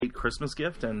Christmas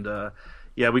gift, and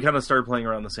yeah, we kind of started playing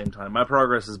around the same time. My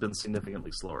progress has been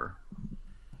significantly slower.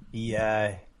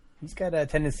 Yeah, he's got a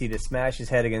tendency to smash his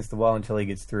head against the wall until he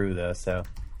gets through, though. So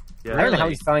Yeah, I don't know how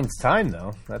he finds time,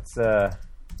 though. That's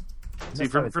see,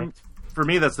 for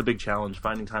me, that's the big challenge,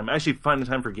 finding time. Actually, finding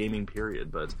time for gaming,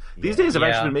 period. But these days, I've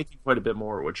actually been making quite a bit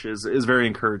more, which is very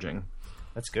encouraging.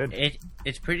 That's good.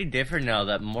 It's pretty different now.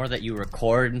 That more that you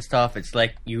record and stuff, it's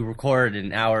like you record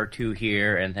an hour or two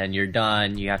here, and then you're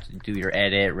done. You have to do your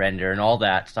edit, render, and all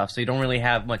that stuff. So you don't really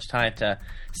have much time to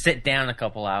sit down a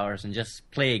couple hours and just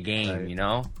play a game, you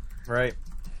know? Right.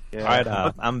 Yeah. All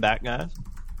right, I'm back, guys.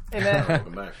 Hey, man.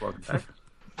 Welcome back.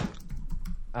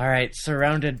 All right,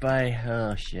 surrounded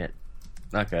by shit,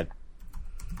 not good.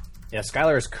 Yeah,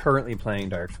 Skylar is currently playing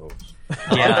Dark Souls.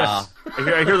 Yeah.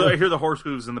 I hear the horse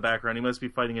hooves in the background. He must be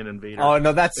fighting an invader. Oh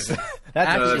no, that's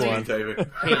Actually, one.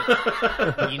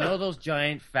 Hey, you know those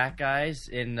giant fat guys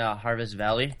in Harvest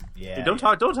Valley? Yeah. Hey, don't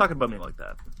talk about me like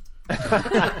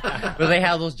that. But they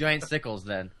have those giant sickles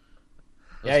then.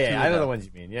 Those two I of know the them. ones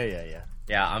you mean. Yeah.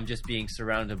 Yeah, I'm just being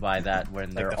surrounded by that when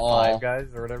Like they're the all Five Guys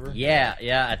or whatever. Yeah,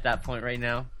 at that point right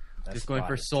now. That Just going spot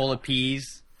for is soul tough.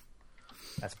 appease.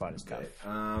 That spot is tough.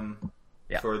 Okay.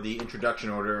 Yeah. For the introduction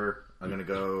order, I'm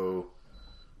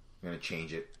gonna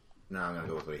change it. No, I'm gonna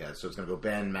go with what he has. So it's gonna go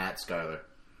Ben, Matt, Skylar,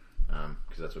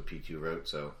 because that's what P2 wrote.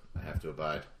 So I have to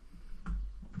abide.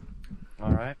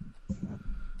 All right.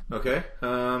 Okay.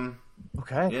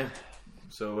 Okay. Yeah.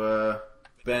 So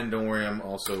Ben, don't worry. I'm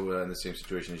also in the same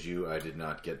situation as you. I did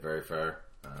not get very far.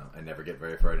 I never get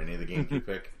very far in any of the games you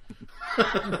pick.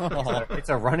 It's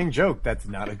a running joke. That's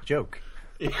not a joke.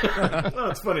 No,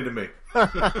 it's funny to me.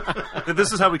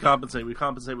 This is how we compensate. We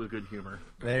compensate with good humor.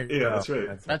 There you Yeah, go. that's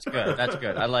right. That's good. That's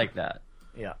good. I like that.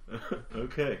 Yeah.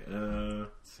 Okay.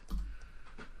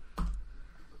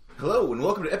 Hello, and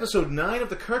welcome to episode 9 of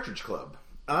the Cartridge Club.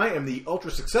 I am the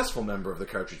ultra-successful member of the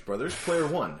Cartridge Brothers, Player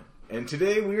 1. And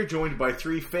today we are joined by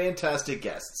 3 fantastic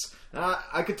guests.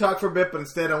 I could talk for a bit, but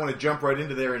instead I want to jump right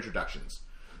into their introductions.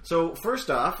 So,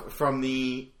 first off, from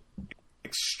the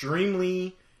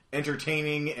extremely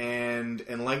entertaining and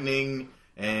enlightening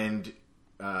and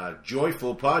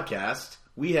joyful podcast,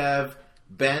 we have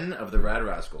Ben of the Rad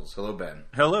Rascals. Hello, Ben.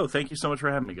 Hello, thank you so much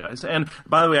for having me, guys. And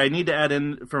by the way, I need to add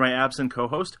in for my absent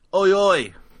co-host, oi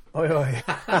oi. Oi, oi.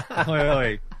 Oi,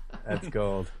 oi. That's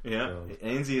gold. Yeah, Gold.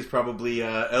 Anzi is probably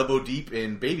elbow deep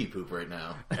in baby poop right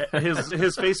now. His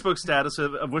Facebook status,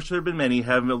 of which there have been many,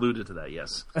 have alluded to that,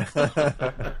 yes.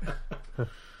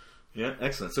 Yeah,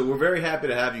 excellent. So we're very happy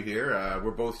to have you here.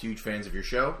 We're both huge fans of your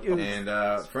show. And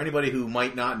for anybody who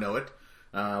might not know it,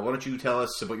 why don't you tell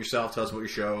us about yourself, tell us about your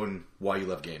show, and why you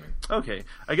love gaming. Okay.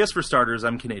 I guess for starters,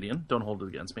 I'm Canadian. Don't hold it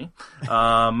against me.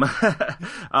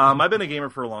 I've been a gamer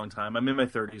for a long time. I'm in my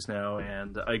 30s now,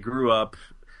 and I grew up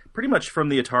pretty much from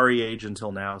the Atari age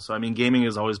until now. So, I mean, gaming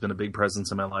has always been a big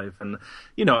presence in my life. And,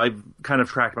 you know, I've kind of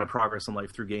tracked my progress in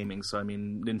life through gaming. So, I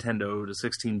mean, Nintendo to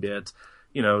 16-bit,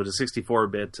 you know, to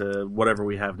 64-bit, to whatever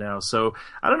we have now. So,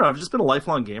 I don't know, I've just been a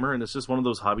lifelong gamer, and it's just one of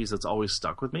those hobbies that's always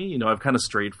stuck with me. You know, I've kind of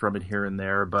strayed from it here and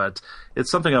there, but it's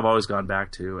something I've always gone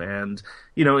back to. And,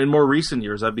 you know, in more recent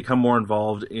years, I've become more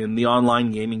involved in the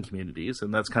online gaming communities,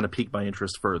 and that's kind of piqued my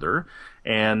interest further.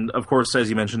 And, of course, as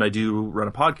you mentioned, I do run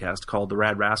a podcast called The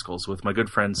Rad Rascals with my good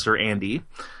friend Sir Andy,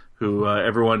 who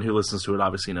everyone who listens to it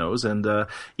obviously knows. And,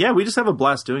 yeah, we just have a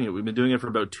blast doing it. We've been doing it for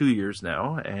about 2 years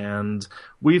now, and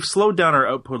we've slowed down our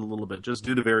output a little bit just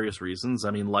due to various reasons.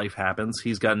 I mean, life happens.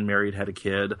 He's gotten married, had a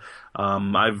kid.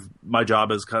 My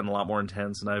job has gotten a lot more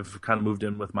intense, and I've kind of moved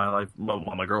in with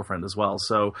my girlfriend as well.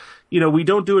 So, you know, we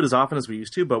don't do it as often as we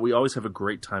used to, but we always have a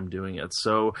great time doing it.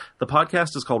 So the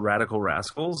podcast is called Radical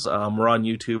Rascals. We're on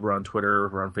YouTube, we're on Twitter,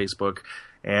 we're on Facebook.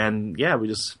 And yeah, we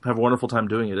just have a wonderful time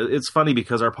doing it. It's funny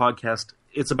because our podcast,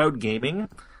 it's about gaming,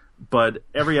 but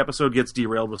every episode gets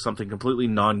derailed with something completely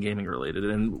non-gaming related.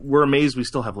 And we're amazed we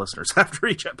still have listeners after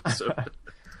each episode.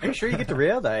 Are you sure you get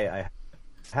derailed? I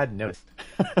hadn't noticed.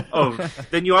 Oh,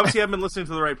 then you obviously haven't been listening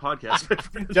to the right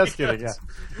podcast. Just kidding, yeah.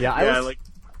 Yeah, I was like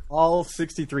all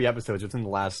 63 episodes within the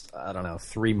last,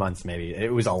 3 months maybe.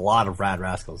 It was a lot of Rad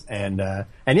Rascals. And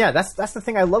yeah, that's the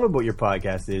thing I love about your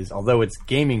podcast is, although it's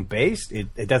gaming based,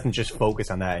 it doesn't just focus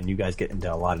on that, and you guys get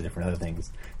into a lot of different other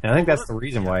things. And I think that's the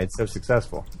reason why it's so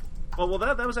successful. Well,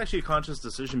 that was actually a conscious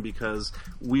decision because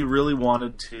we really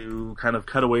wanted to kind of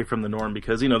cut away from the norm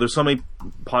because, you know, there's so many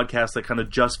podcasts that kind of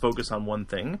just focus on one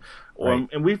thing Right.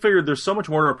 And we figured there's so much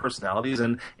more to our personalities,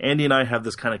 and Andy and I have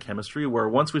this kind of chemistry where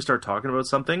once we start talking about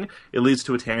something, it leads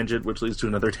to a tangent, which leads to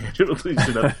another tangent, which leads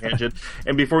to another tangent,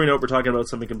 and before we know it, we're talking about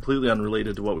something completely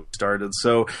unrelated to what we started.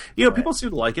 So, people seem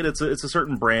to like it. It's a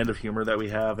certain brand of humor that we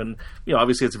have, and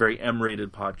obviously it's a very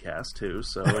M-rated podcast too.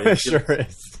 So it Sure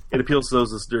is. It appeals to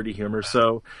those with dirty humor.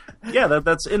 So, yeah,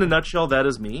 that's in a nutshell. That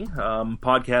is me,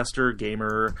 podcaster,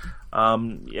 gamer. I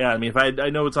mean, if I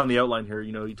know it's on the outline here.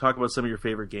 You talk about some of your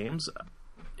favorite games.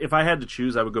 If I had to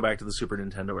choose, I would go back to the Super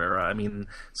Nintendo era. I mean,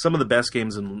 some of the best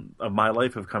games of my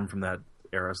life have come from that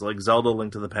era. So, like Zelda: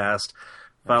 Link to the Past,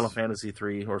 Final Fantasy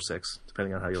 3 or 6,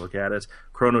 depending on how you look at it.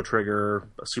 Chrono Trigger,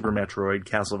 Super Metroid,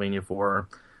 Castlevania 4.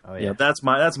 Oh yeah, that's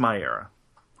my era.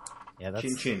 Yeah, that's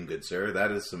Chin chin, good sir. That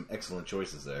is some excellent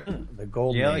choices there. the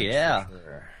golden Yeah, age, yeah.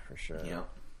 for sure. Yeah.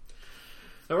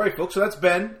 All right, folks. So that's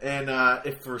Ben. And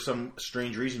if for some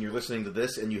strange reason you're listening to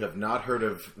this and you have not heard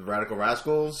of Radical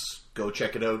Rascals, go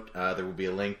check it out. There will be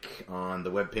a link on the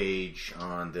webpage,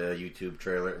 on the YouTube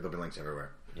trailer. There'll be links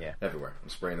everywhere. Yeah. Everywhere. I'm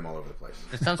spraying them all over the place.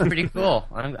 It sounds pretty cool.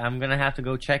 I'm gonna have to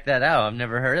go check that out. I've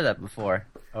never heard of that before.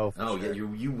 Oh, for Oh, sure. yeah.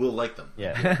 You will like them.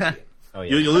 Yeah. Oh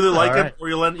yeah. You'll either like All it right. or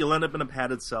you'll end up in a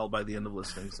padded cell by the end of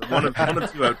listening. So one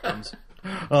of two outcomes.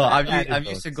 Oh, I'm Both.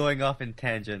 used to going off in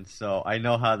tangents, so I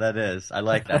know how that is. I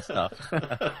like that stuff.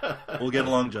 We'll get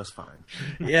along just fine.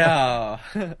 Yeah,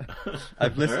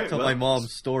 I've listened All right, to well. my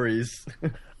mom's stories.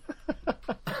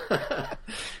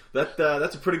 That's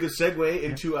a pretty good segue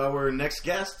into our next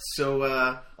guest.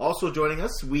 So, also joining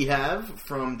us, we have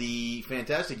from the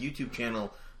fantastic YouTube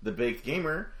channel, The Baked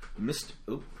Gamer, Mr.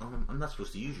 Oh, I'm not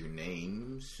supposed to use your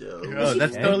name, so... Oh,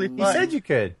 that's Hey, totally you fine. said you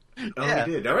could. Oh, yeah.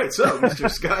 we did. All right, so, Mr.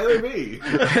 Skylar B.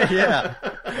 Yeah.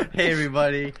 Hey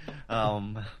everybody.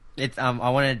 It's I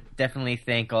want to definitely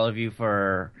thank all of you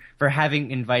for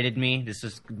having invited me. This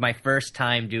is my first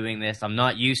time doing this. I'm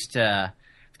not used to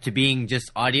being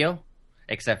just audio,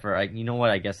 except for you know what?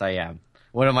 I guess I am.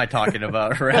 What am I talking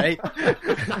about, right?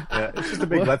 Yeah, it's just a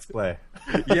big let's play.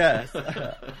 Yes,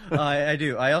 I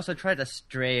do. I also try to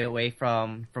stray away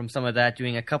from some of that,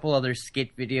 doing a couple other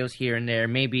skit videos here and there,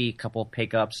 maybe a couple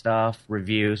pickup stuff,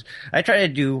 reviews. I try to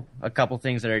do a couple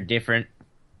things that are different.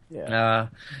 Yeah.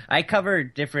 I cover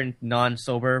different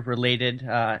non-sober related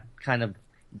kind of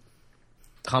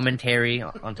commentary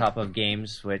on top of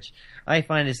games, which I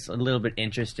find is a little bit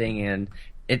interesting, and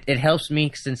it helps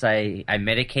me since I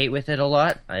medicate with it a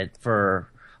lot for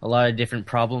a lot of different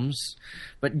problems.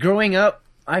 But growing up,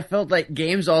 I felt like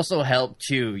games also helped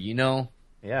too,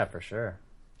 Yeah, for sure.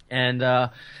 And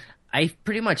I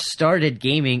pretty much started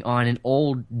gaming on an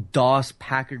old DOS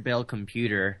Packard Bell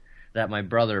computer that my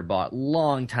brother bought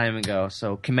long time ago.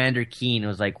 So Commander Keen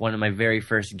was like one of my very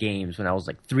first games when I was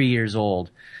like 3 years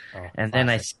old. Oh, And then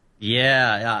I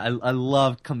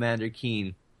loved Commander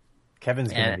Keen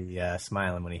Kevin's gonna be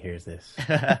smiling when he hears this.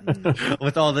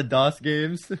 with all the DOS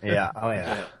games. Yeah. Oh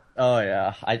yeah. Oh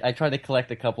yeah, I tried to collect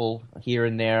a couple here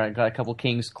and there. I got a couple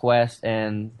King's Quest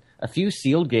and a few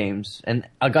sealed games, and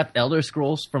I got Elder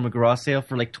Scrolls from a garage sale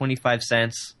for like 25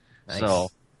 cents. Nice. So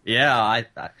yeah,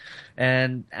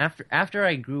 and after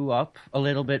I grew up a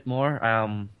little bit more,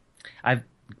 I've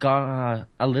got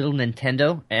a little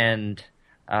Nintendo and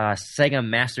Sega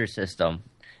Master System,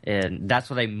 and that's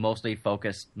what I mostly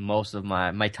focused most of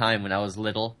my time when I was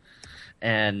little,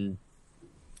 and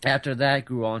after that, I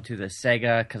grew on to the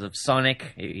Sega because of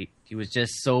Sonic. He was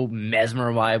just so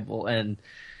mesmerizable, and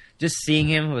just seeing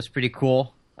him was pretty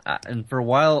cool. And for a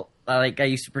while, I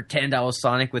used to pretend I was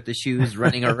Sonic with the shoes,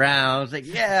 running around. I was like,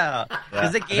 yeah,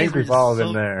 because the I games think were we've all so,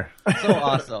 been there. so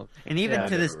awesome. And even Yeah,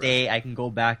 to this day, I can go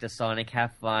back to Sonic,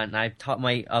 have fun. I've taught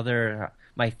my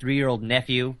 3-year-old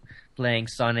nephew playing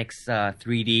Sonic's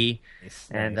 3D, Nice.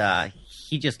 and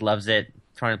he just loves it.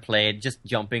 Trying to play it, just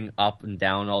jumping up and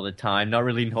down all the time, not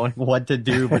really knowing what to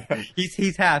do, but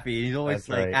he's happy. He's always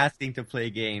That's right. asking to play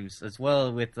games as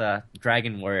well. With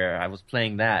Dragon Warrior, I was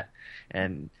playing that,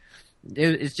 and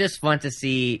it's just fun to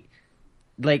see.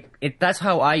 That's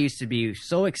how I used to be,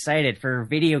 so excited for a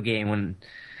video game when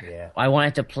Yeah. I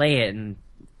wanted to play it, and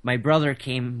my brother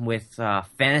came with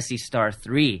Phantasy Star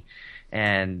 3.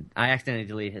 And I accidentally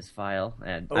deleted his file,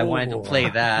 and I wanted to Oh. play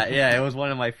that. Yeah, it was one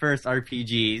of my first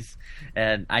RPGs,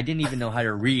 and I didn't even know how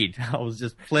to read. I was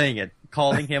just playing it,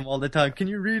 calling him all the time. Can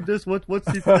you read this?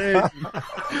 What's he saying?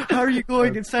 How are you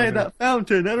going inside that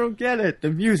fountain? I don't get it. The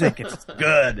music, it's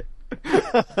good.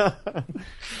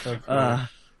 So cool.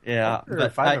 Yeah, Or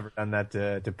if I've ever done that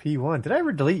to P1. Did I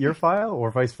ever delete your file or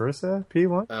vice versa,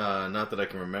 P1? Not that I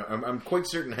can remember. I'm quite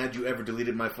certain, had you ever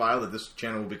deleted my file, that this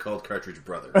channel would be called Cartridge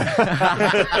Brother.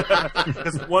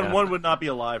 Because one would not be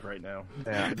alive right now.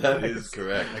 Yeah. That is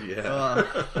correct, yeah.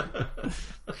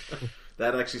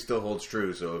 That actually still holds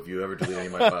true, so if you ever delete any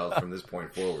of my files from this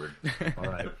point forward, All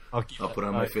right. I'll put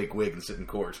on my fake wig and sit in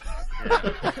court.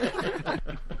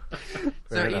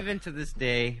 So even to this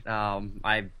day,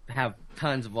 I have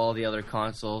tons of all the other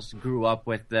consoles, grew up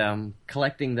with them,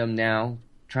 collecting them now,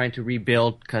 trying to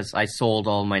rebuild because I sold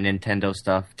all my Nintendo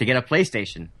stuff to get a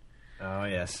PlayStation. Oh,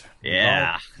 yes.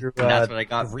 Yeah, You're, and that's when I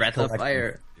got Breath of recollecting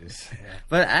Fire. this.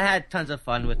 But I had tons of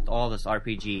fun with all this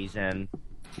RPGs, and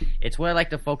it's what I like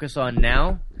to focus on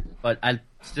now, but I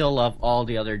still love all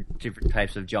the other different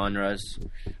types of genres.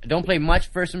 I don't play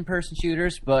much first-person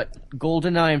shooters, but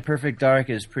GoldenEye and Perfect Dark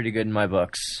is pretty good in my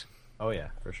books. Oh, yeah,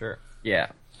 for sure. Yeah.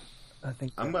 I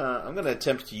think I'm going to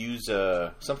attempt to use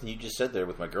something you just said there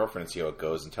with my girlfriend and see how it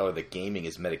goes, and tell her that gaming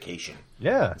is medication.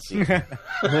 Yeah. See,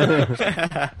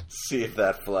 see if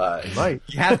that flies. Might.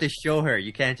 You have to show her.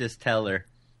 You can't just tell her.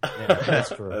 Yeah, that's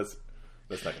true.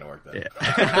 That's not going to work then.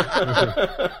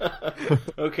 Yeah.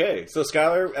 Okay, so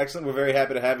Skylar, excellent. We're very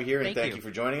happy to have you here, and Thank thank you. you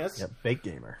for joining us. Yep, fake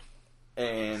gamer.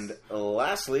 And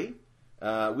lastly,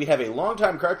 we have a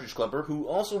longtime Cartridge Clubber who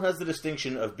also has the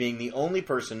distinction of being the only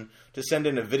person to send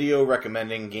in a video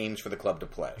recommending games for the club to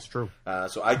play. That's true.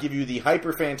 So I give you the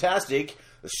hyper-fantastic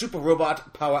Super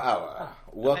Robot Power Hour.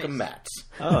 Welcome, Matt.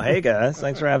 Oh, hey guys,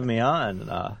 thanks for having me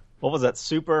on. What was that?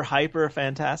 Super hyper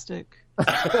fantastic?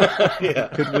 Yeah.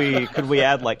 Could we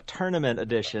add like tournament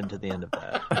edition to the end of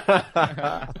that?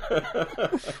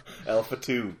 Alpha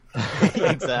 2.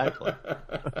 Exactly.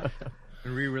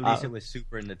 Re-release it with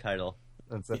Super in the title.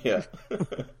 That's it. Yeah.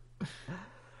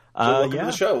 Welcome to yeah.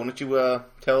 the show. Why don't you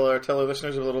tell our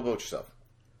listeners a little about yourself?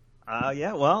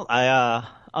 Yeah, well, I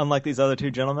unlike these other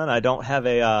two gentlemen, I don't have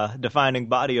a defining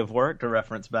body of work to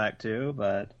reference back to,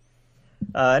 but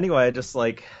anyway, just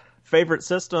like favorite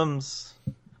systems,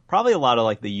 probably a lot of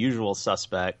like the usual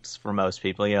suspects for most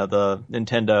people. You know, the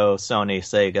Nintendo, Sony,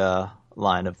 Sega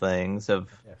line of things. Yes.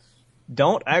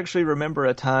 Don't actually remember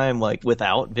a time like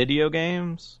without video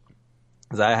games,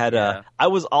 because I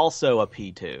was also a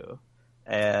P2,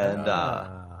 and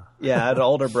yeah, I had an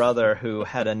older brother who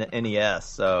had an NES,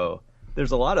 so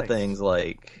there's a lot of things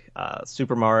like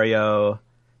Super Mario,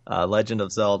 Legend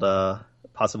of Zelda,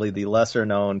 possibly the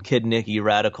lesser-known Kid Nicky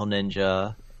Radical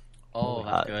Ninja. Oh,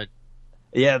 that's good.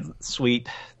 Yeah, sweet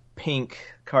pink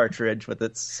cartridge with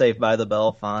its Saved by the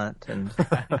Bell font, and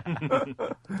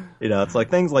you know, it's like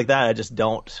things like that I just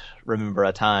don't remember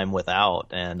a time without,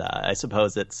 and I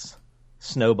suppose it's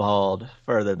snowballed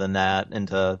further than that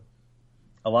into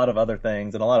a lot of other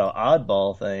things and a lot of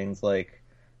oddball things. Like,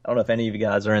 I don't know if any of you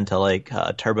guys are into like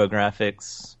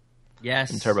TurboGrafx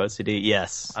Yes. and Turbo CD.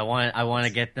 Yes. I want to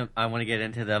get them. I want to get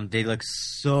into them. They look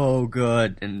so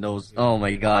good. And those, oh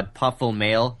my god, Puffle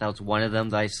Mail. That was one of them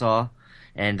that I saw.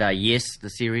 And Yes, the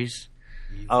series.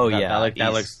 Oh That yeah.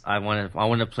 looks. I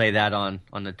want to play that on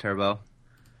the Turbo.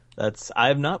 I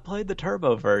have not played the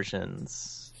Turbo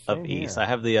versions of Same East. here. I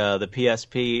have the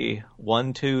PSP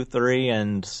 1, 2, 3,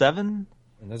 and 7.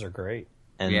 And those are great.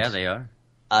 And Yeah, they are.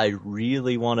 I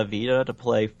really want a Vita to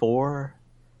play 4.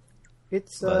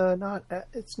 It's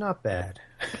it's not bad.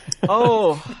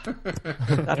 Oh,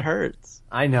 that hurts.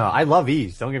 I know. I love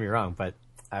Ease. Don't get me wrong, but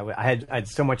I had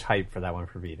so much hype for that one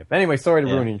for Vita. But anyway, sorry to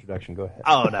ruin the introduction. Go ahead.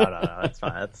 Oh no, that's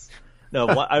fine.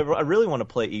 I really want to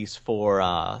play East for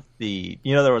the.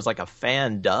 You know, there was like a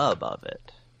fan dub of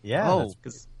it. Yeah. Oh.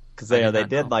 that's- Because I they did not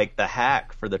did know. like the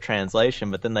hack for the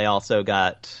translation, but then they also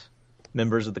got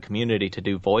members of the community to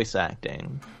do voice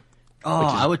acting. Oh,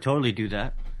 I would totally do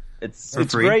that. It's For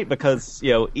free. great because,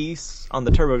 you know, East on the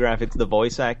TurboGrafx, the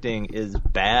voice acting is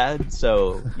bad,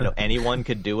 so you know anyone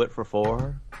could do it for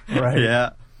 4. right. Yeah.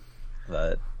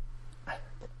 But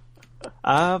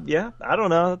yeah, I don't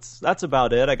know. That's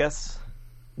about it. I guess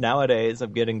nowadays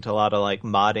I'm getting to a lot of like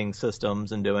modding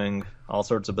systems and doing all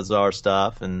sorts of bizarre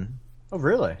stuff, and Oh,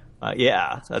 really?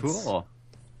 yeah, that's Cool.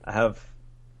 I have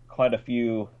quite a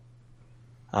few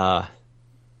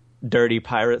dirty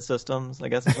pirate systems, I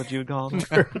guess is what you would call them.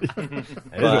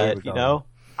 But you know,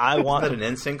 I Isn't want that an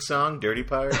NSYNC song, Dirty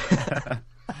Pirate?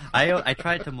 I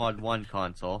tried to mod one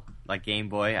console, like Game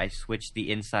Boy. I switched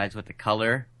the insides with the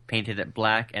color, painted it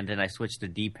black, and then I switched the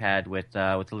D-pad with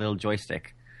a little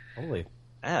joystick. Holy.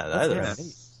 yeah, That's that's neat.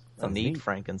 a Sounds neat neat.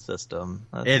 Franken system.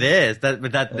 It is.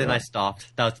 Then I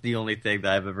stopped. That's the only thing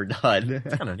that I've ever done.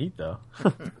 Kind of neat, though.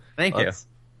 Thank you.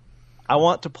 I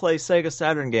want to play Sega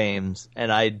Saturn games,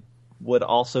 and I would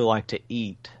also like to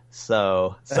eat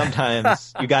So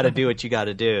sometimes you got to do what you got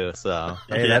to do. So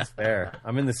Hey, that's fair.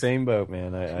 I'm in the same boat,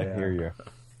 man. I hear you.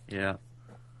 Yeah.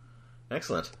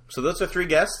 Excellent. So those are 3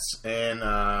 guests, and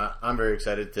I'm very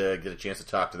excited to get a chance to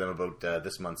talk to them about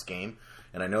this month's game.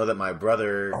 And I know that my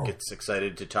brother gets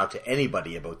excited to talk to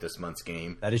anybody about this month's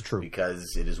game. That is true.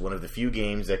 Because it is one of the few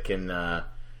games that can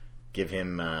give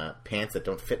him pants that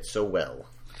don't fit so well.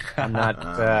 I'm not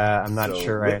so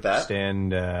sure I with that-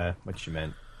 understand what you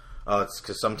meant. Oh, it's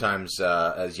because sometimes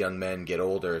as young men get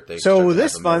older, they start So to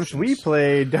this have month we emotions.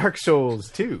 played Dark Souls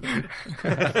 2.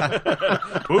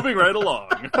 Moving right along.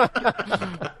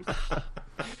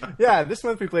 Yeah, this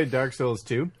month we played Dark Souls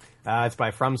 2. It's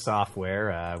by From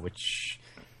Software, which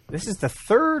this is the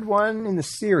 3rd one in the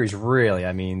series, really.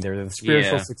 I mean, they're the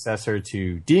spiritual Yeah. successor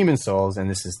to Demon Souls, and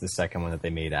this is the 2nd one that they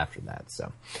made after that.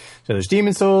 So there's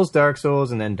Demon Souls, Dark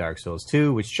Souls, and then Dark Souls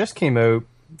 2, which just came out,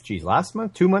 last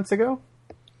month? 2 months ago?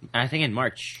 I think in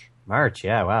March. March,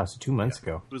 yeah, wow, so 2 months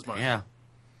ago. It was Mark. Yeah.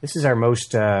 This is our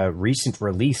most recent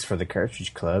release for the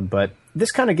Cartridge Club, but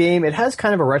this kind of game, it has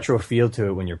kind of a retro feel to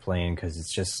it when you're playing, because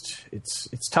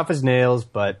it's tough as nails,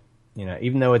 but you know,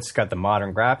 even though it's got the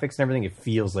modern graphics and everything, it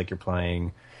feels like you're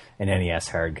playing an NES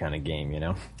hard kind of game, you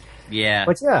know? Yeah.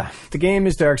 But yeah, the game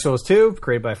is Dark Souls 2,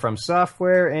 created by From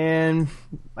Software, and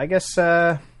I guess,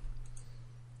 our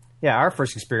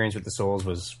first experience with the Souls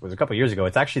was a couple years ago.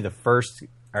 It's actually the first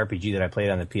RPG that I played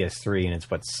on the PS3, and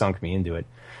it's what sunk me into it.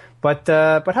 But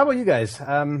how about you guys?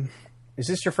 Is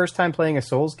this your first time playing a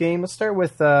Souls game? Let's start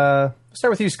with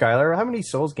you, Skylar. How many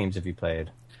Souls games have you played?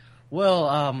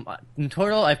 Well, in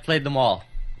total, I've played them all.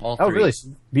 All Oh, three. really?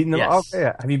 Beaten them? Yes.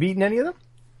 Okay. Have you beaten any of them?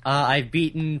 I've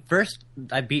beaten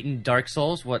Dark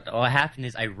Souls. What happened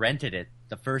is I rented it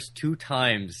the first 2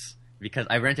 times because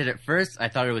I rented it first. I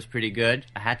thought it was pretty good.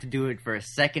 I had to do it for a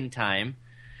second time,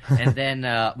 and then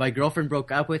my girlfriend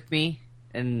broke up with me,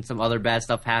 and some other bad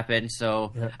stuff happened.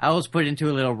 So I was put into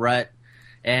a little rut,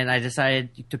 and I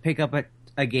decided to pick up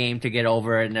a game to get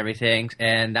over it and everything,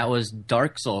 and that was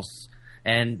Dark Souls.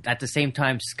 And at the same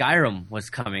time, Skyrim was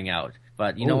coming out.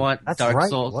 But you know what? that's Dark right, it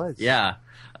Souls. was. Yeah.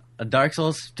 Dark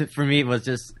Souls, for me, was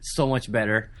just so much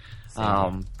better.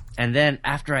 And then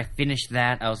after I finished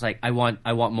that, I was like, I want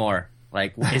more.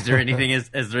 Like, is there anything is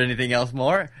there anything else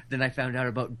more? Then I found out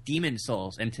about Demon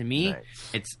Souls. And to me,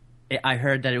 I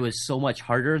heard that it was so much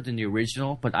harder than the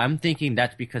original. But I'm thinking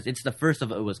that's because it's the first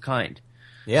of its kind.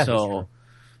 Yeah. So...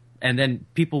 And then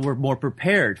people were more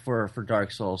prepared for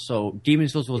Dark Souls. So Demon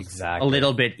Souls was a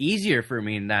little bit easier for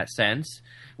me in that sense.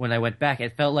 When I went back,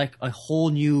 it felt like a whole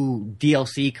new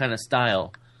DLC kind of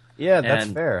style. Yeah,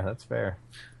 that's fair. That's fair.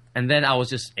 And then I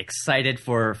was just excited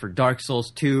for Dark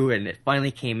Souls 2, and it finally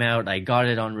came out. I got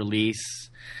it on release,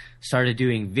 started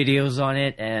doing videos on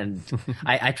it, and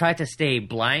I tried to stay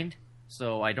blind.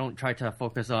 So I don't try to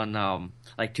focus on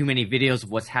like too many videos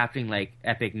of what's happening, like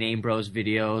Epic Name Bros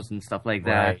videos and stuff like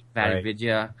that,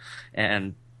 Vidya,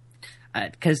 and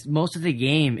because most of the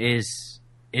game is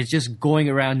just going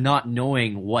around not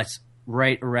knowing what's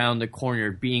right around the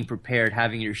corner, being prepared,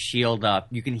 having your shield up.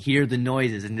 You can hear the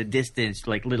noises in the distance,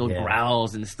 like little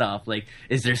growls and stuff. Like,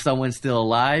 is there someone still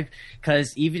alive?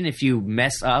 Because even if you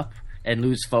mess up and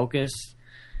lose focus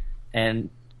and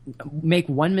make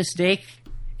one mistake,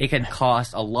 it can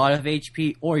cost a lot of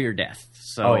HP or your death.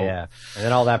 So, and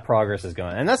then all that progress is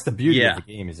gone, and that's the beauty of the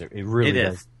game. Is it really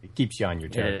does. It keeps you on your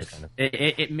toes.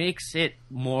 It makes it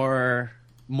more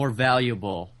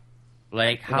valuable,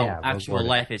 like how actual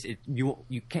life is. You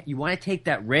want to take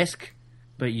that risk,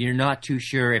 but you're not too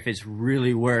sure if it's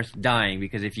really worth dying,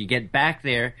 because if you get back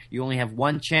there, you only have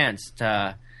one chance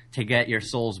to get your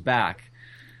souls back.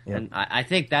 Yep. And I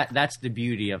think that's the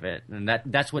beauty of it, and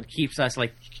that's what keeps us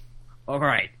like, all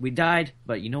right, we died,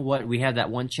 but you know what? We had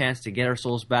that one chance to get our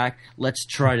souls back. Let's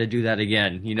try to do that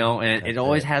again, you know? And it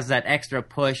always has that extra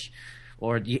push,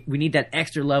 or we need that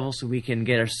extra level so we can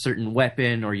get a certain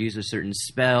weapon or use a certain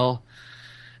spell.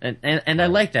 And I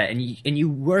like that. And you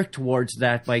work towards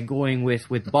that by going with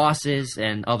bosses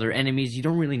and other enemies. You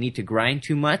don't really need to grind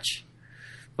too much.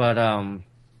 But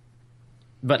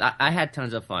I had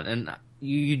tons of fun. And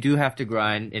you do have to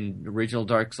grind in original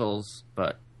Dark Souls,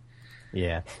 but...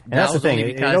 Yeah, and that's the thing.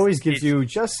 It always gives you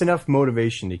just enough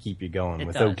motivation to keep you going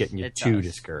without getting you too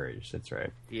discouraged. That's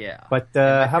right. Yeah. But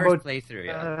how about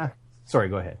playthrough? Sorry,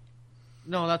 go ahead.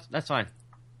 No, that's fine.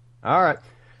 All right.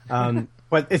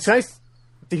 But it's nice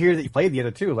to hear that you played the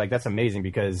other two. Like, that's amazing,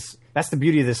 because that's the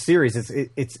beauty of this series.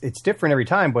 It's different every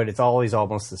time, but it's always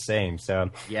almost the same.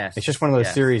 So it's just one of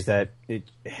those series that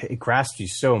it grasps you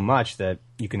so much that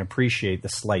you can appreciate the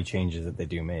slight changes that they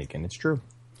do make, and it's true.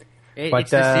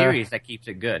 It's the series that keeps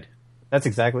it good. That's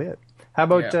exactly it. How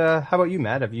about you,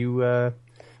 Matt? Have you,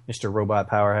 Mr. Robot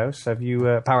Powerhouse? Have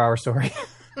you Power Hour? Sorry.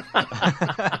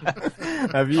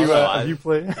 have you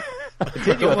played?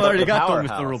 Don't worry, got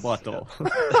Mr. Roboto.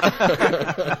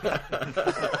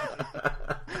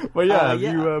 Well, yeah. Have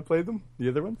you played them? The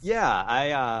other ones? Yeah,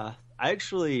 I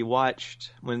actually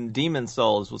watched when Demon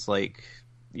Souls was like,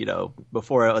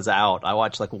 before it was out. I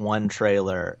watched like one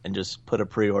trailer and just put a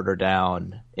pre-order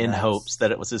down in hopes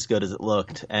that it was as good as it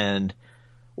looked. And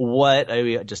what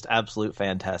a just absolute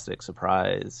fantastic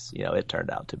surprise, it turned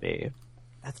out to be.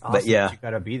 That's awesome. But yeah, you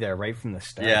got to be there right from the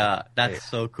start. Yeah, that's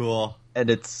so cool. And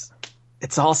it's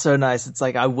also nice. It's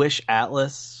like I wish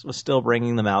Atlas was still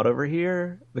bringing them out over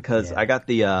here because I got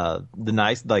the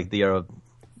nice the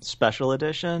special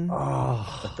edition.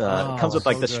 It comes with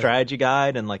like the strategy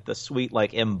guide and like the sweet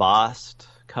like embossed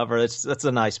cover. That's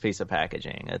a nice piece of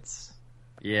packaging.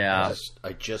 Yeah.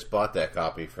 I just bought that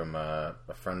copy from a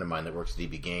friend of mine that works at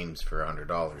DB Games for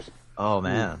 $100. Oh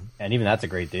man, and even that's a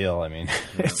great deal. I mean,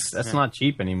 that's not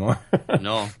cheap anymore.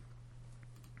 No,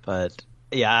 but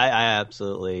yeah, I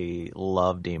absolutely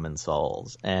love Demon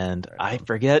Souls, and I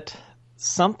forget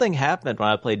something happened when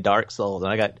I played Dark Souls,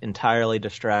 and I got entirely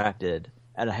distracted,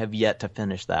 and I have yet to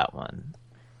finish that one.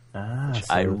 Which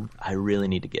I really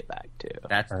need to get back to.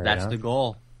 That's the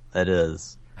goal. That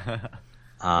is. Well,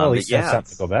 at least that's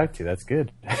something to go back to. That's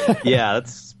good. Yeah,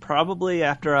 that's probably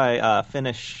after I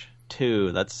finish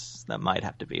 2. That might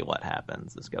have to be what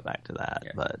happens. Let's go back to that.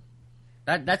 Yeah. But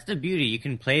that's the beauty. You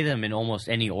can play them in almost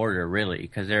any order, really,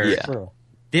 because they're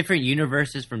different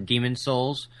universes from Demon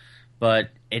Souls, but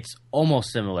it's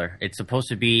almost similar. It's supposed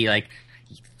to be like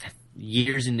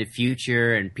years in the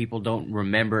future, and people don't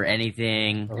remember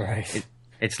anything. Right.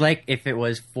 It's like if it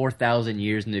was 4,000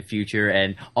 years in the future,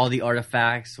 and all the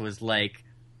artifacts was like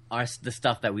the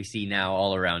stuff that we see now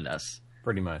all around us.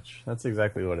 Pretty much. That's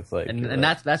exactly what it's like. And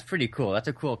that's pretty cool. That's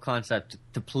a cool concept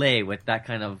to play with that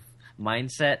kind of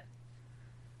mindset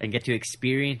and get to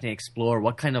experience and explore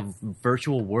what kind of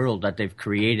virtual world that they've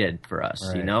created for us,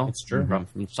 It's true. From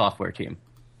software team.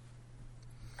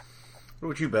 What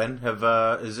about you, Ben?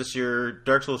 Is this your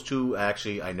Dark Souls 2?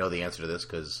 Actually, I know the answer to this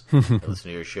because I listen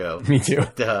to your show. Me too.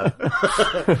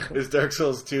 But, is Dark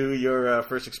Souls 2 your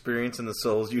first experience in the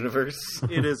Souls universe?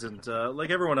 It isn't. Like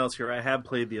everyone else here, I have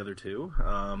played the other two.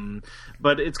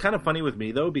 But it's kind of funny with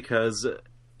me, though, because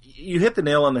you hit the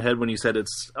nail on the head when you said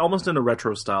it's almost in a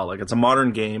retro style. Like, it's a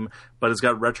modern game, but it's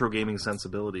got retro gaming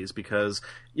sensibilities because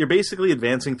you're basically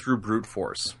advancing through brute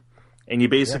force. And you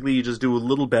just do a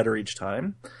little better each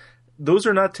time. Those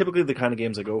are not typically the kind of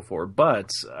games I go for,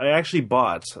 but I actually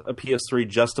bought a PS3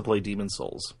 just to play Demon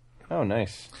Souls. Oh,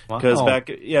 nice. Because back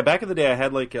in the day, I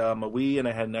had like a Wii and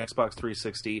I had an Xbox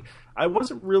 360. I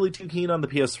wasn't really too keen on the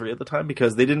PS3 at the time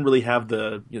because they didn't really have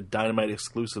the Dynamite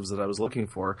exclusives that I was looking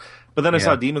for. But then I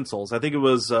saw Demon Souls. I think it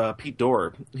was Pete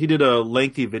Dorr. He did a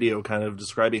lengthy video kind of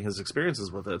describing his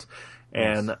experiences with it.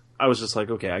 And I was just like,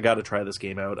 okay, I got to try this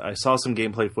game out. I saw some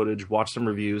gameplay footage, watched some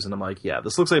reviews, and I'm like, yeah,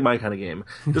 this looks like my kind of game,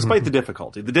 despite the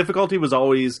difficulty. The difficulty was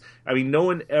always, no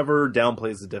one ever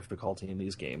downplays the difficulty in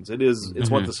these games. It's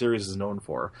what the series is known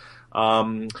for.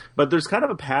 But there's kind of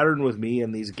a pattern with me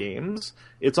in these games.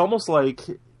 It's almost like,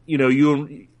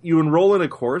 you enroll in a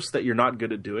course that you're not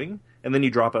good at doing, and then you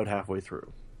drop out halfway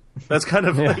through. That's kind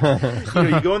of like,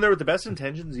 you go in there with the best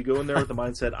intentions, you go in there with the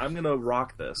mindset, I'm going to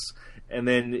rock this. And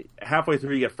then halfway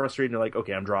through, you get frustrated, and you're like,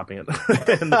 okay, I'm dropping it.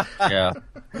 And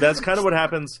that's kind of what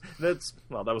happens. That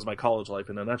was my college life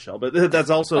in a nutshell. But that's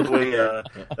also the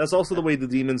way the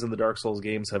Demons and the Dark Souls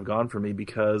games have gone for me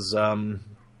because,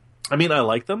 I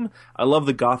like them. I love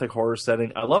the gothic horror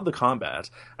setting. I love the combat.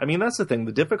 That's the thing.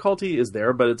 The difficulty is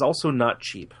there, but it's also not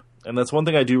cheap. And that's one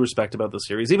thing I do respect about the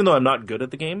series. Even though I'm not good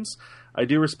at the games, I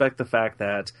do respect the fact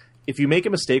that if you make a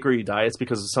mistake or you die, it's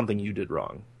because of something you did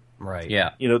wrong. Right. Yeah.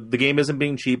 The game isn't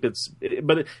being cheap.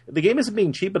 The game isn't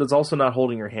being cheap, but it's also not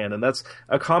holding your hand, and that's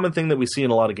a common thing that we see in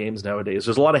a lot of games nowadays.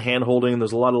 There's a lot of hand holding.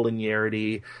 There's a lot of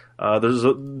linearity. There's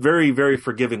a very, very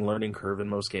forgiving learning curve in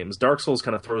most games. Dark Souls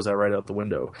kind of throws that right out the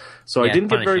window. So I didn't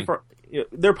get very far.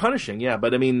 They're punishing, yeah,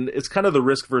 but it's kind of the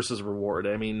risk versus reward.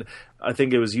 I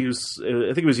think it was you,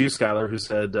 Skylar, who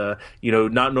said,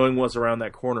 not knowing what's around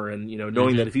that corner, and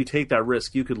knowing that if you take that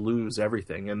risk, you could lose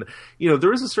everything. And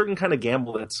there is a certain kind of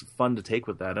gamble that's fun to take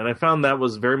with that, and I found that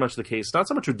was very much the case. Not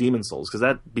so much with Demon Souls because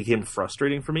that became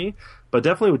frustrating for me, but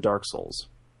definitely with Dark Souls.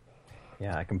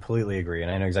 Yeah, I completely agree, and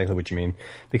I know exactly what you mean.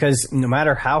 Because no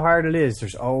matter how hard it is,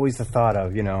 there's always the thought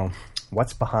of,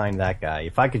 what's behind that guy?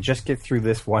 If I could just get through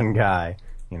this one guy,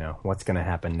 what's going to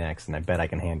happen next? And I bet I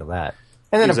can handle that.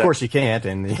 And then, Exactly. of course, you can't,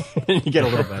 and you get a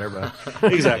little better. But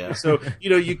Exactly. Yeah. So,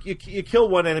 you kill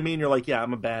one enemy and you're like, yeah,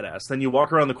 I'm a badass. Then you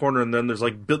walk around the corner and then there's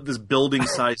like this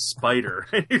building-sized spider.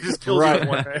 And you just kill Right. it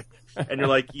one. And you're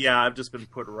like, yeah, I've just been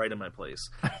put right in my place.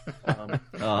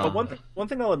 But one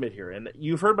thing I'll admit here, and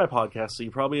you've heard my podcast, so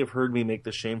you probably have heard me make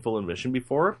this shameful admission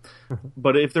before,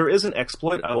 but if there is an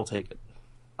exploit, I will take it.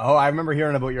 oh, I remember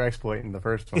hearing about your exploit in the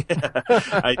first one.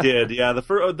 I did, yeah.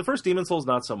 The first Demon Souls,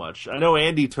 not so much. I know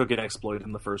Andy took an exploit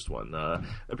in the first one.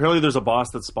 Apparently, there's a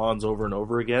boss that spawns over and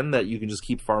over again that you can just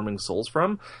keep farming souls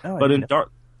from. Oh, I but didn't know.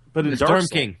 in The Dark Storm Souls-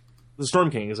 King. the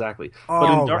Storm King, exactly.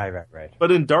 Oh, but right.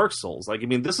 But in Dark Souls, like, I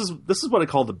mean, this is what I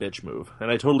call the bitch move, and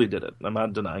I totally did it. I'm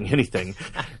not denying anything.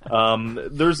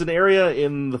 There's an area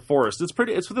in the forest.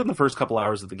 It's within the first couple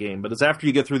hours of the game, but it's after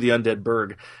you get through the Undead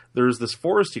Burg. There's this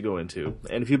forest you go into,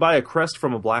 and if you buy a crest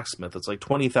from a blacksmith, it's like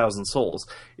 20,000 souls.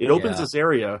 It opens Yeah. this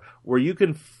area where you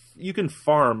can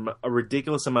farm a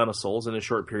ridiculous amount of souls in a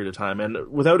short period of time, and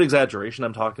without exaggeration,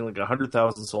 I'm talking like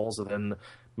 100,000 souls within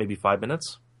maybe 5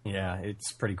 minutes. Yeah,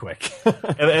 it's pretty quick.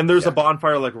 And there's a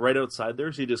bonfire like right outside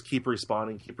there, so you just keep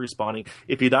respawning.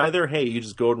 If you die there, hey, you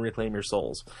just go and reclaim your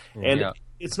souls. And Yeah.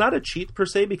 it's not a cheat per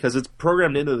se because it's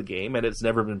programmed into the game and it's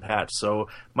never been patched. So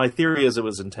my theory is it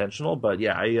was intentional. But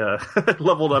yeah, I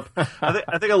leveled up.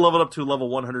 I think I leveled up to level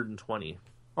 120.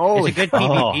 Oh, It's a good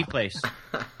PvP place.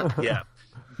 Yeah,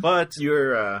 but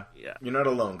You're Yeah. you're not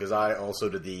alone because I also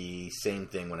did the same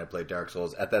thing when I played Dark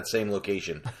Souls at that same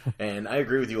location, and I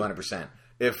agree with you 100%.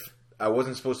 If I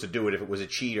wasn't supposed to do it, if it was a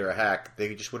cheat or a hack,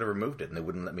 they just would have removed it and they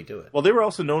wouldn't let me do it. well, they were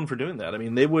also known for doing that. I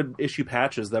mean, they would issue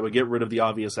patches that would get rid of the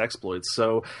obvious exploits.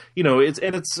 So,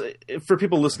 it's for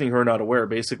people listening who are not aware,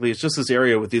 basically, it's just this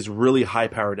area with these really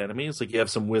high-powered enemies. Like, you have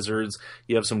some wizards,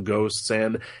 you have some ghosts,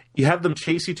 and you have them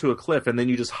chase you to a cliff, and then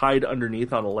you just hide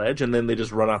underneath on a ledge, and then they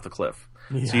just run off the cliff.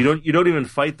 So you don't even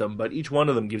fight them, but each one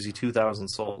of them gives you 2,000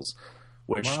 souls.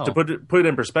 Which, Wow. to put it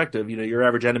in perspective, your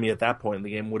average enemy at that point in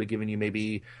the game would have given you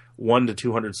maybe 1 to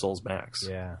 200 souls max.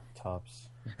 yeah, tops.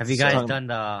 Have you guys done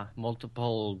the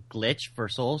multiple glitch for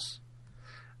souls?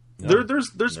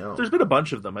 There's No. been a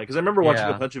bunch of them, because I remember watching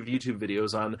Yeah. a bunch of YouTube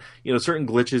videos on certain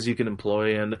glitches you can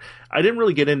employ, and I didn't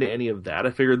really get into any of that.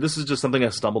 I figured this is just something I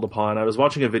stumbled upon. I was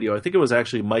watching a video, I think it was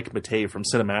actually Mike Matei from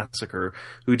Cinemassacre,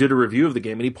 who did a review of the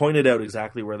game, and he pointed out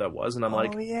exactly where that was, and I'm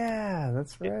like, oh yeah,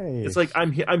 that's right. it's like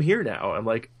I'm here now. I'm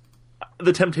like,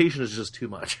 the temptation is just too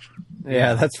much.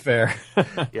 yeah, that's fair.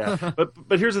 Yeah,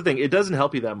 but here's the thing: it doesn't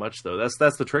help you that much, though.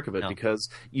 That's the trick of it, No. because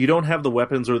you don't have the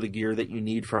weapons or the gear that you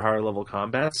need for higher level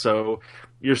combat. So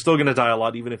you're still going to die a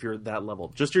lot, even if you're at that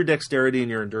level. Just your dexterity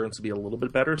and your endurance will be a little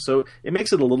bit better. So it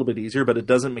makes it a little bit easier, but it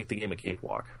doesn't make the game a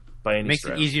cakewalk by any Makes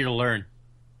stretch. it easier to learn.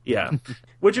 Yeah,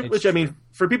 which I mean,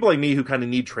 for people like me who kind of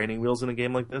need training wheels in a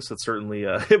game like this, it certainly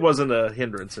it wasn't a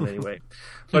hindrance in any way.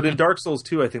 But in Dark Souls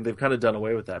 2, I think they've kind of done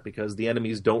away with that because the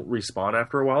enemies don't respawn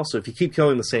after a while. So if you keep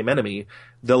killing the same enemy,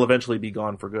 they'll eventually be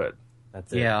gone for good.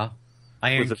 That's it. Yeah.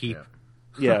 Iron With a- Keep.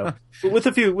 Yeah, but with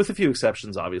a few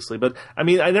exceptions, obviously. But I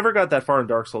mean, I never got that far in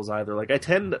Dark Souls either. Like,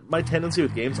 my tendency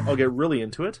with games, I'll get really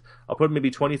into it. I'll put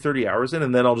maybe 20, 30 hours in,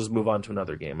 and then I'll just move on to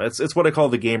another game. It's what I call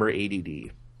the gamer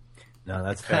ADD. No,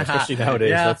 that's fair. Especially nowadays,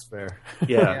 Yeah. that's fair.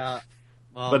 Yeah.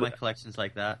 Well, But- my collection's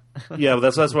like that. Yeah,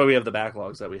 that's why we have the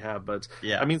backlogs that we have. But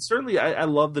Yeah. I mean, certainly, I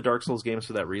love the Dark Souls games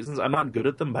for that reason. I'm not good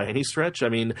at them by any stretch. I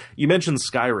mean, you mentioned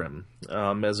Skyrim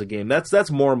as a game.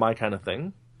 That's more my kind of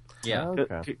thing. Yeah.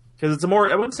 Okay. Because it's a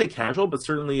more, I wouldn't say casual, but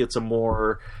certainly it's a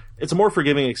more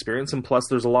forgiving experience. And plus,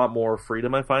 there's a lot more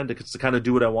freedom I find to kind of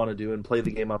do what I want to do and play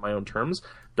the game on my own terms.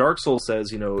 Dark Souls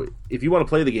says, if you want to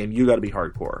play the game, you got to be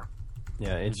hardcore.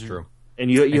 Yeah, it's true. And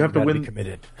you have to gotta win. Be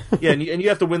committed. Yeah, and you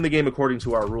have to win the game according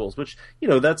to our rules, which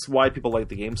that's why people like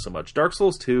the game so much. Dark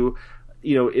Souls 2,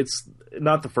 it's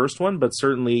not the first one, but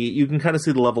certainly you can kind of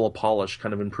see the level of polish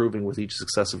kind of improving with each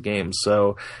successive game.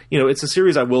 So it's a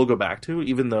series I will go back to,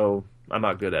 even though I'm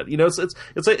not good at it.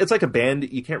 It's like a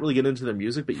band. You can't really get into their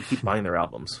music, but you keep buying their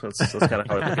albums. That's kind of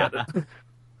how I look at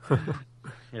it.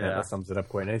 Yeah, that sums it up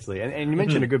quite nicely. And you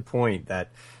mentioned a good point that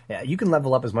you can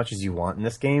level up as much as you want in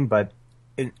this game, but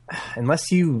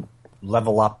unless you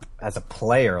level up as a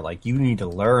player, like, you need to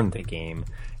learn the game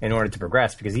in order to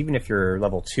progress, because even if you're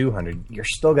level 200, you're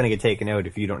still going to get taken out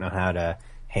if you don't know how to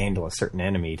handle a certain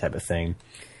enemy type of thing.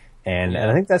 And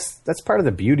I think that's part of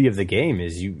the beauty of the game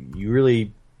is you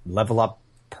really level up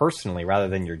personally rather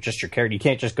than your character. You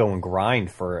can't just go and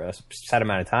grind for a set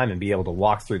amount of time and be able to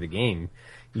walk through the game.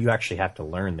 you actually have to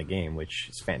learn the game, which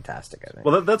is fantastic, I think.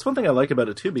 Well, that's one thing I like about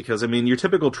it, too, because, I mean, your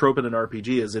typical trope in an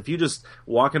RPG is if you just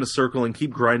walk in a circle and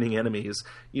keep grinding enemies,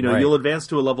 you know, Right. you'll advance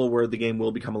to a level where the game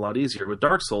will become a lot easier. With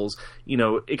Dark Souls, you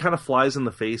know, it kind of flies in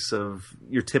the face of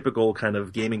your typical kind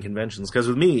of gaming conventions, because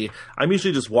with me, I'm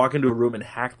usually just walk into a room and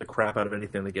hack the crap out of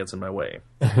anything that gets in my way.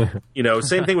 You know,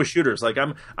 same thing with shooters. Like,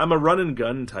 I'm a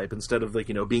run-and-gun type instead of, like,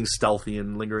 you know, being stealthy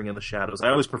and lingering in the shadows. I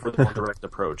always prefer the more direct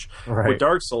approach. Right. With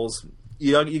Dark Souls,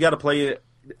 you got to play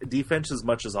defense as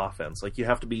much as offense. Like, you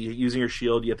have to be using your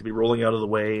shield, you have to be rolling out of the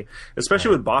way, especially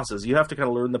with bosses. You have to kind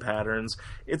of learn the patterns.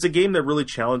 It's a game that really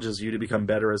challenges you to become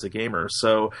better as a gamer.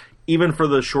 So even for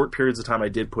the short periods of time I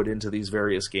did put into these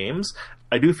various games,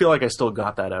 I do feel like I still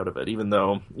got that out of it, even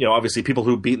though, you know, obviously people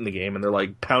who've beaten the game and they're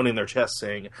like pounding their chest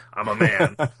saying, I'm a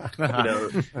man. You know,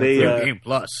 they Game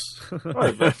Plus.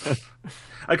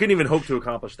 I couldn't even hope to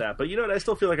accomplish that, but you know what? I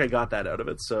still feel like I got that out of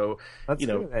it. So, That's you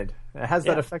know, good. It has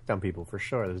that yeah. effect on people, for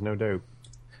sure. There's no doubt.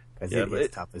 'Cause Yeah, it but is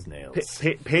it- tough as nails.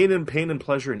 pain and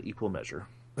pleasure in equal measure.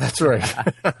 That's right.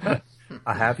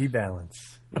 A happy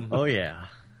balance. Oh yeah.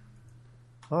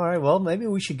 All right, well, maybe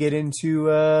we should get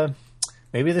into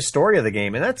maybe the story of the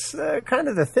game. And that's kind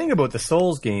of the thing about the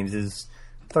Souls games is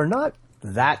they're not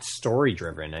that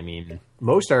story-driven. I mean,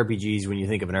 most RPGs, when you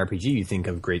think of an RPG, you think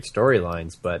of great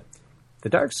storylines, but the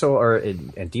Dark Souls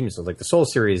and Demon Souls, like the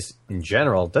Souls series in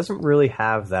general, doesn't really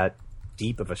have that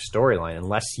deep of a storyline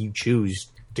unless you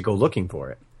choose to go looking for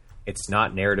it. It's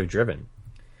not narrative-driven.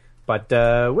 But what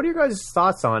are your guys'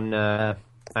 thoughts on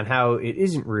how it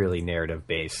isn't really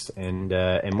narrative-based, and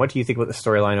what do you think about the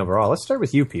storyline overall? Let's start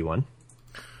with you, P1.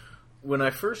 When I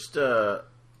first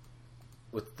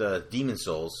with the Demon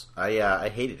Souls, I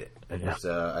hated it.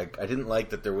 I didn't like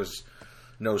that there was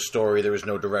no story, there was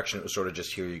no direction. It was sort of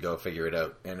just here you go, figure it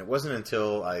out. And it wasn't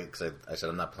until I said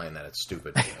I'm not playing that. It's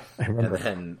stupid. I remember.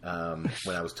 And then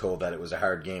when I was told that it was a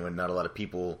hard game and not a lot of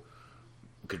people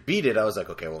could beat it, I was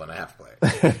like, okay, well then I have to play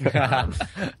it.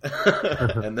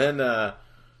 And then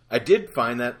I did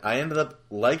find that I ended up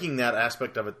liking that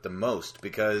aspect of it the most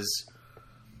because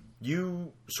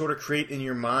you sort of create in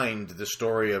your mind the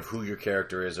story of who your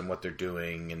character is and what they're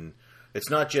doing, and it's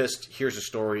not just here's a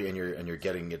story and you're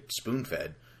getting it spoon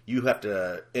fed. You have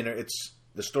to it's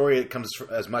the story. It comes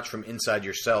as much from inside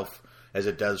yourself as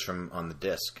it does from on the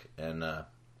disc, and I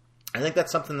think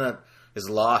that's something that is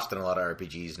lost in a lot of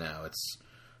RPGs now. It's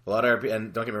a lot of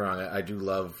and don't get me wrong, I do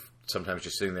love sometimes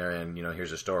just sitting there and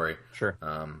here's a story. Sure.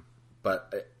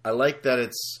 But I like that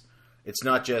it's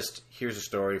not just here's a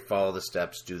story, follow the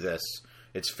steps, do this.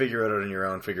 It's figure it out on your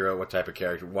own. Figure out what type of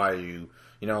character, why are you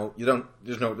you don't.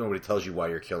 There's nobody tells you why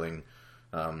you're killing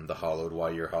the Hollowed,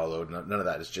 why you're Hollowed. None of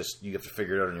that. It's just you have to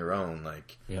figure it out on your own.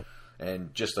 Like, Yep.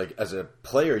 And just like as a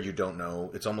player, you don't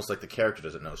know. It's almost like the character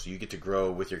doesn't know. So you get to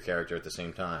grow with your character at the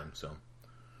same time. So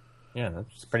Yeah,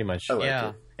 that's pretty much. I like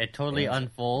Yeah, it totally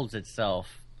unfolds itself,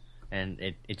 and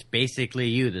it's basically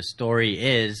you. The story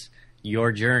is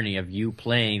your journey of you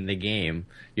playing the game,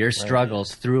 your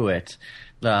struggles through it,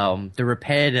 the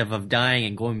repetitive of dying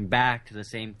and going back to the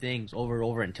same things over and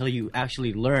over until you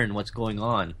actually learn what's going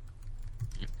on.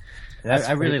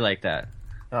 I really like that.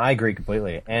 No, I agree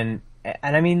completely, and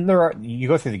I mean you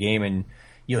go through the game and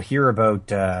you'll hear about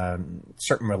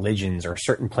certain religions or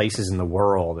certain places in the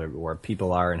world where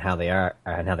people are and how they are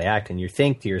and how they act, and you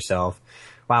think to yourself,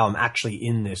 "Wow, I'm actually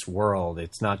in this world.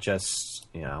 It's not just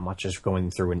I'm not just going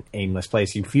through an aimless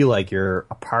place." You feel like you're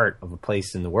a part of a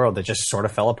place in the world that just sort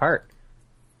of fell apart.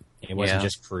 It wasn't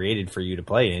just created for you to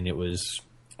play in; it was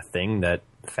a thing that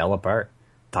fell apart.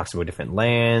 Talks about different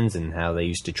lands and how they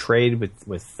used to trade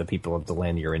with the people of the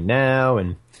land you're in now,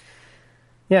 and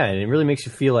it really makes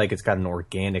you feel like it's got an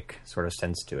organic sort of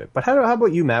sense to it. But how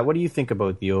about you, Matt? What do you think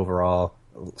about the overall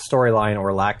storyline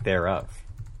or lack thereof?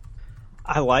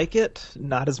 I like it,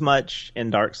 not as much in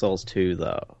Dark Souls 2,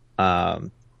 though. I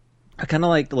kind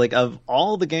of like of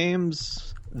all the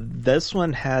games, this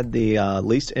one had the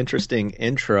least interesting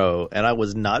intro, and I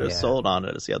was not as sold on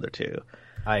it as the other two.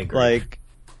 I agree. Like,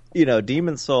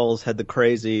 Demon Souls had the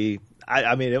crazy.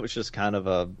 I mean, it was just kind of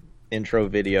a intro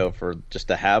video for just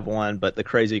to have one, but the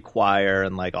crazy choir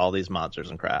and like all these monsters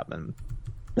and crap, and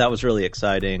that was really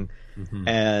exciting. Mm-hmm.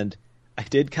 And I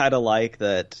did kind of like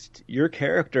that your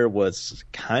character was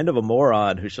kind of a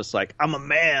moron who's just like, I'm a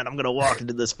man, I'm gonna walk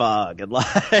into this fog, and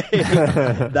like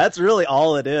that's really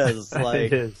all it is. Like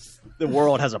it is. The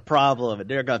world has a problem and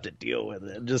they're gonna have to deal with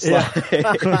it. Just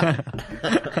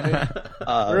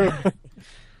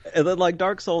and then like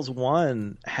Dark Souls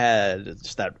 1 had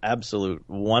just that absolute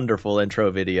wonderful intro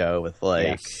video with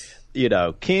like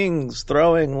kings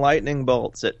throwing lightning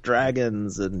bolts at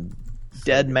dragons and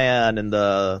dead man and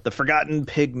the forgotten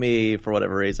pygmy for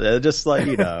whatever reason. It just like,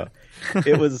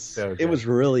 it was So good. it was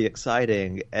really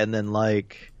exciting. And then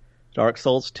like Dark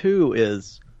Souls 2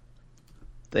 is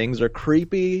things are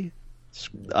creepy.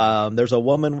 There's a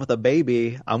woman with a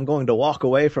baby. I'm going to walk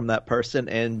away from that person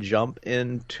and jump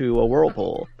into a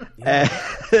whirlpool. And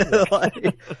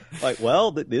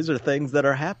well, these are things that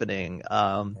are happening.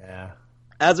 Yeah.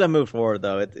 As I move forward,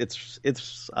 though,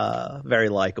 it's very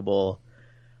likable.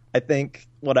 I think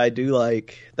what I do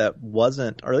like that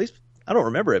wasn't, or at least I don't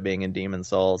remember it being in Demon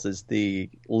Souls, is the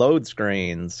load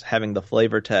screens having the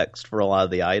flavor text for a lot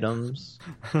of the items,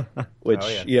 which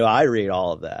I read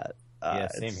all of that. Yeah,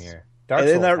 same here. And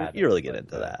Souls then had you it, really get but,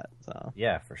 into that. So.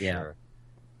 Yeah, for sure. Yeah.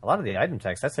 A lot of the item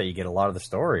text, that's how you get a lot of the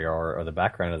story or the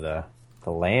background of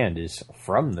the land is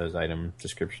from those item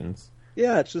descriptions.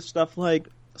 Yeah, it's just stuff like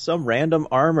some random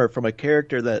armor from a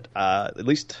character that, at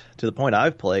least to the point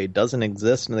I've played, doesn't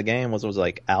exist in the game. Was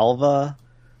like Alva,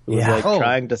 who was like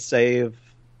trying to save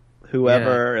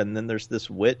whoever, and then there's this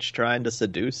witch trying to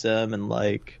seduce him, and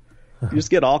like you just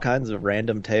get all kinds of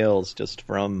random tales just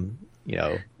from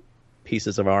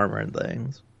pieces of armor and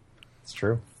things. It's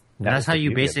true. And that's how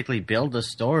you basically build the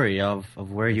story of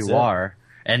where you are.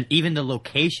 And even the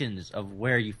locations of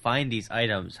where you find these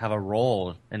items have a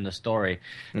role in the story.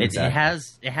 Exactly.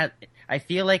 It has. I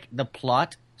feel like the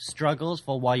plot struggles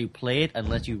for while you play it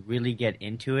unless you really get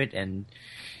into it and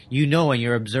and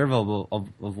you're observable of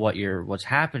what's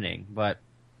happening. But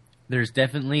there's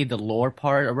definitely the lore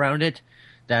part around it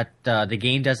that the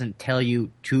game doesn't tell you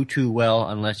too well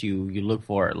unless you look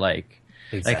for it, like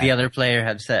the other player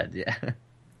had said. Yeah.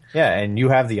 Yeah, and you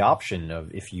have the option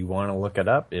of if you want to look it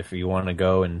up, if you want to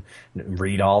go and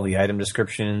read all the item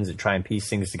descriptions and try and piece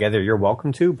things together, you're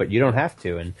welcome to, but you don't have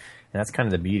to. And that's kind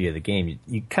of the beauty of the game.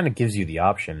 It kind of gives you the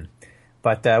option.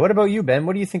 But what about you, Ben?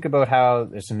 What do you think about how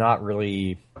it's not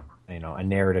really, a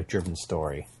narrative-driven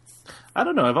story? I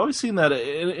don't know. I've always seen that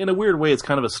in a weird way. It's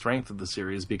kind of a strength of the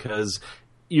series because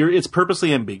it's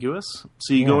purposely ambiguous.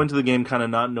 So you go into the game kind of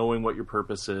not knowing what your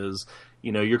purpose is.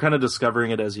 You're kind of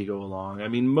discovering it as you go along. I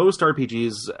mean, most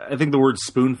RPGs, I think the word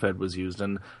spoon-fed was used,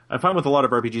 and I find with a lot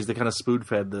of RPGs, they kind of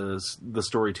spoon-fed the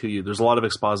story to you. There's a lot of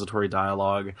expository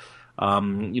dialogue. A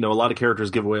lot of characters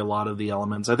give away a lot of the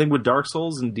elements. I think with Dark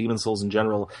Souls and Demon Souls in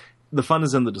general, the fun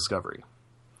is in the discovery.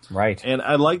 Right. And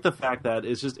I like the fact that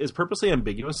it's purposely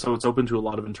ambiguous, so it's open to a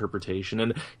lot of interpretation.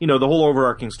 And, the whole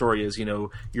overarching story is,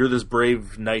 you're this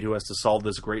brave knight who has to solve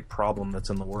this great problem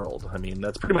that's in the world. I mean,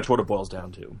 that's pretty much what it boils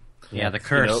down to. Yeah, the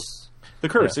curse. The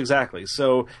curse, exactly.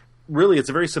 So really, it's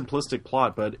a very simplistic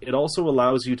plot, but it also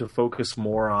allows you to focus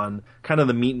more on kind of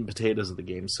the meat and potatoes of the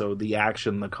game. So the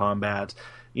action, the combat.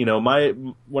 When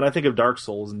I think of Dark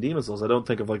Souls and Demon Souls, I don't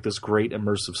think of like this great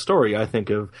immersive story. I think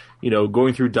of,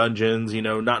 going through dungeons,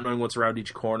 not knowing what's around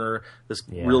each corner, this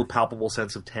real palpable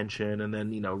sense of tension, and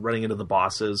then, running into the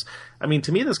bosses. I mean,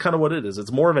 to me, that's kind of what it is.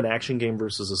 It's more of an action game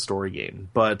versus a story game,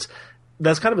 but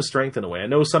that's kind of a strength in a way. I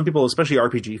know some people, especially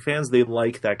RPG fans, they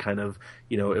like that kind of,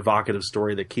 evocative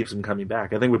story that keeps them coming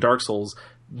back. I think with Dark Souls,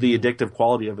 the addictive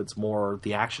quality of it's more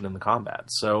the action and the combat.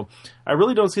 So I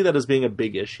really don't see that as being a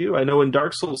big issue. I know in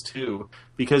Dark Souls 2,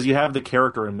 because you have the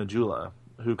character in Majula,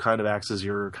 who kind of acts as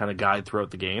your kind of guide throughout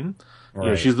the game.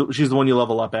 Right. She's the one you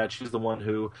level up at. She's the one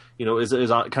who, is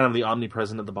kind of the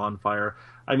omnipresent at the bonfire.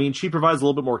 I mean, she provides a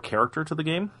little bit more character to the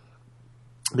game.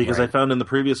 Because I found in the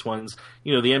previous ones,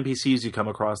 the NPCs you come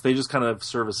across, they just kind of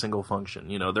serve a single function.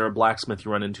 They're a blacksmith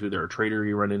you run into, they're a trader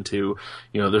you run into,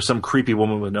 there's some creepy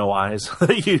woman with no eyes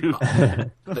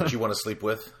that you want to sleep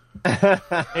with.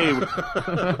 Hey,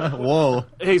 whoa!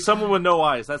 Hey, someone with no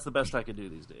eyes. That's the best I could do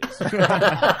these days.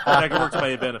 That can work to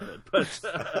my benefit. But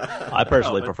I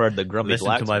personally preferred the grumpy listen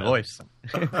blacksmith. to my voice.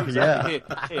 Yeah.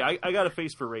 Hey, I got a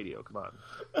face for radio. Come on.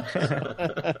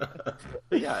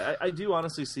 But yeah, I do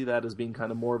honestly see that as being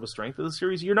kind of more of a strength of the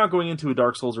series. You're not going into a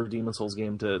Dark Souls or Demon Souls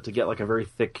game to get like a very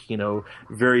thick,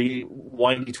 very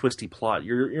windy, twisty plot.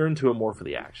 You're into it more for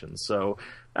the action. So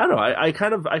I don't know. I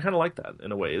kind of like that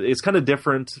in a way. It's kind of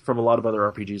different from a lot of other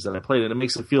RPGs that I played, and it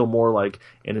makes it feel more like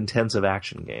an intensive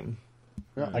action game.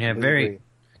 Yeah, very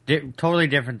totally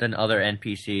different than other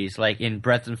NPCs. Like in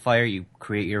Breath and Fire, you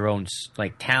create your own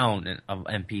like town of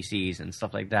NPCs and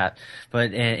stuff like that.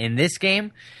 But in this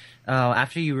game,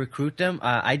 after you recruit them,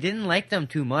 I didn't like them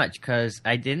too much because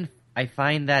I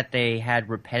find that they had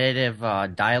repetitive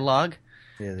dialogue.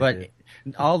 Yeah, but did.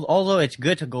 Although it's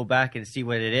good to go back and see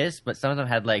what it is, but some of them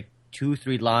had like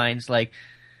 2-3 lines. Like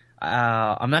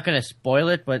I'm not going to spoil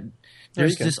it, but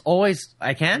there's just always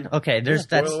I can. Okay, there's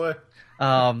that.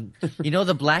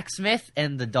 The blacksmith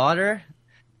and the daughter.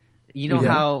 You know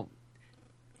how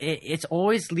it's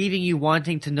always leaving you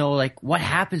wanting to know like what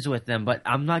happens with them, but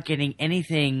I'm not getting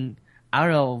anything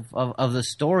out of the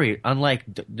story, unlike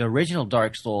the original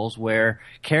Dark Souls, where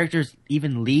characters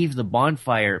even leave the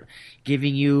bonfire,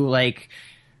 giving you like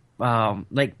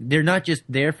they're not just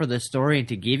there for the story and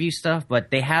to give you stuff, but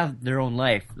they have their own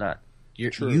life.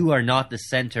 You are not the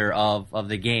center of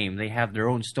the game. They have their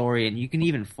own story, and you can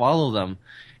even follow them.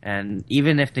 And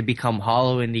even if they become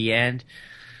hollow in the end,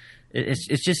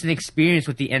 it's just an experience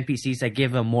with the NPCs that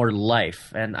give them more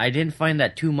life. And I didn't find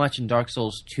that too much in Dark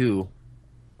Souls 2.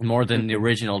 More than the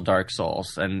original Dark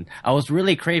Souls, and I was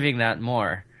really craving that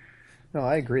more. No,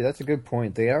 I agree. That's a good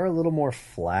point. They are a little more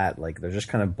flat, like they're just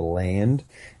kind of bland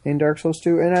in Dark Souls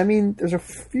 2. And I mean, there's a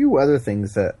few other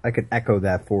things that I could echo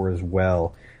that for as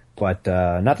well. But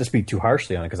not to speak too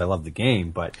harshly on it, because I love the game,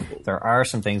 but there are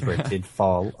some things where it did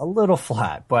fall a little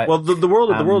flat. But the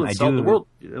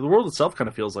world itself kind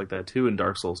of feels like that too in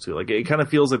Dark Souls 2. Like it kind of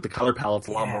feels like the color palette's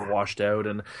a lot more washed out,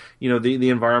 and the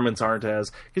environments aren't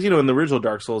as, because in the original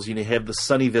Dark Souls you have the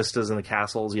sunny vistas in the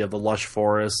castles, you have the lush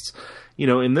forests.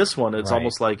 In this one, it's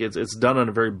almost like it's done on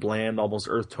a very bland, almost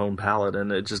earth tone palette,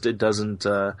 and it doesn't.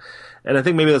 And I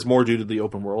think maybe that's more due to the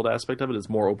open world aspect of it. It's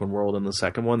more open world in the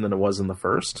second one than it was in the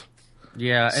first.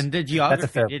 Yeah, and the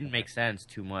geography didn't make sense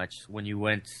too much when you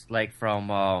went like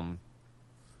from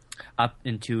up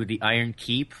into the Iron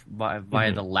Keep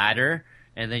via the ladder,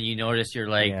 and then you notice you're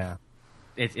like,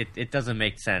 it doesn't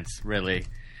make sense really,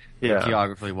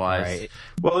 geography wise. Right.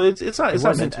 Well, it's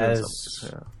not meant to. As...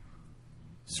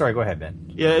 Sorry, go ahead,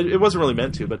 Ben. Yeah, it wasn't really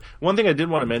meant to, but one thing I did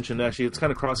want to mention, actually, it's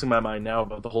kind of crossing my mind now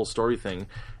about the whole story thing.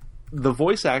 The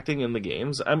voice acting in the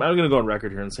games, I'm going to go on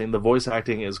record here and saying the voice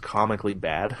acting is comically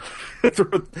bad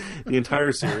throughout the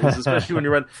entire series, especially when you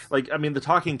run, the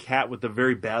talking cat with the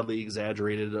very badly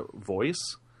exaggerated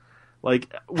voice.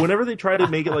 Like, whenever they try to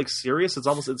make it, serious,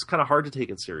 it's kind of hard to take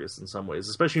it serious in some ways,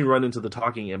 especially when you run into the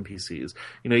talking NPCs.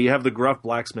 You have the gruff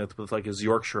blacksmith with, his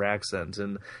Yorkshire accent,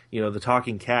 and, the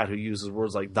talking cat who uses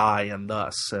words like die and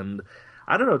thus, and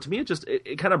I don't know, to me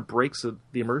it kind of breaks the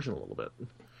immersion a little bit.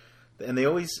 And they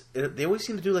always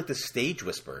seem to do, the stage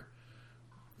whisper.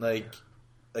 Like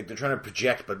they're trying to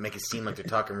project, but make it seem like they're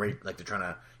talking like they're trying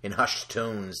to, in hushed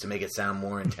tones, to make it sound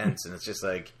more intense, and it's just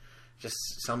just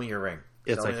sell me your ring.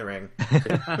 It's Sell me the ring.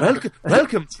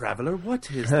 Welcome, traveler. What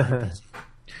is that?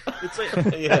 It's like,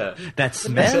 that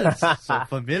smells so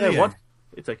familiar. Yeah,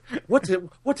 it's like,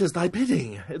 what is thy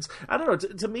bidding? It's, I don't know.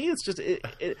 To me, it's just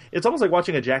it's almost like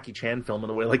watching a Jackie Chan film in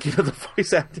a way. The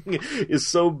voice acting is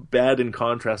so bad in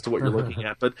contrast to what you're looking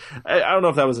at. But I don't know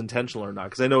if that was intentional or not,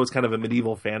 because I know it's kind of a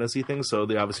medieval fantasy thing, so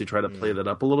they obviously try to play that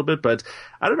up a little bit. But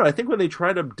I don't know. I think when they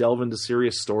try to delve into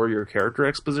serious story or character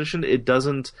exposition, it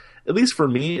doesn't. At least for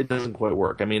me, it doesn't quite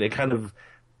work. I mean, it kind of.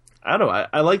 I don't know.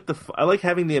 I like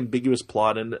having the ambiguous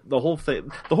plot, and the whole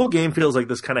thing. The whole game feels like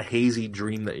this kind of hazy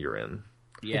dream that you're in.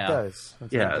 Yeah, it does.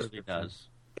 It does.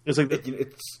 It's like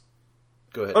it's.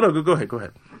 Go ahead. Oh no, go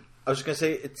ahead. I was just gonna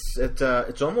say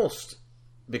it's almost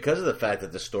because of the fact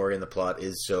that the story and the plot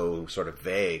is so sort of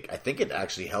vague. I think it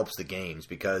actually helps the games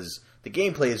because the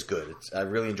gameplay is good. I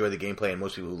really enjoy the gameplay, and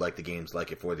most people who like the games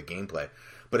like it for the gameplay.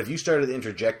 But if you started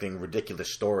interjecting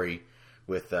ridiculous story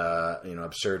with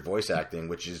absurd voice acting,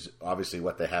 which is obviously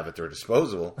what they have at their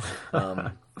disposal,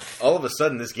 all of a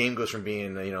sudden this game goes from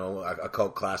being a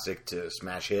cult classic to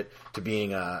smash hit to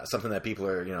being something that people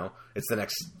are it's the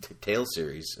next Tales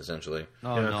series essentially.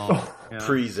 Oh no,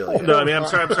 pre-Zillia. No, I mean I'm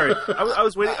sorry. I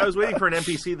was waiting for an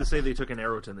NPC to say they took an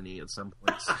arrow to the knee at some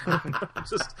point.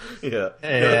 Yeah.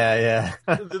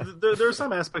 There are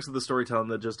some aspects of the storytelling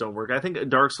that just don't work. I think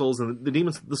Dark Souls and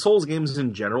the Souls games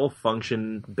in general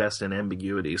function best in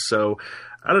ambiguity. So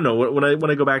I don't know, when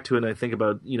I go back to it and I think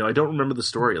about I don't remember the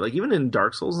story. Like even in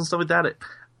Dark Souls and stuff like that,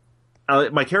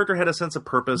 my character had a sense of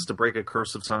purpose to break a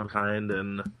curse of some kind,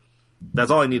 and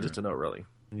that's all I needed to know, really.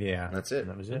 Yeah, that's it.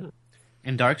 That was it.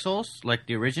 In Dark Souls, like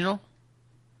the original.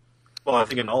 Well, I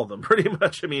think in all of them, pretty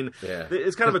much. I mean,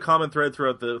 it's kind of a common thread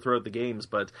throughout the games,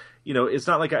 but it's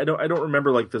not like I don't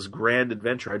remember this grand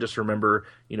adventure. I just remember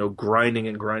grinding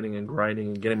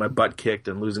and getting my butt kicked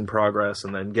and losing progress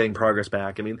and then getting progress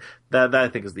back. I mean, that I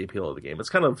think is the appeal of the game. It's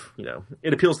kind of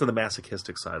it appeals to the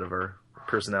masochistic side of our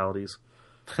personalities.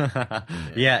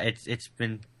 Yeah,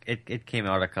 it came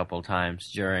out a couple times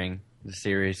during the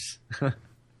series.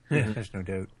 There's no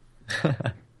doubt.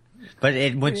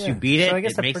 But once you beat it, so I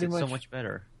guess it makes it so much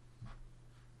better.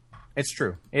 It's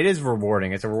true. It is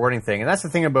rewarding. It's a rewarding thing. And that's the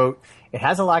thing about it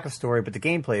has a lack of story, but the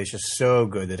gameplay is just so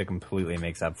good that it completely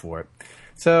makes up for it.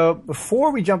 So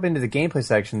before we jump into the gameplay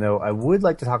section, though, I would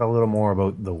like to talk a little more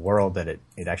about the world that it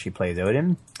actually plays out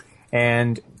in.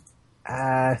 And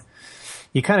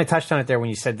You kind of touched on it there when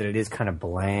you said that it is kind of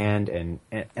bland, and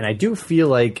I do feel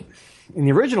like in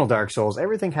the original Dark Souls,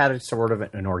 everything had a sort of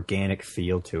an organic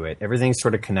feel to it. Everything's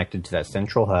sort of connected to that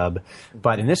central hub,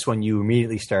 but in this one, you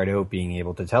immediately start out being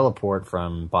able to teleport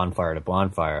from bonfire to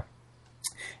bonfire.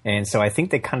 And so I think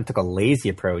they kind of took a lazy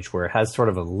approach where it has sort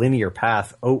of a linear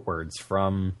path outwards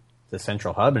from the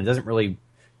central hub, and it doesn't really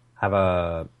have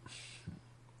an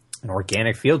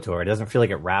organic feel to it. It doesn't feel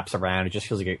like it wraps around. It just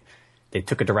feels like they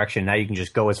took a direction. Now you can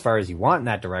just go as far as you want in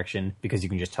that direction because you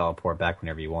can just teleport back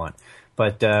whenever you want.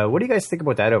 But what do you guys think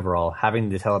about that overall? Having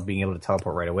being able to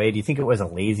teleport right away. Do you think it was a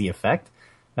lazy effect?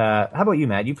 How about you,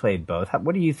 Matt? You played both.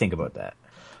 What do you think about that?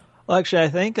 Well, actually, I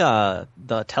think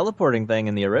the teleporting thing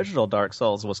in the original Dark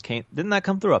Souls didn't that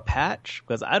come through a patch?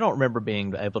 Because I don't remember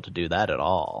being able to do that at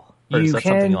all. Or is that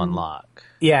something you unlock?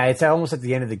 Yeah, it's almost at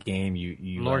the end of the game.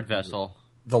 You Lord Vessel.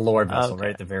 The Lord Vessel, okay.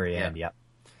 right at the very end. Yep.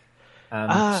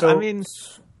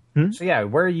 So yeah,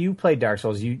 where you played Dark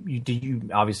Souls, you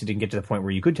obviously didn't get to the point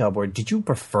where you could teleport. Did you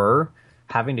prefer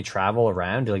having to travel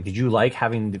around? Like, did you like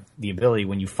having the ability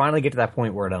when you finally get to that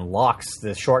point where it unlocks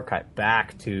the shortcut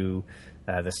back to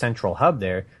the central hub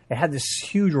there? It had this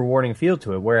huge rewarding feel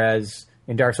to it, whereas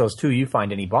in Dark Souls 2, you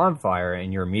find any bonfire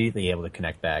and you're immediately able to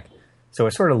connect back. So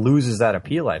it sort of loses that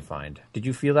appeal, I find. Did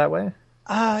you feel that way?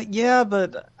 Yeah,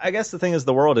 but I guess the thing is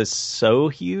the world is so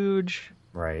huge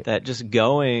Right. that just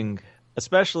going,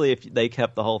 especially if they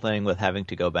kept the whole thing with having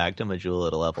to go back to Majula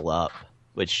to level up,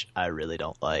 which I really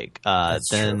don't like,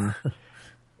 then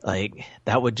like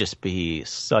that would just be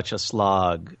such a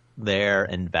slog there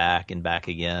and back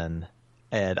again.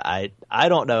 And I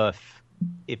don't know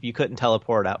if you couldn't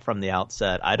teleport out from the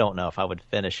outset, I don't know if I would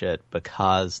finish it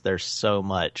because there's so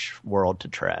much world to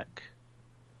trek.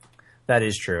 That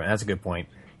is true, and that's a good point.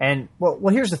 And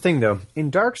well, here's the thing, though. In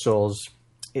Dark Souls,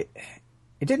 it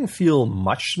didn't feel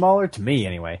much smaller to me,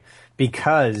 anyway,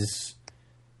 because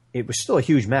it was still a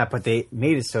huge map, but they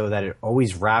made it so that it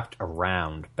always wrapped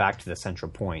around back to the central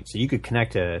point, so you could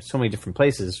connect to so many different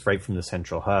places right from the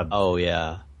central hub. Oh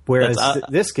yeah. Whereas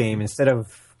this game, instead of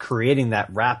creating that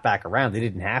wrap back around, they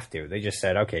didn't have to. They just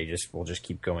said, "Okay, we'll just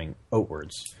keep going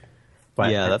outwards."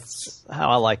 But yeah, that's how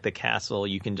I like the castle.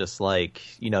 You can just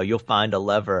you'll find a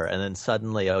lever and then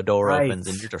suddenly a door opens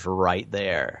and you're just right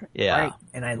there. Yeah. Right.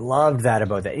 And I loved that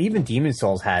about that. Even Demon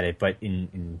Souls had it, but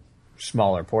in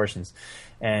smaller portions.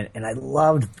 And I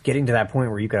loved getting to that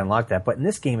point where you could unlock that. But in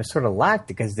this game, it sort of lacked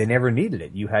because they never needed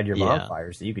it. You had your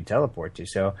bonfires that you could teleport to.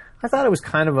 So I thought it was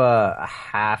kind of a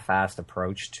half-assed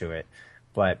approach to it.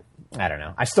 But I don't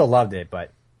know. I still loved it,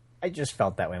 but I just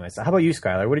felt that way myself. How about you,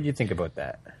 Skylar? What did you think about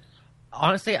that?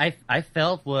 Honestly, I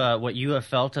felt what you have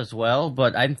felt as well,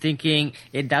 but I'm thinking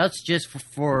that's just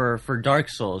for Dark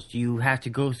Souls. You have to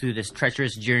go through this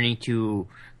treacherous journey to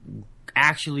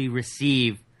actually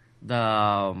receive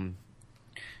the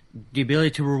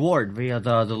ability to reward via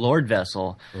the Lord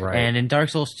Vessel. Right. And in Dark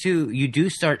Souls 2, you do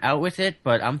start out with it,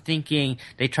 but I'm thinking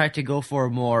they tried to go for a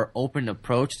more open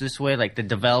approach this way. Like the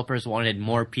developers wanted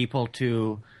more people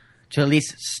to at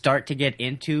least start to get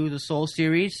into the Soul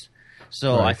series.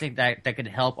 So I think that could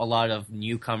help a lot of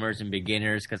newcomers and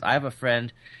beginners, because I have a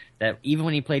friend that even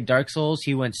when he played Dark Souls,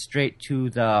 he went straight to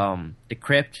the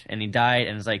crypt and he died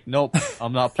and was like, nope,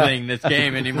 I'm not playing this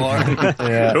game anymore.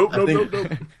 Yeah. Nope.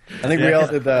 I think we all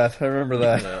did that. I remember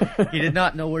that. He did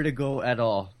not know where to go at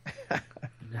all.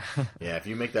 Yeah, if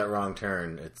you make that wrong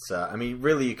turn, it's.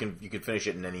 Really, you can finish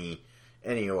it in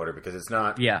any order because it's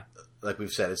not. Yeah. Like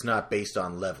we've said, it's not based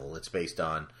on level. It's based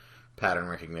on pattern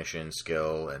recognition,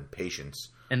 skill, and patience.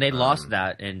 And they lost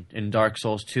that in Dark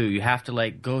Souls 2. You have to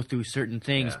go through certain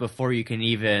things before you can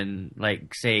even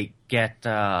say get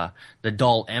the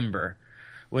dull ember,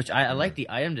 which I like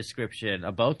the item description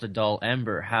about the dull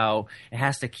ember, how it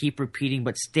has to keep repeating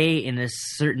but stay in a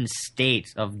certain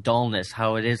state of dullness,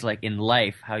 how it is in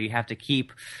life, how you have to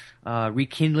keep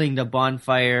rekindling the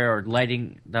bonfire or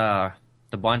lighting the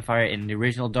bonfire in the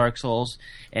original Dark Souls,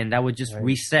 and that would just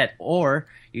reset, or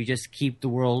you just keep the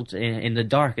world in the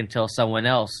dark until someone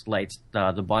else lights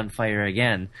the bonfire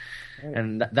again. Right.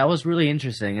 And that was really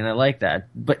interesting, and I like that.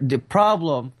 But the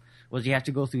problem was you have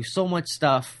to go through so much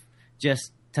stuff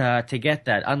just to get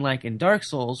that, unlike in Dark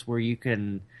Souls where you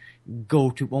can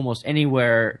go to almost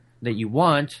anywhere that you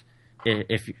want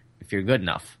if you're good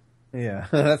enough. Yeah,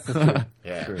 that's the truth.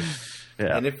 Yeah. True.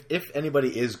 Yeah. And if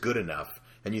anybody is good enough,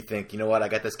 and you think, you know what, I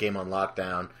got this game on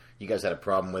lockdown, you guys had a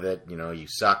problem with it, you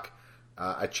suck,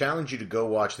 I challenge you to go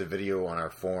watch the video on our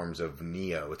forums of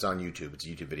Neo. It's on YouTube. It's a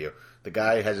YouTube video. The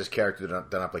guy has his character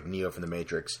done up like Neo from The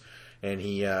Matrix, and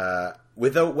he,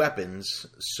 without weapons,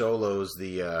 solos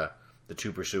the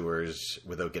two pursuers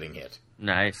without getting hit.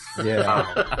 Nice.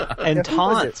 Yeah. And Yeah, who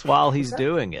was taunts while he's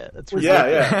doing it. It's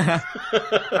Yeah,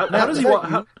 How does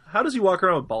he walk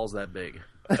around with balls that big?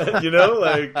 yeah. You know,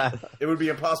 like it would be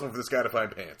impossible for this guy to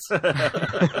find pants. Yeah,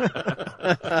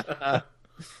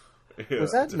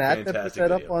 Was that it's a Matt that put fantastic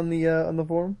that up video. on the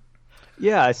forum?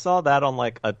 Yeah, I saw that on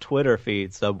like a Twitter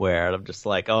feed somewhere, and I'm just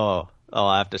like, oh,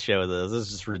 I have to show this. This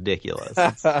is just ridiculous.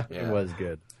 It was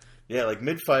good. Yeah, like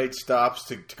mid-fight stops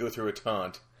to go through a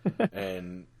taunt,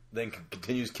 and then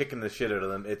continues kicking the shit out of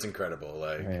them. It's incredible.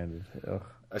 Like Man, ugh.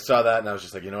 I saw that, and I was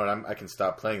just like, you know what? I can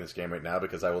stop playing this game right now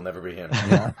because I will never be him.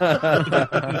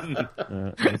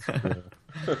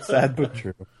 Sad but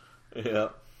true. Yeah.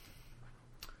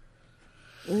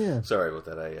 Yeah. Sorry about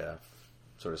that. I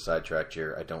sort of sidetracked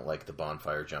your. I don't like the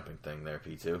bonfire jumping thing there,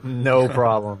 P2. No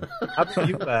problem. How about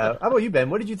you, Ben?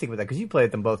 What did you think about that? Because you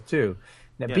played them both too.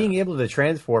 Now, being able to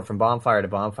transport from bonfire to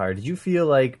bonfire, did you feel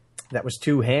like that was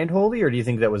too hand-holdy, or do you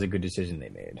think that was a good decision they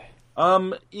made?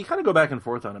 You kind of go back and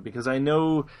forth on it because I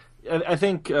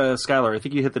think Skylar, I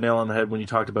think you hit the nail on the head when you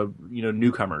talked about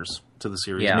newcomers to the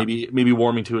series, maybe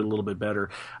warming to it a little bit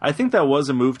better. I think that was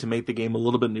a move to make the game a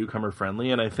little bit newcomer friendly,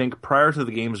 and I think prior to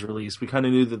the game's release, we kind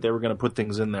of knew that they were going to put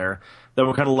things in there that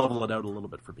would kind of level it out a little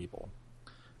bit for people.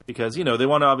 Because, they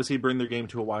want to obviously bring their game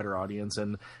to a wider audience.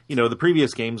 And, the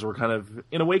previous games were kind of,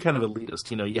 in a way, kind of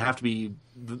elitist. You have to be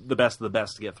the best of the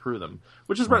best to get through them,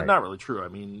 which is not really true. I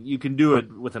mean, you can do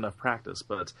it with enough practice,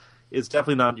 but it's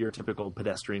definitely not your typical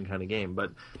pedestrian kind of game.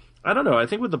 But I don't know. I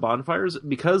think with the bonfires,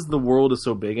 because the world is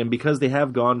so big and because they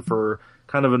have gone for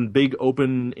kind of a big,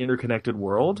 open, interconnected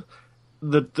world,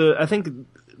 I think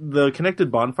the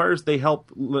connected bonfires, they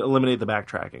help eliminate the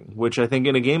backtracking, which I think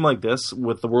in a game like this,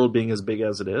 with the world being as big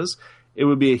as it is, it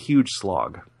would be a huge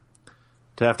slog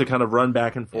to have to kind of run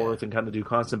back and forth and kind of do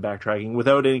constant backtracking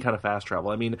without any kind of fast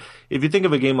travel. I mean, if you think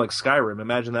of a game like Skyrim,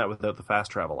 imagine that without the fast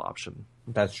travel option.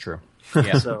 That's true.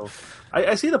 Yeah. So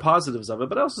I see the positives of it,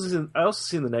 but I also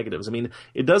see the negatives. I mean,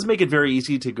 it does make it very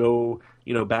easy to go,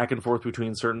 back and forth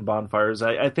between certain bonfires.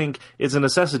 I think it's a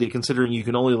necessity considering you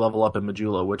can only level up in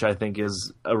Majula, which I think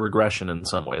is a regression in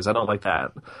some ways. I don't like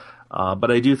that.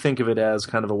 But I do think of it as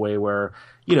kind of a way where,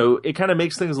 it kind of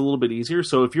makes things a little bit easier.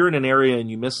 So if you're in an area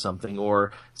and you miss something,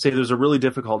 or say there's a really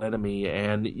difficult enemy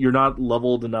and you're not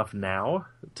leveled enough now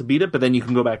to beat it, but then you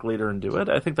can go back later and do it,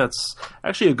 I think that's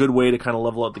actually a good way to kind of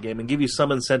level up the game and give you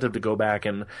some incentive to go back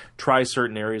and try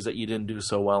certain areas that you didn't do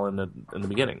so well in the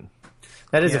beginning.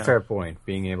 That is a fair point,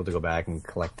 being able to go back and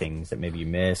collect things that maybe you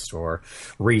missed or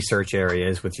research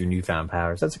areas with your newfound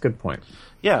powers. That's a good point.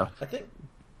 Yeah. I think.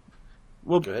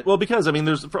 Well, because I mean,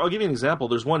 I'll give you an example.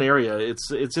 There's one area.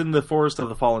 It's in the Forest of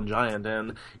the Fallen Giant,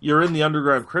 and you're in the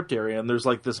underground crypt area, and there's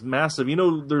like this massive.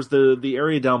 There's the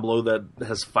area down below that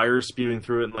has fire spewing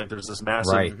through it, and like there's this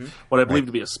massive, what I believe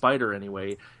to be a spider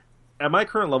anyway. At my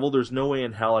current level, there's no way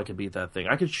in hell I could beat that thing.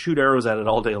 I could shoot arrows at it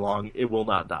all day long; it will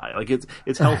not die. Like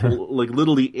its health will like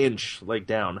literally inch like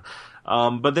down.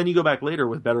 But then you go back later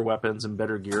with better weapons and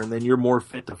better gear, and then you're more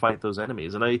fit to fight those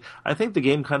enemies. And I think the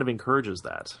game kind of encourages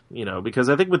that, because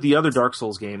I think with the other Dark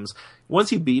Souls games,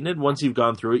 once you've beaten it, once you've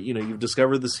gone through it, you've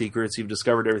discovered the secrets, you've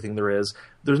discovered everything there is,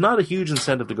 there's not a huge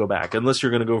incentive to go back unless you're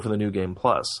going to go for the New Game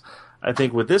Plus. I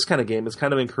think with this kind of game, it's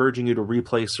kind of encouraging you to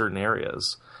replay certain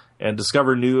areas and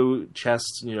discover new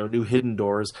chests, new hidden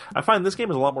doors. I find this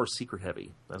game is a lot more secret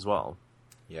heavy as well.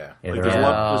 Yeah. Like there's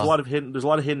a lot of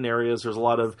hidden areas. There's a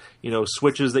lot of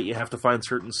switches that you have to find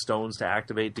certain stones to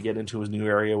activate to get into a new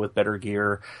area with better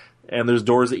gear, and there's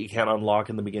doors that you can't unlock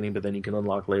in the beginning, but then you can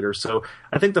unlock later. So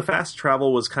I think the fast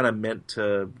travel was kind of meant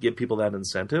to give people that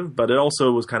incentive, but it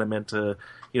also was kind of meant to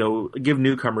give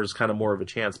newcomers kind of more of a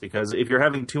chance, because if you're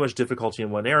having too much difficulty in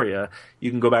one area,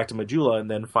 you can go back to Majula and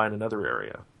then find another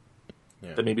area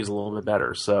that maybe is a little bit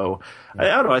better. So I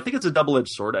don't know. I think it's a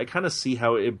double-edged sword. I kind of see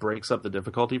how it breaks up the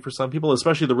difficulty for some people,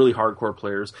 especially the really hardcore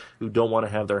players who don't want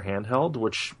to have their handheld,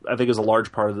 which I think is a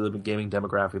large part of the gaming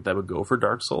demographic that would go for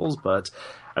Dark Souls. But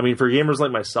I mean, for gamers like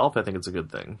myself, I think it's a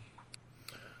good thing.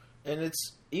 And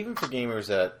it's even for gamers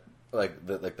that like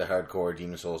the hardcore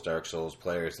Demon Souls, Dark Souls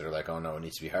players that are like, oh no, it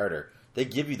needs to be harder. They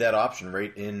give you that option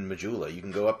right in Majula. You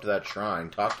can go up to that shrine,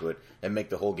 talk to it, and make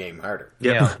the whole game harder.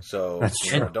 Yeah. So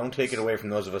don't take it away from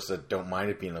those of us that don't mind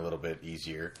it being a little bit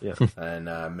easier. Yeah. And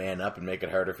man up and make it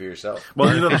harder for yourself.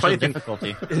 Well, the funny thing,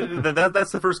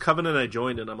 that's the first Covenant I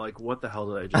joined, and I'm like, what the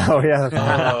hell did I just do? Oh, yeah.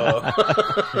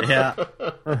 Yeah.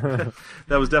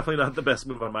 That was definitely not the best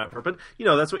move on my part. But,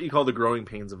 that's what you call the growing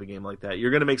pains of a game like that.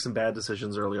 You're going to make some bad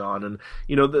decisions early on, and,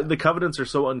 the Covenants are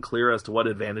so unclear as to what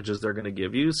advantages they're going to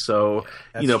give you, so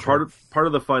So That's part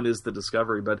of the fun is the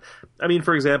discovery. But I mean,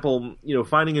 for example,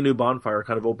 finding a new bonfire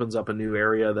kind of opens up a new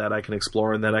area that I can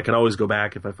explore, and then I can always go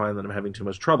back if I find that I'm having too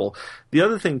much trouble. The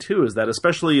other thing too is that,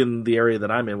 especially in the area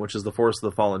that I'm in, which is the Forest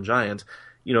of the Fallen Giant,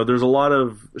 there's a lot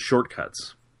of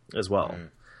shortcuts as well.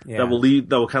 Yeah. That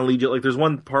will kind of lead you. Like, there's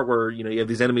one part where you have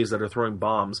these enemies that are throwing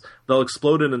bombs. They'll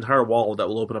explode an entire wall that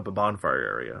will open up a bonfire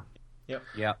area. Yep.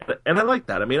 Yeah. And I like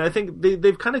that. I mean, I think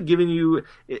they've kind of given you,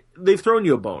 they've thrown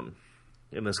you a bone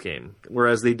in this game,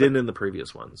 whereas they didn't in the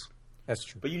previous ones. That's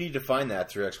true. But you need to find that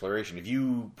through exploration. If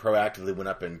you proactively went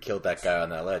up and killed that guy on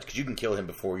that ledge, because you can kill him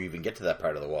before you even get to that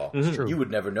part of the wall, True. you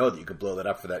would never know that you could blow that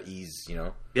up for that ease.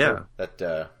 Yeah.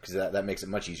 Because that makes it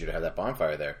much easier to have that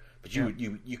bonfire there. But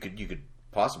you could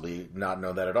possibly not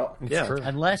know that at all. Yeah. True.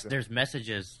 Unless there's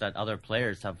messages that other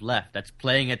players have left that's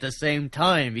playing at the same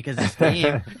time, because this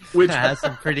game has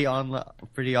some pretty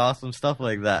awesome stuff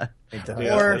like that. It does.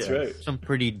 Yeah, Or that's right. some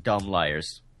pretty dumb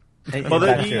liars. Well,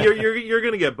 That too. you're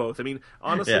going to get both. I mean,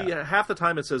 honestly, half the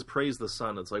time it says praise the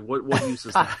sun. It's like, what use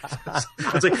is that?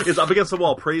 It's like, it's up against the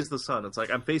wall, praise the sun. It's like,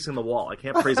 I'm facing the wall. I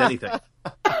can't praise anything.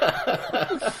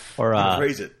 Or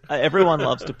Praise it. everyone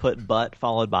loves to put butt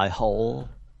followed by hole.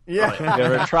 Yeah. Have you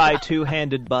ever try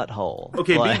two-handed butthole?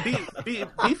 Okay, Like- be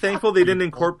thankful they didn't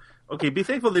incorporate. Okay, be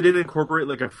thankful they didn't incorporate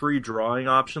like a free drawing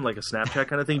option, like a Snapchat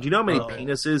kind of thing. Do you know how many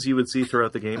penises you would see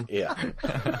throughout the game? Yeah.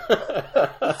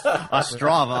 A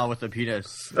Strava with a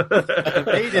penis.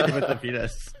 Mated with a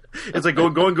penis. It's like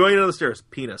going down the stairs,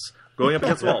 penis. Going up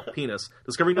against the wall, penis.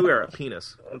 Discovering new era,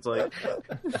 penis. It's like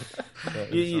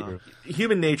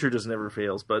human nature just never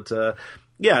fails. But to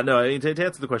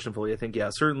answer the question fully, I think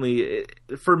certainly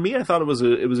for me, I thought it was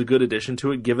a good addition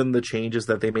to it, given the changes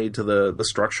that they made to the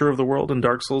structure of the world in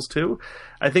Dark Souls 2.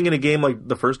 I think in a game like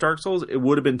the first Dark Souls, it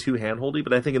would have been too handholdy,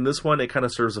 but I think in this one, it kind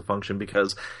of serves a function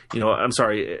because I'm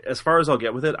sorry, as far as I'll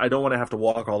get with it, I don't want to have to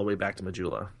walk all the way back to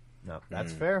Majula. No,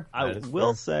 that's fair. I That is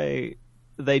will fair. say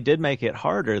they did make it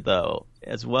harder, though,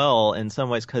 as well, in some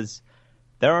ways, because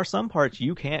there are some parts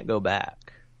you can't go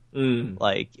back.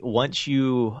 Like, once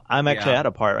I'm actually at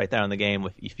a part right there in the game,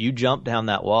 if you jump down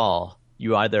that wall,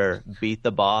 you either beat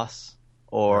the boss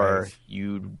or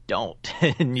you don't,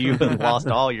 and you've lost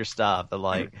all your stuff.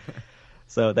 And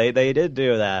so they did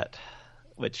do that,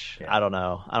 which I don't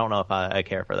know. I don't know if I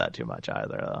care for that too much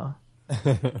either, though.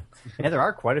 Yeah, there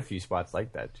are quite a few spots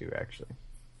like that too, actually.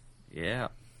 Yeah.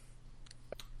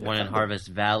 One in Harvest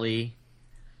Valley.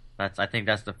 I think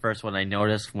that's the first one I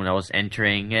noticed when I was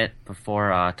entering it before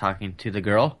talking to the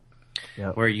girl.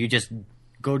 Yep. Where you just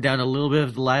go down a little bit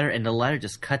of the ladder and the ladder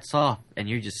just cuts off and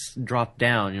you just drop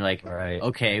down. You're like, Right.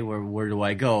 okay, where do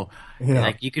I go? Yeah.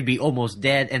 Like, you could be almost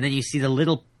dead, and then you see the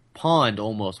little pond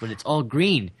almost when it's all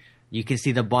green. You can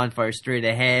see the bonfire straight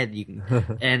ahead.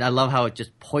 And I love how it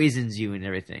just poisons you and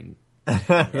everything.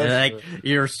 And like,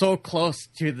 you're so close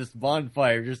to this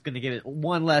bonfire, you're just gonna give it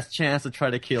one last chance to try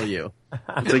to kill you.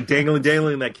 It's like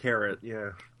dangling that carrot.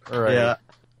 Yeah. Right. Yeah.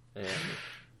 Yeah.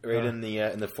 Right in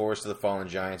the Forest of the Fallen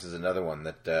Giants is another one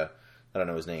that I don't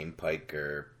know his name, Pike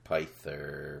or Pyth,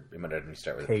 or it might even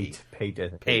start with a P. Pate, I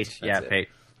think. Pate, yeah, That's it. Pate.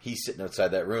 He's sitting outside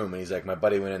that room, and he's like, my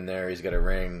buddy went in there, he's got a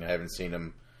ring, I haven't seen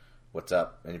him, what's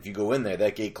up? And if you go in there,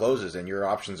 that gate closes, and your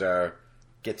options are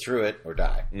get through it or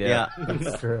die. Yeah.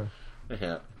 That's true.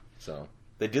 Yeah. So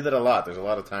they do that a lot. There's a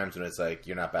lot of times when it's like,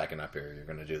 you're not backing up here, you're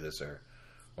going to do this, or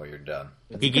you're done.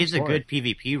 He gives a point. good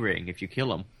PvP ring if you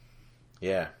kill him.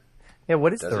 Yeah. Yeah,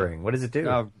 what is Does the it? ring? What does it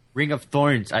do? Ring of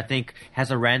Thorns, I think, has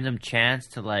a random chance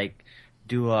to like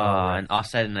do an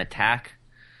offset and attack.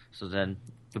 So then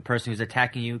the person who's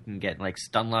attacking you can get like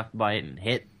stun locked by it and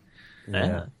hit.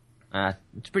 Yeah.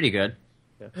 It's pretty good.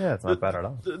 Yeah, it's not bad at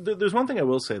all. There's one thing I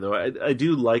will say, though. I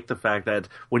do like the fact that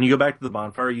when you go back to the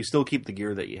bonfire, you still keep the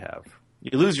gear that you have.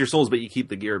 You lose your souls, but you keep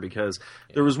the gear, because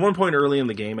there was one point early in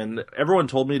the game, and everyone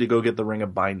told me to go get the Ring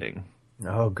of Binding.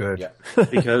 Oh, good. Yeah.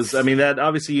 Because, I mean, that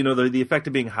obviously, the effect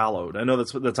of being hallowed. I know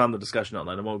that's on the discussion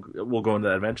outline, and we'll go into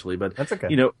that eventually. But, That's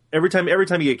okay. every time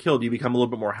you get killed, you become a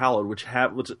little bit more hallowed, which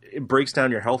it breaks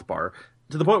down your health bar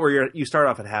to the point where you start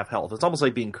off at half health. It's almost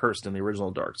like being cursed in the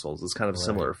original Dark Souls. It's kind of a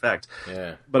similar effect.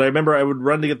 Yeah. But I remember I would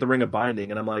run to get the Ring of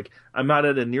Binding, and I'm like, I'm not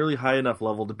at a nearly high enough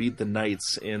level to beat the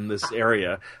knights in this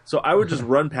area. So I would just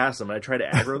run past them, and I try to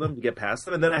aggro them to get past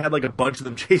them, and then I had like a bunch of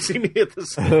them chasing me at the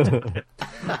same time.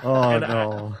 Oh, And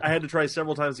no. I had to try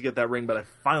several times to get that ring, but I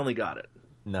finally got it.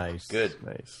 Nice. Good.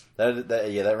 Nice.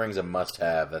 That ring's a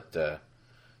must-have. That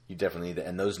you definitely need.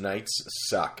 And those knights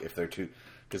suck if they're too.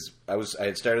 Because I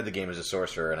had started the game as a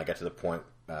sorcerer, and I got to the point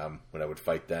when I would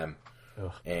fight them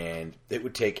and it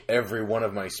would take every one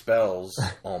of my spells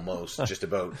almost just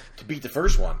about to beat the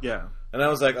first one. Yeah. And I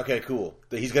was like, okay, cool.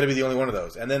 He's got to be the only one of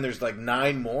those. And then there's like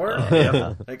 9 more.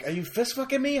 Like, are you fist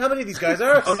fucking me? How many of these guys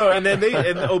are? Oh no! And then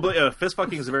fist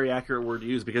fucking is a very accurate word to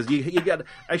use because you got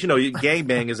actually no,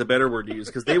 gangbang is a better word to use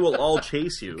because they will all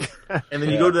chase you, and then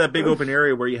you go to that big open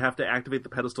area where you have to activate the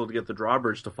pedestal to get the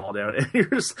drawbridge to fall down, and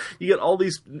you get all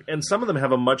these, and some of them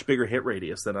have a much bigger hit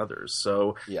radius than others.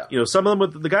 So some of them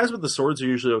with the guys with the swords are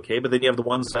usually okay, but then you have the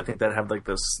ones I think that have like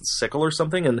this sickle or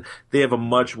something, and they have a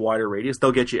much wider radius.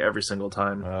 They'll get you every single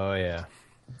time. Oh yeah.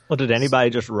 Well, did anybody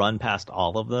just run past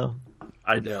all of them?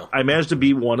 I managed to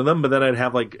beat one of them, but then I'd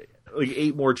have like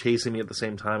 8 more chasing me at the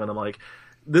same time, and I'm like,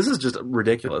 this is just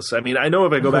ridiculous. I mean, I know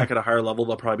if I go back at a higher level,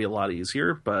 they'll probably be a lot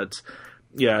easier, but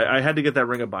yeah, I had to get that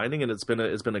Ring of Binding, and it's been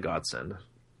a godsend.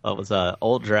 Well, it was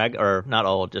old drag, or not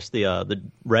old, just the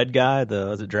red guy,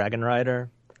 was it Dragon Rider?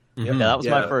 Yeah, that was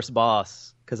my first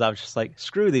boss because I was just like,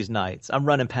 screw these knights, I'm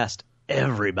running past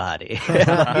everybody.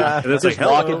 And it's just like,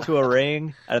 walk into a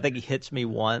ring, and I think he hits me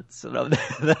once, and I'm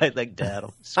like, Dad,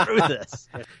 screw this.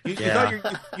 You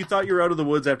thought you were out of the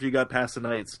woods after you got past the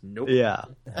knights. Nope. Yeah.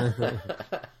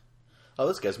 Oh,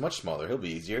 this guy's much smaller. He'll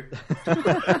be easier.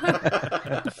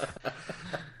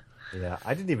 Yeah,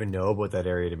 I didn't even know about that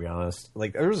area, to be honest.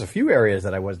 Like, there was a few areas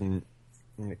that I wasn't,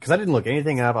 because I didn't look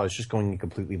anything up. I was just going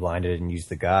completely blinded and used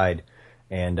the guide.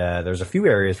 And there's a few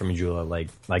areas from Majula,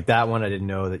 like that one. I didn't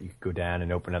know that you could go down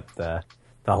and open up the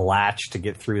latch to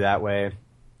get through that way.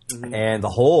 Mm-hmm. And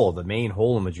the main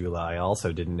hole in Majula, I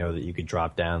also didn't know that you could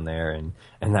drop down there, and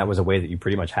that was a way that you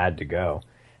pretty much had to go.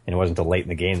 And it wasn't until late in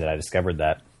the game that I discovered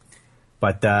that.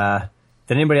 But did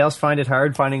anybody else find it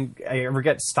hard ever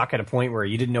get stuck at a point where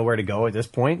you didn't know where to go at this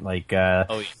point? Like,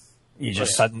 you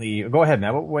just suddenly go ahead,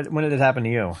 man. When did it happen to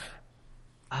you?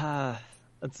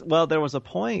 Well, there was a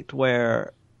point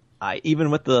where even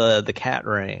with the cat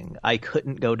ring, I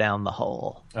couldn't go down the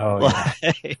hole. Oh, yeah.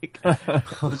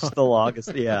 It's the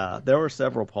longest. Yeah, there were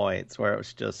several points where it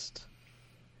was just.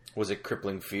 Was it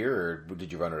crippling fear, or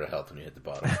did you run out of health when you hit the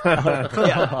bottom?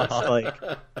 Yeah, like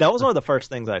that was one of the first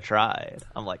things I tried.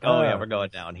 I'm like, we're going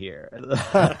down here. And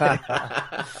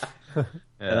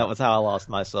that was how I lost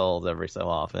my souls every so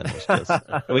often. It's just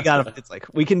it's like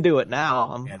we can do it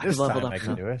now. This time I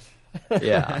can do it.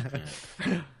 Yeah.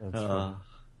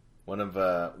 One of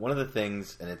the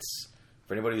things, and it's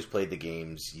for anybody who's played the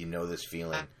games, you know this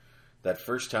feeling. That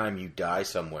first time you die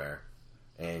somewhere,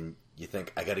 and you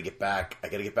think, I gotta get back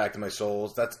to my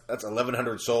souls. That's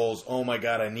 1,100 souls. Oh my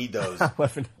god, I need those.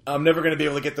 I'm never gonna be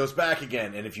able to get those back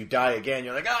again. And if you die again,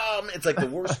 you're like, oh, it's like the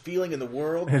worst feeling in the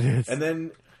world. It is. And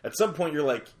then at some point, you're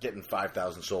like getting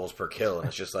 5,000 souls per kill, and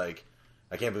it's just like,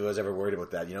 I can't believe I was ever worried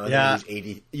about that. You know, and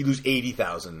then you lose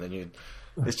 80,000, and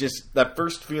it's just that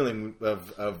first feeling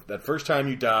of that first time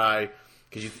you die.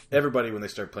 Because everybody, when they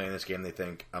start playing this game, they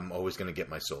think, I'm always going to get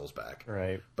my souls back.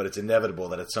 Right. But it's inevitable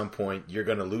that at some point you're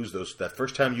going to lose those. That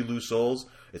first time you lose souls,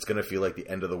 it's going to feel like the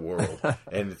end of the world.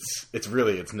 And it's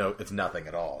nothing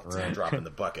at all. It's a drop in the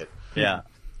bucket. Yeah.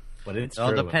 But it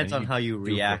all depends on how you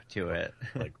react to it.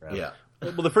 Yeah.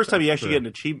 Well, the first time you actually get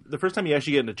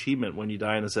an achievement when you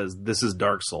die and it says, "This is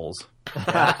Dark Souls."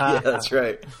 Yeah, that's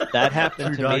right. That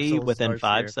happened to me within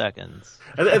 5 seconds.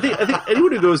 I think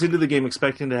anyone who goes into the game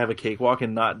expecting to have a cakewalk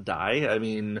and not die, I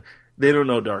mean, they don't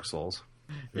know Dark Souls.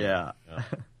 Yeah.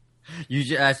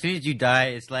 As soon as you die,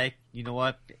 it's like, you know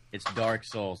what? It's Dark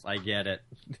Souls. I get it.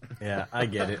 Yeah, I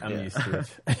get it. I'm used to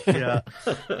it. Yeah.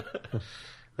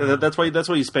 That's why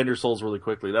you spend your souls really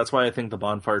quickly. That's why I think the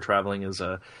bonfire traveling is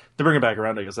to bring it back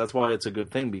around. I guess that's why it's a good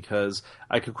thing, because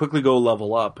I could quickly go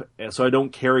level up, and so I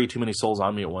don't carry too many souls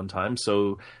on me at one time.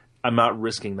 So I'm not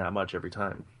risking that much every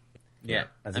time. Yeah,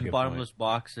 and bottomless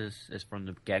box is from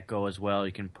the get go as well.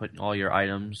 You can put all your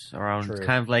items around. True. It's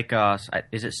kind of like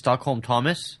is it Stockholm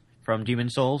Thomas from Demon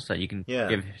Souls that you can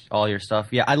give all your stuff?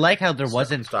 Yeah, I like how there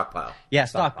wasn't stockpile. Yeah,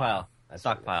 stockpile.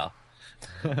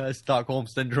 Stockholm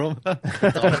syndrome. That's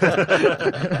kind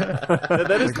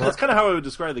of how I would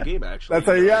describe the game, actually. That's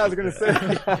how, I was going to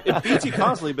say. It beats you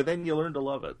constantly, but then you learn to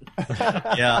love it.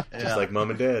 Yeah. Just like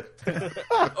Mom and Dad.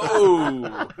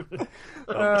 Oh,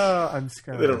 I'm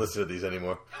scared. They don't listen to these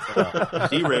anymore.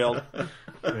 Derailed.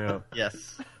 Yeah.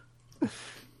 Yes.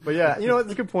 But yeah, you know what?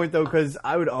 It's a good point, though, because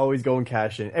I would always go and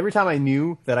cash in. Every time I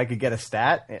knew that I could get a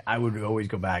stat, I would always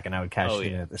go back and I would cash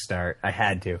in at the start. I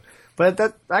had to. But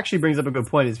that actually brings up a good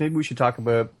point. Is maybe we should talk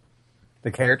about the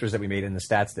characters that we made and the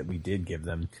stats that we did give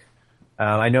them.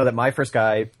 I know that my first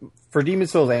guy, for Demon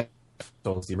Souls and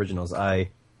Souls, the originals, I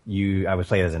was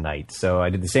playing as a knight. So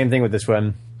I did the same thing with this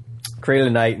one, created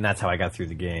a knight, and that's how I got through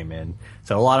the game. And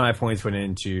so a lot of my points went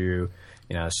into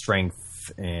strength,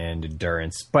 and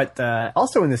endurance. But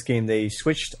also in this game, they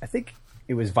switched. I think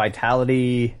it was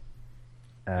vitality.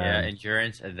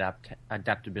 Endurance,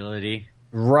 adaptability.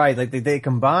 Right, like they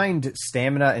combined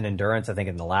stamina and endurance, I think,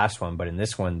 in the last one, but in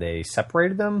this one they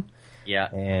separated them.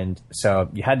 Yeah. And so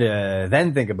you had to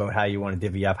then think about how you want to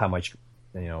divvy up how much,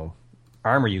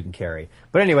 armor you can carry.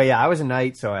 But anyway, yeah, I was a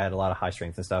knight, so I had a lot of high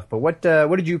strength and stuff. But what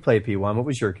did you play, P1? What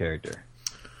was your character?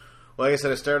 Well, like I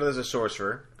said, I started as a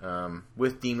sorcerer.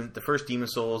 With the first Demon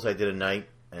Souls, I did a knight,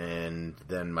 and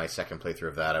then my second playthrough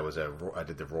of that, I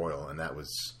did the royal, and that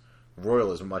was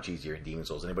royal is much easier in Demon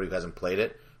Souls. Anybody who hasn't played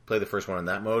it, play the first one in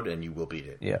that mode, and you will beat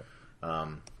it. Yeah.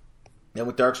 Then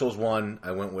with Dark Souls 1,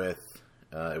 I went with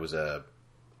it was a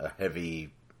heavy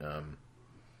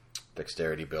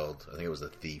dexterity build. I think it was a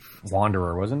thief,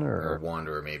 Wanderer, wasn't it, or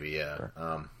Wanderer maybe? Yeah.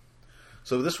 Sure.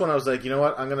 So this one, I was like, you know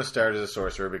what? I'm going to start as a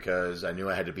sorcerer because I knew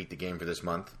I had to beat the game for this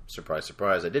month. Surprise,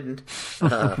 surprise, I didn't. So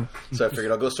I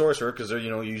figured I'll go sorcerer because they're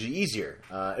usually easier.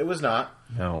 It was not.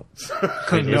 No.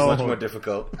 It was much more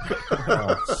difficult.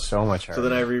 So much harder. So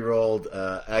then I re-rolled.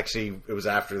 Actually, it was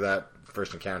after that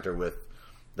first encounter with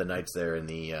the knights there in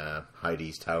the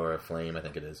Heidi's Tower of Flame, I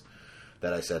think it is,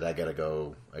 that I said I gotta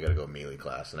go melee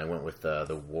class, and I went with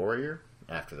the warrior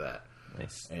after that.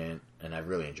 Nice. And I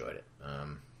really enjoyed it.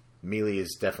 Melee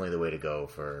is definitely the way to go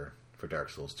for Dark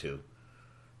Souls 2.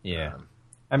 Yeah.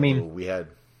 We had...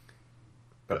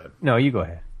 Go ahead. No, you go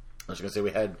ahead. I was going to say we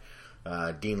had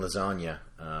Dean Lasagna,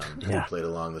 who played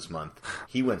along this month.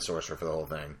 He went sorcerer for the whole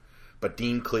thing. But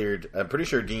I'm pretty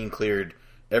sure Dean cleared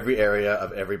every area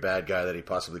of every bad guy that he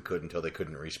possibly could until they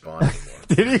couldn't respawn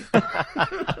anymore. Did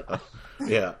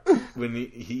he? Yeah. When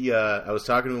I was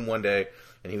talking to him one day,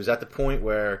 and he was at the point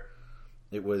where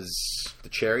it was the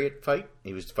chariot fight.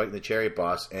 He was fighting the chariot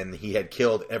boss, and he had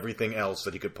killed everything else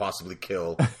that he could possibly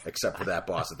kill except for that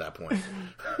boss at that point.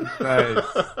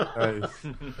 Nice.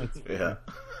 Yeah.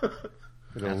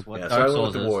 That's what So Dark I went Souls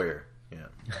with the is. warrior.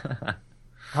 Yeah.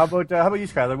 How about you,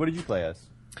 Skylar? What did you play as?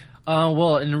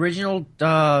 Well, in original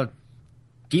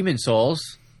Demon Souls,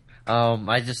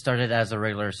 I just started as a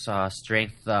regular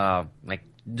strength, like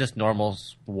just normal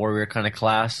warrior kind of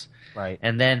class. Right.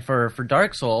 And then for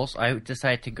Dark Souls, I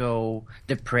decided to go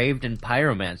Depraved and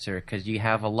Pyromancer because you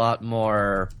have a lot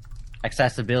more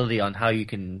accessibility on how you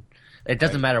can... It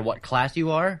doesn't matter what class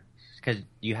you are because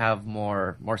you have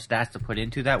more stats to put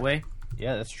into that way.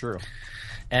 Yeah, that's true.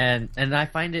 And I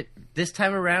find it, this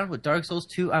time around with Dark Souls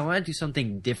 2, I want to do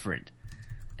something different.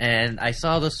 And I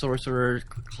saw the Sorcerer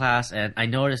class, and I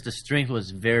noticed the strength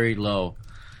was very low.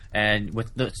 And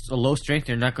with the low strength,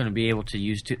 you're not going to be able to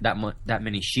use that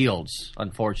many shields,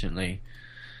 unfortunately.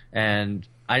 And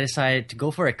I decided to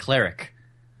go for a cleric.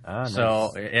 Ah, nice.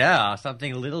 So, yeah,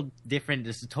 something a little different.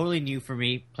 This is totally new for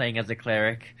me, playing as a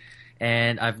cleric.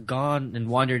 And I've gone and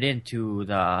wandered into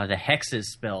the Hexes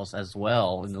spells as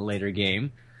well in the later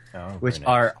game, which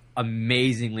are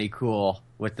amazingly cool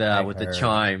with the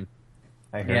chime.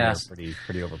 I heard they're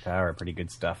pretty overpowered, pretty good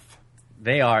stuff.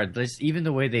 They are. Even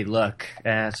the way they look.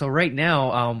 So right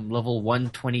now, level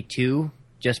 122,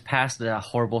 just past the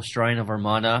horrible Shrine of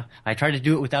Armana. I tried to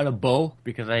do it without a bow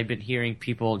because I've been hearing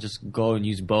people just go and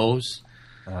use bows.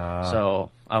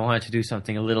 So I wanted to do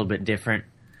something a little bit different.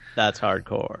 That's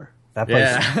hardcore. That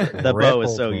place The bow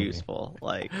is so useful.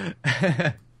 Like,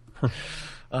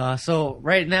 so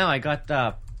right now I got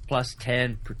the plus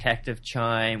 10 protective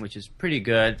chime, which is pretty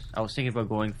good. I was thinking about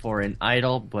going for an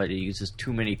idol, but it uses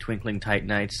too many twinkling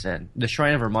titanite, and the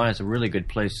Shrine of Armana is a really good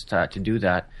place to do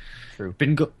that. True.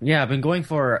 I've been going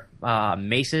for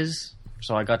maces,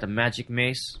 so I got the magic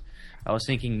mace. I was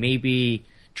thinking maybe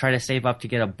try to save up to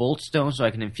get a bolt stone so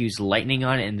I can infuse lightning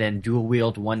on it and then dual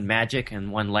wield one magic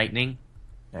and one lightning.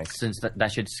 Nice. Since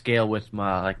that should scale with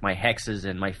my hexes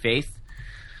and my faith.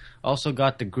 Also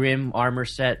got the Grim armor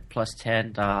set plus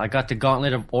 10. I got the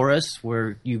Gauntlet of Horus,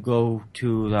 where you go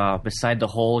to beside the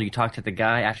hole, you talk to the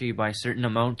guy. After you buy a certain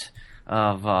amount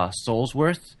of souls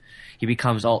worth, he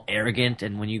becomes all arrogant,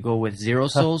 and when you go with 0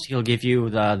 souls, he'll give you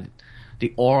the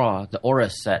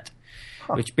Horus set,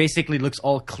 which basically looks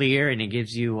all clear, and it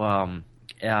gives you an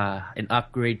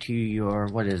upgrade to your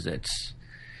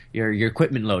your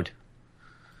equipment load.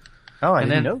 Oh, I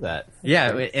didn't know that.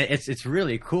 Yeah, it's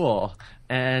really cool.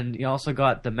 And you also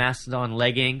got the Mastodon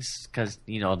leggings because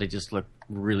they just look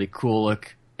really cool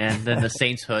look, and then the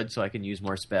Saint's hood so I can use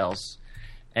more spells.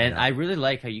 And I really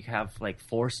like how you have like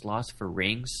 4 slots for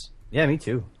rings. Yeah, me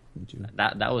too.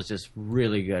 That was just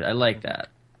really good. I like that.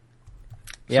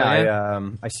 Yeah,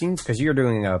 I seen because you're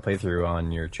doing a playthrough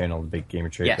on your channel, the Big Gamer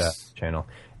Trade channel,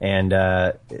 and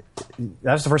that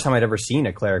was the first time I'd ever seen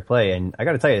a cleric play. And I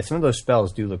got to tell you, some of those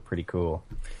spells do look pretty cool.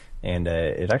 and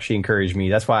it actually encouraged me.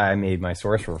 That's why I made my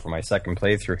sorcerer for my second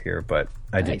playthrough here, but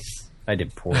I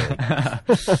did poorly.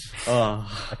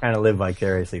 Oh. I kind of live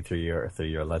vicariously through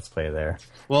your Let's Play there.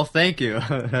 Well, thank you.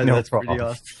 No That's pretty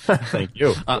problem. awesome. Thank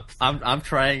you. I'm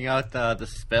trying out the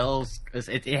spells.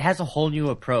 It has a whole new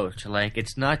approach. Like,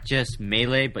 it's not just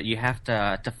melee, but you have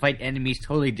to fight enemies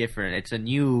totally different. It's a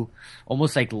new,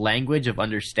 almost like language of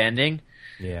understanding.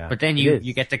 Yeah. But then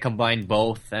you get to combine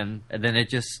both, and then it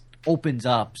just opens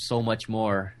up so much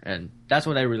more, and that's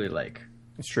what I really like.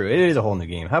 It's true. It is a whole new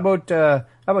game. How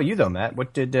about you though, Matt?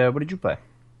 What did you play?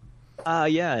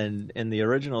 Yeah, in the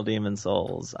original Demon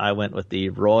Souls, I went with the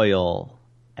Royal,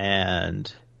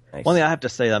 and Nice. one thing I have to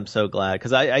say, I'm so glad,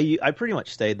 because I pretty much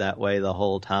stayed that way the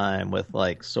whole time with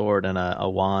like sword and a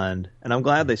wand, and I'm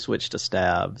glad they switched to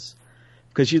stabs.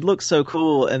 Because you look so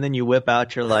cool, and then you whip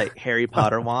out your like Harry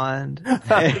Potter wand, and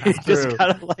it's just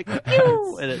kind of like,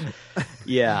 pew! And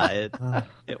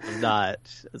it was not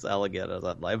as elegant as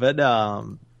I'd like. But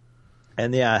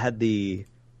and yeah, I had the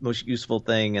most useful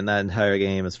thing in that entire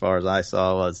game, as far as I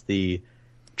saw, was the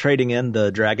trading in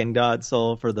the Dragon God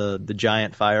Soul for the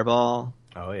giant fireball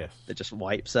Oh yes. that just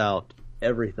wipes out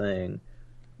everything.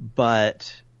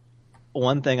 But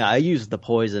one thing, I used the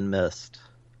poison mist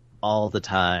all the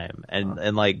time,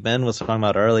 and like Ben was talking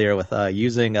about earlier with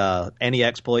using any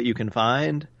exploit you can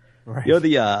find. Right. You know,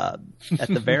 the at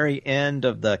the very end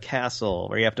of the castle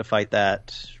where you have to fight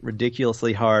that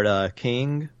ridiculously hard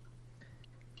king.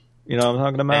 You know what I'm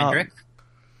talking about? Bandrick?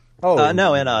 Oh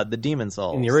No, in the Demon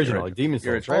Souls. in the original Demon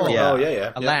Souls. Oh, Right? yeah. Oh,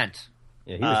 yeah. Alant.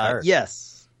 Yeah, he was hard.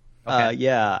 Yes. Okay.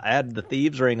 Yeah, I had the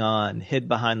thieves ring on, hid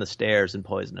behind the stairs, and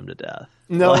poisoned him to death.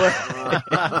 No way.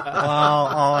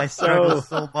 Wow! I struggled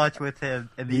so much with him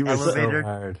in the He was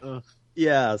elevator. so hard.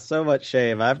 Yeah, so much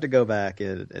shame. I have to go back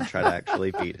and try to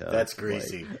actually beat him. That's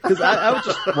greasy. Because I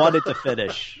just wanted to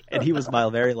finish, and he was my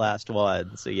very last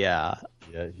one. So yeah,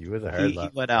 Yeah, he was a hard he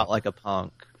lad. went out like a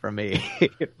punk for me.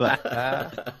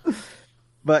 but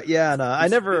yeah, no, I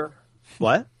never.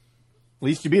 What? At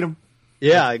least you beat him.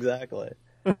 Yeah, exactly.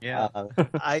 Yeah.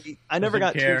 I never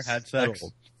got care, too had sex.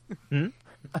 settled.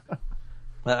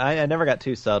 I never got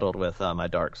too settled with my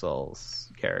Dark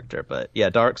Souls character, but yeah,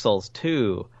 Dark Souls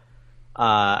 2.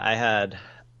 I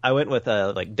went with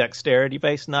a like dexterity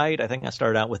based knight. I think I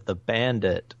started out with the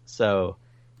bandit, so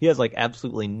he has like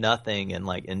absolutely nothing in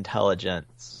like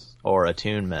intelligence or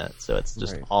attunement, so it's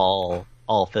just Right. all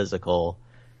physical.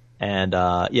 And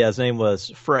yeah, his name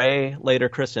was Frey, later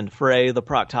christened Frey the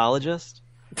Proctologist.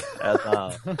 As,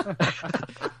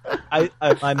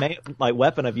 my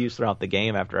weapon of use throughout the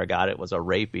game after I got it was a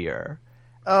rapier.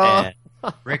 And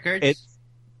Rickards? it's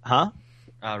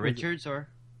Richards or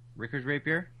Rickards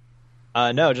rapier?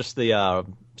 no, just the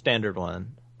standard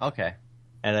one. Okay.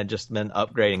 And I've just been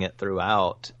upgrading it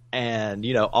throughout. And,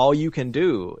 you know, all you can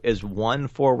do is one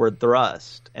forward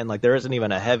thrust. And, like, there isn't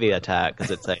even a heavy attack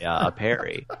because it's a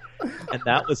parry. And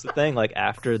that was the thing, like,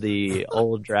 after the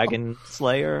old Dragon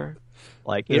Slayer,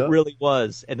 like, it really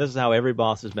was. And this is how every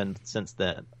boss has been since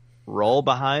then. Roll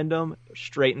behind them,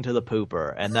 straight into the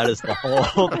pooper. And that is the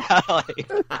whole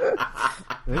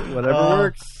rally. Whatever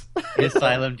works. It's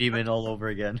Asylum Demon all over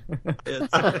again.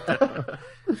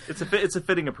 It's a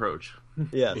fitting approach.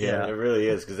 Yes. Yeah, it really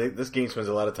is, because this game spends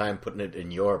a lot of time putting it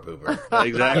in your pooper.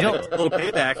 Exactly. You know- A little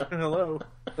payback. Hello.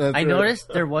 I noticed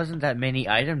there wasn't that many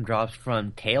item drops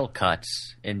from tail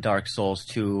cuts in Dark Souls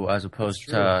 2 as opposed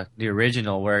to the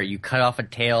original, where you cut off a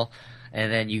tail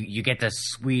and then you get this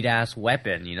sweet ass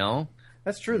weapon, you know?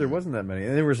 That's true. There wasn't that many.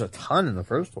 And there was a ton in the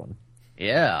first one.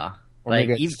 Yeah. Or Like,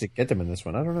 maybe I even, just to get them in this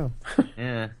one. I don't know.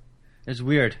 yeah. It's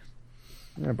weird.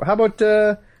 Yeah, but how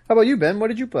about you, Ben? What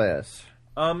did you play as?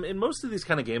 In most of these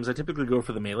kind of games, I typically go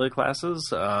for the melee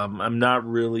classes. I'm not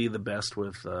really the best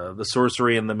with the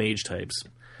sorcery and the mage types.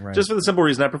 Right. Just for the simple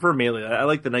reason, I prefer melee. I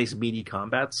like the nice meaty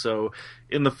combat. So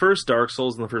in the first Dark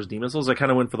Souls and the first Demon Souls, I kind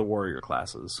of went for the warrior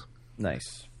classes.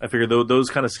 Nice. I figured those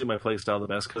kind of suit my playstyle the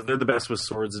best because they're the best with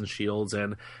swords and shields.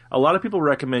 And a lot of people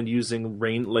recommend using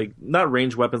not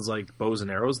range weapons like bows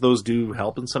and arrows. Those do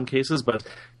help in some cases, but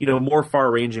more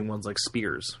far-ranging ones like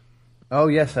spears. Oh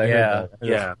yes, I Yeah. heard that.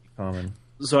 Yeah. That's common.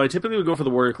 So I typically would go for the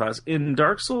warrior class. In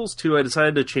Dark Souls 2, I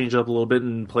decided to change it up a little bit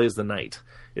and play as the knight.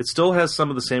 It still has some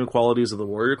of the same qualities of the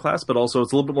warrior class, but also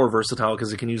it's a little bit more versatile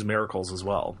because it can use miracles as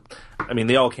well. I mean,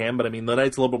 they all can, but I mean, the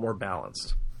knight's a little bit more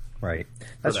balanced. Right.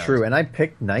 That's that. true. And I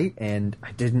picked Knight, and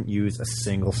I didn't use a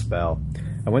single spell.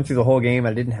 I went through the whole game.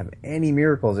 I didn't have any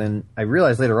miracles, and I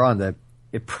realized later on that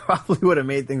it probably would have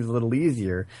made things a little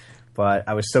easier, but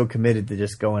I was so committed to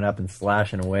just going up and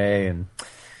slashing away, and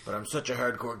But I'm such a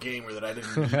hardcore gamer that I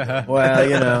didn't need that. Well,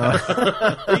 you know.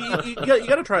 You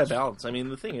got to try a balance. I mean,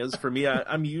 the thing is, for me,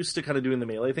 I'm used to kind of doing the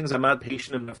melee things. I'm not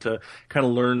patient enough to kind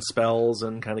of learn spells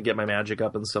and kind of get my magic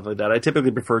up and stuff like that. I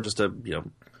typically prefer just to,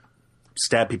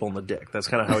 stab people in the dick. That's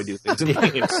kind of how I do things in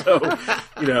games. So,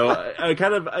 that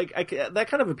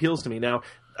kind of appeals to me. Now,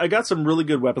 I got some really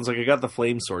good weapons. Like I got the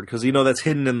flame sword because that's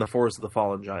hidden in the Forest of the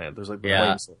Fallen Giant. There's like the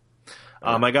flame sword.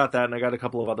 I got that, and I got a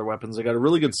couple of other weapons. I got a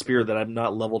really good spear that I'm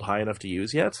not leveled high enough to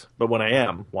use yet, but when I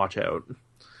am, watch out.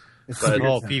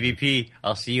 PvP.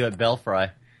 I'll see you at Belfry.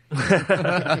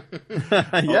 Yeah,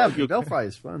 Belfry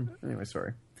is fun. Anyway,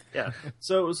 sorry. Yeah.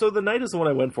 So the knight is the one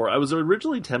I went for. I was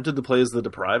originally tempted to play as the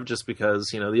deprived just because,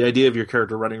 the idea of your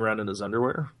character running around in his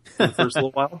underwear for the first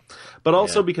little while. But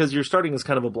also because you're starting as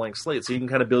kind of a blank slate, so you can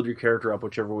kind of build your character up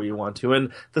whichever way you want to.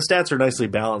 And the stats are nicely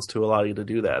balanced to allow you to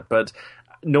do that. But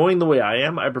knowing the way I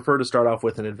am, I prefer to start off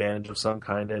with an advantage of some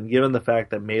kind. And given the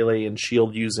fact that melee and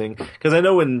shield using... Because I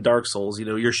know in Dark Souls,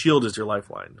 your shield is your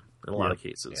lifeline in a lot of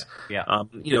cases. Yeah.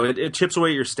 It chips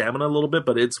away your stamina a little bit,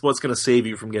 but it's what's going to save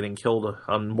you from getting killed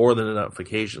on more than enough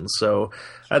occasions. So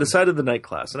I decided the Knight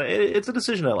class. And it's a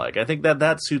decision I like. I think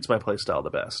that suits my playstyle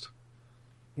the best.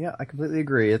 Yeah, I completely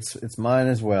agree. It's mine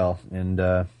as well. And,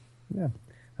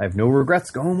 I have no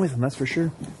regrets going with them, that's for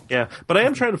sure. Yeah, but I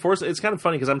am trying to force... It's kind of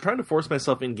funny because I'm trying to force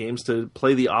myself in games to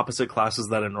play the opposite classes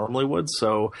that I normally would.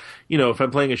 So, if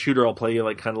I'm playing a shooter, I'll play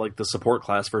kind of like the support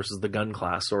class versus the gun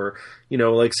class. Or,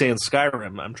 like say in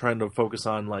Skyrim, I'm trying to focus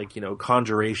on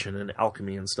conjuration and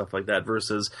alchemy and stuff like that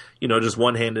versus, just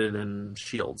one-handed and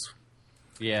shields.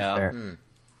 Yeah.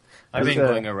 I've been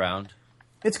going around.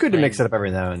 It's good to mix it up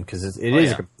every now and then because it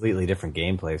is a completely different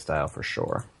gameplay style for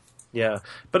sure. Yeah,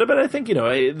 but I think,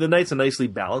 the Knight's a nicely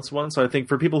balanced one, so I think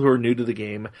for people who are new to the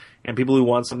game and people who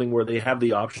want something where they have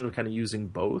the option of kind of using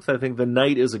both, I think the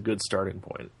Knight is a good starting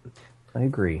point. I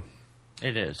agree.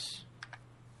 It is.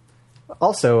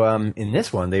 Also, in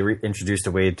this one, they introduced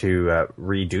a way to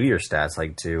redo your stats,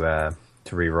 like to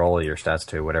re-roll your stats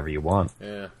to whatever you want.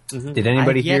 Yeah. Mm-hmm. Did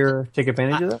anybody here take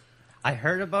advantage of that? I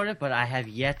heard about it, but I have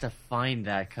yet to find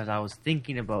that because I was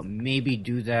thinking about maybe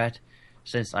do that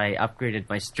since I upgraded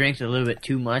my strength a little bit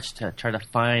too much to try to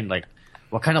find,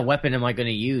 what kind of weapon am I going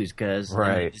to use? Because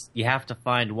you have to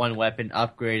find one weapon,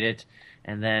 upgrade it,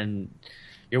 and then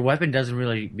your weapon doesn't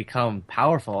really become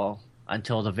powerful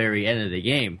until the very end of the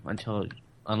game,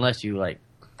 unless you,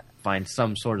 find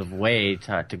some sort of way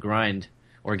to grind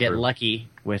or get lucky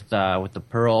with the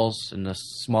pearls and the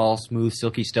small, smooth,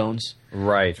 silky stones.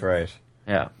 Right.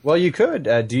 Yeah. Well, you could.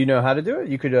 Do you know how to do it?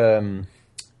 You could...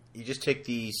 You just take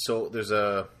the soul. It's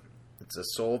a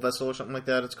soul vessel or something like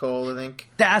that. It's called, I think.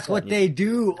 That's what they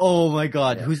do. Oh my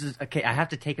god, who's this? Okay? I have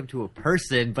to take him to a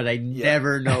person, but I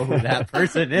never know who that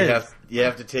person is. You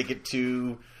have to take it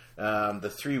to the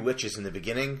three witches in the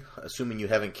beginning, assuming you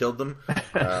haven't killed them.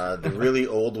 The really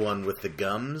old one with the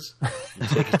gums. You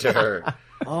take it to her.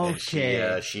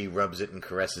 Okay. She rubs it and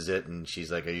caresses it, and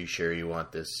she's like, "Are you sure you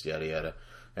want this?" Yada yada.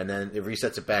 And then it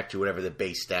resets it back to whatever the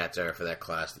base stats are for that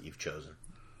class that you've chosen.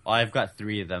 Well, I've got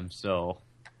 3 of them, so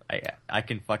I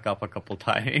can fuck up a couple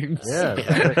times.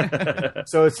 Yeah.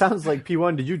 So it sounds like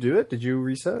P1. Did you do it? Did you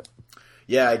reset?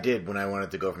 Yeah, I did when I wanted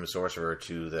to go from sorcerer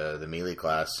to the melee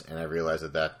class, and I realized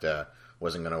that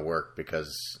wasn't going to work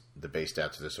because the base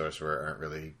stats of the sorcerer aren't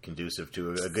really conducive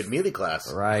to a good melee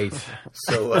class. Right.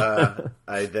 So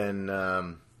I then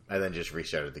just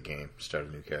restarted the game, started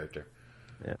a new character,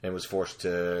 and was forced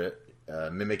to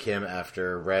mimic him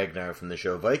after Ragnar from the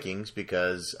show Vikings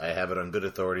because I have it on good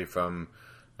authority from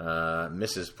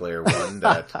Mrs. Player One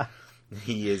that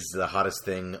he is the hottest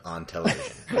thing on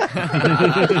television. How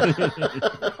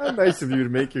nice of you to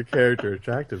make your character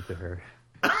attractive to her.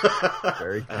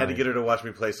 Very kind. I had to get her to watch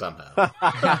me play somehow.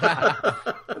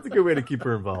 That's a good way to keep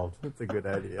her involved. That's a good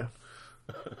idea.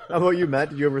 How about you, Matt?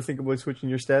 Did you ever think about switching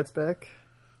your stats back?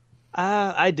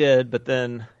 I did, but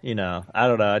then, I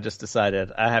don't know. I just decided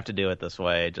I have to do it this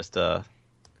way just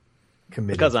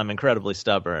because I'm incredibly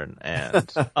stubborn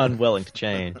and unwilling to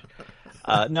change.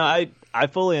 No, I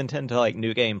fully intend to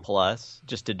New Game Plus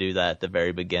just to do that at the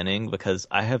very beginning because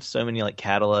I have so many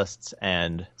catalysts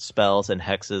and spells and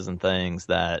hexes and things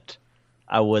that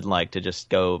I would like to just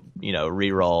go,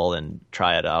 re-roll and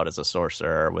try it out as a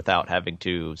sorcerer without having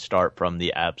to start from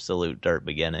the absolute dirt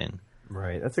beginning.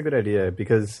 Right, that's a good idea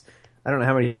because I don't know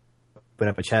how many open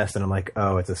up a chest and I'm like,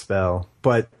 oh, it's a spell.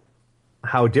 But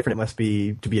how different it must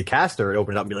be to be a caster and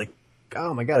open it up and be like,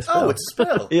 oh my god, a spell. Oh, it's a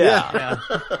spell. Yeah.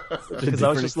 Yeah. Because I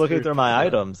was just looking through my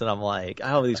items, and I'm like, I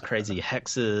have these crazy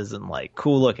hexes and like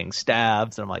cool looking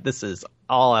stabs, and I'm like, this is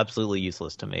all absolutely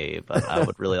useless to me, but I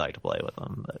would really like to play with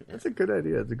them. But That's a good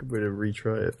idea. It's a good way to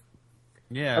retry it.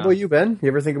 Yeah. How about you, Ben? You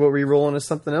ever think about re-rolling as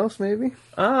something else, maybe?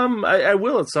 I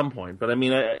will at some point, but I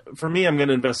mean, for me, I'm going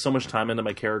to invest so much time into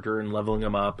my character and leveling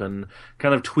him up and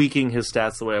kind of tweaking his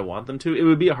stats the way I want them to. It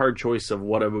would be a hard choice of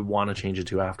what I would want to change it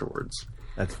to afterwards.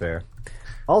 That's fair.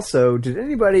 Also, did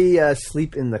anybody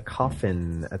sleep in the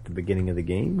coffin at the beginning of the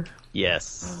game?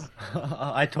 yes,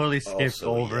 I totally skipped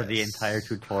Also, over yes. the entire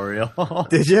tutorial.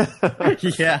 Did you?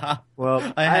 Yeah.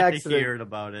 Well, I had to accident- hear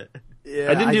about it.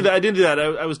 Yeah, I didn't do that. I didn't do that.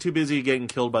 I was too busy getting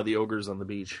killed by the ogres on the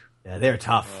beach. Yeah, they're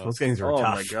tough. Those games are Oh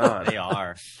tough. my god! They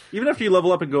are. Even after you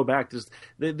level up and go back, just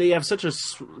they have such a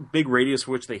big radius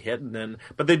for which they hit,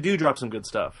 but they do drop some good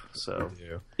stuff. So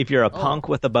if you're a punk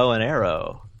with a bow and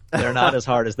arrow, they're not as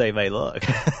hard as they may look.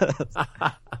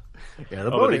 Yeah, the Oh,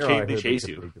 bow and they arrow, cha- I they heard, chase makes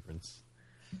a you. big difference.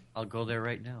 I'll go there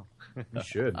right now. You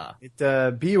should.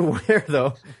 Be aware,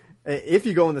 though, if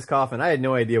you go in this coffin, I had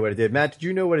no idea what it did. Matt, did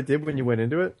you know what it did when you went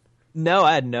into it? No,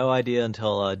 I had no idea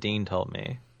until Dean told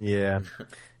me. Yeah. I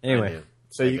Anyway, knew.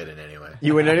 so I you get it anyway.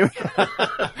 you went anyway?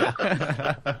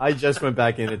 I just went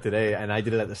back in it today, and I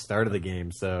did it at the start of the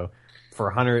game, so for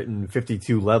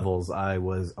 152 levels, I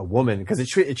was a woman, because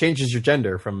it changes your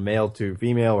gender from male to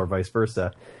female or vice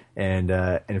versa. And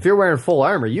if you're wearing full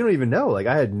armor, you don't even know. Like,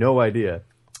 I had no idea.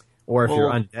 Or if you're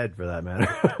Well- undead, for that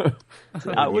matter.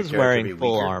 I was character be wearing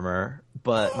full weaker? armor,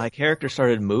 but my character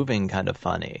started moving kind of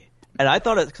funny. And I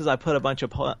thought it's because I put a bunch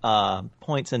of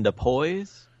points into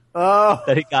poise Oh,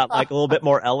 that he got like a little bit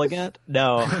more elegant.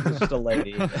 No, it's just a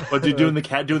lady. But you doing the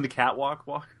catwalk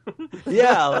walk?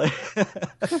 Yeah. Like,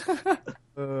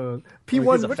 P1, he's a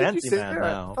what did you fancy say man there?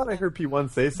 now. I thought I heard P1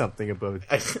 say something about...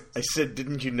 I said,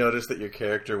 didn't you notice that your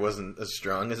character wasn't as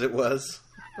strong as it was?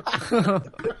 What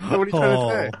are you trying to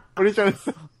say? What are you trying to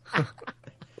say?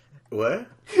 What?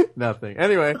 Nothing.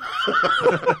 Anyway.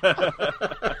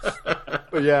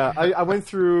 But yeah, I went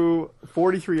through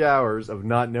 43 hours of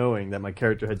not knowing that my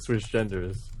character had switched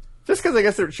genders. Just because I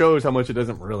guess it shows how much it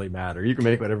doesn't really matter. You can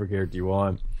make whatever character you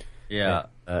want. Yeah.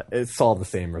 It's all the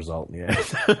same result in the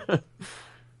end.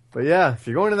 But yeah, if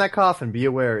you're going in that coffin, be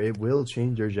aware it will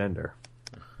change your gender.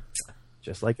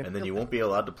 Just like... And then you won't be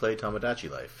allowed to play Tomodachi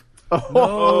Life.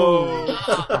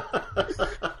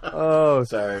 Oh,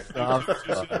 Sorry. stop.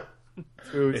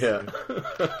 Too Yeah.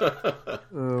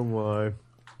 Oh my.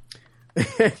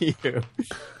 Anywho.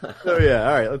 So yeah,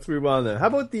 all right, let's move on then. How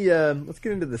about let's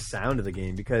get into the sound of the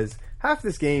game, because half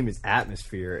this game is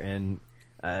atmosphere, and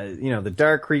the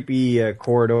dark, creepy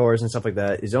corridors and stuff like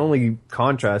that is only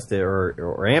contrasted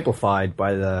or amplified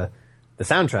by the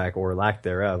soundtrack or lack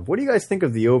thereof. What do you guys think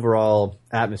of the overall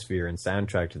atmosphere and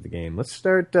soundtrack to the game? Let's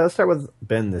start with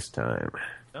Ben this time.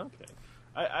 Okay.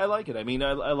 I like it. I mean,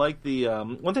 I like the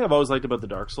one thing I've always liked about the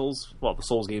Dark Souls, well, the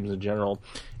Souls games in general,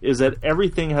 is that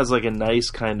everything has like a nice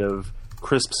kind of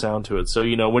crisp sound to it. So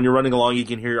when you're running along, you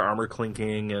can hear your armor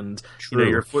clinking, and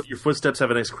your footsteps have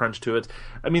a nice crunch to it.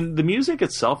 I mean, the music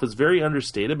itself is very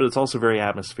understated, but it's also very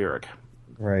atmospheric.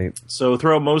 Right. So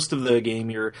throughout most of the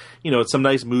game, it's some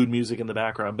nice mood music in the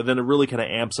background, but then it really kind of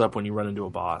amps up when you run into a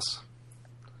boss.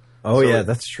 Oh So yeah,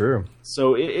 that's true.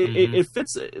 So it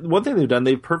fits. One thing they've done,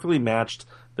 they've perfectly matched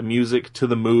the music to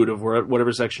the mood of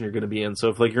whatever section you're going to be in. So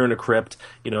if you're in a crypt,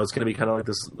 it's going to be kind of like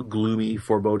this gloomy,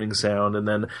 foreboding sound, and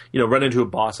then run into a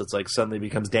boss, it's like suddenly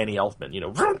becomes Danny Elfman.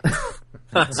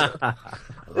 I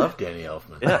love Danny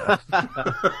Elfman.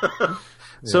 Yeah.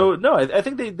 So no, I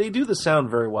think they do the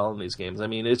sound very well in these games. I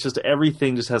mean, it's just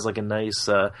everything just has like a nice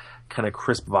kind of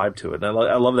crisp vibe to it, and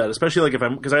I love that, especially like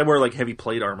because I wear like heavy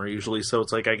plate armor usually, so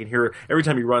it's like I can hear every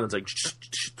time you run, it's like,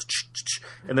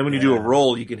 and then when you do a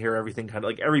roll, you can hear everything kind of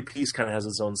like every piece kind of has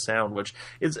its own sound, which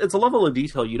it's a level of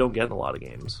detail you don't get in a lot of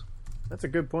games. That's a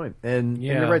good point. And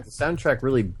Yeah. you're right, the soundtrack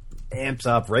really amps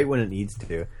up right when it needs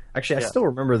to. Actually, I Yeah. still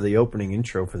remember the opening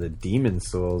intro for the Demon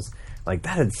Souls. Like,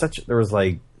 that had there was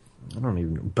like, I don't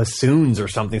even know, bassoons or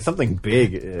something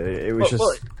big. It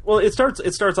was Well, it starts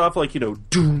off like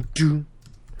doom doom.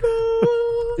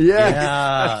 yeah.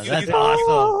 Yeah, that's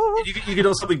awesome. You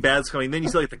know something bad's coming. Then you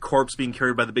see like the corpse being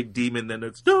carried by the big demon. Then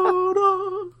it's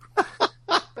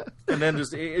and then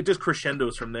it just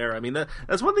crescendos from there. I mean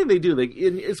that's one thing they do.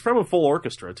 It's from a full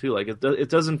orchestra too. Like it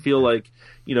doesn't feel like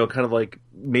kind of like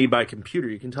made by computer.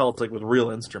 You can tell it's like with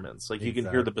real instruments. Like you can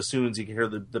hear the bassoons, you can hear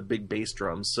the big bass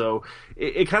drums. So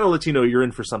it kind of lets you know you're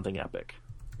in for something epic.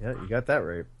 Yeah, you got that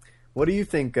right. What do you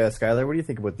think, Skylar? What do you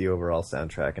think about the overall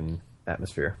soundtrack and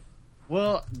atmosphere?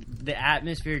 Well, the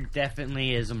atmosphere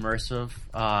definitely is immersive.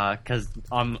 Because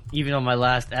even on my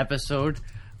last episode,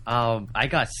 I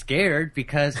got scared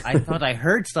because I thought I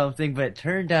heard something, but it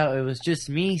turned out it was just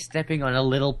me stepping on a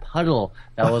little puddle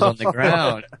that was on the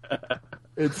ground.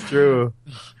 It's true.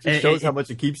 It shows It- how much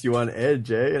it keeps you on edge,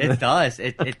 eh? It does.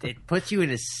 It puts you in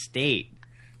a state.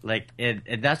 And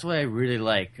that's what I really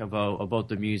like about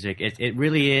the music. It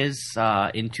really is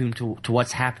in tune to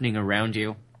what's happening around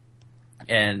you.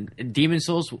 And Demon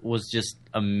Souls was just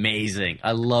amazing.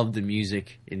 I love the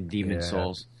music in Demon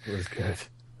Souls. It was good.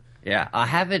 Yeah, I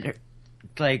haven't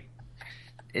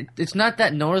it's not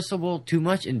that noticeable too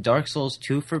much in Dark Souls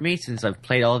 2 for me since I've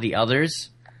played all the others,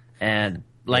 and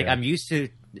I'm used to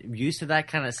that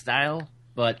kind of style.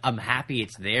 But I'm happy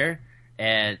it's there,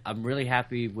 and I'm really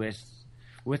happy with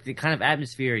the kind of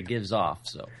atmosphere it gives off.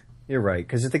 So You're right,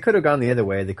 because if they could have gone the other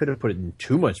way, they could have put in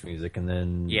too much music, and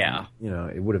then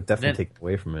it would have definitely taken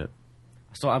away from it.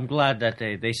 So I'm glad that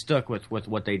they stuck with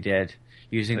what they did,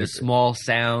 using the small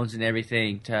sounds and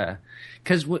everything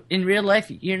because in real life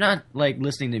you're not like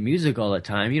listening to music all the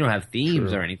time. You don't have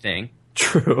themes or anything.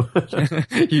 True.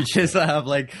 You just have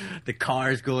like the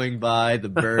cars going by, the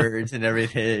birds and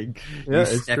everything. Yeah, you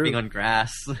it's stepping true. on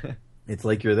grass. It's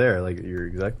like you're there. Like you're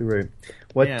exactly right.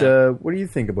 What Yeah. What do you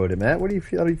think about it, Matt? How do you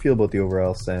feel about the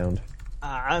overall sound?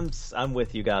 I'm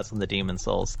with you guys on the Demon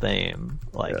Souls theme.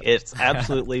 Like it's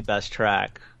absolutely best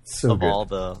track So of good.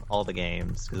 all the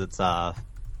games because it's I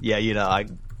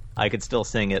could still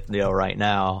sing it right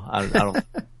now. I don't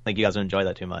think you guys would enjoy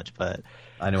that too much, but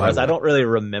I know. whereas I don't really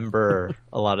remember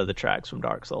a lot of the tracks from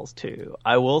Dark Souls 2.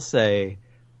 I will say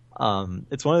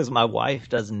it's one of those. My wife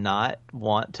does not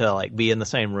want to like be in the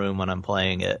same room when I'm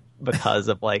playing it because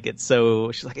of like it's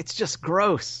so. She's like, it's just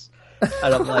gross,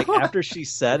 and I'm like, after she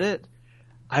said it,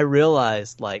 I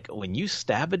realized like when you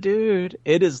stab a dude,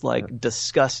 it is like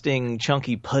disgusting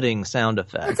chunky pudding sound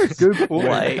effects. Good point.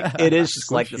 Like it is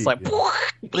just like this, like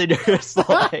it's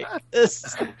like this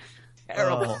is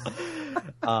terrible.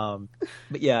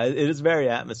 But yeah, it is very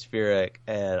atmospheric,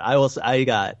 and I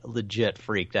got legit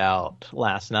freaked out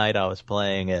last night. I was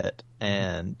playing it,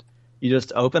 and you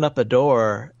just open up a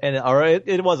door, and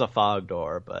it was a fog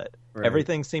door, but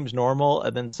everything seems normal,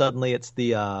 and then suddenly it's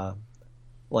the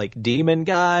like demon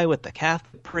guy with the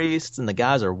Catholic priests, and the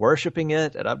guys are worshiping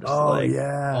it, and I'm just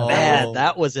man,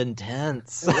 that was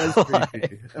intense. That was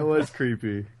creepy. That was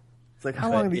creepy. It's like,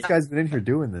 how long have these guys been in here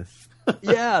doing this?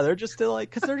 Yeah, they're just still like,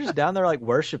 because they're just down there like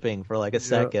worshiping for like a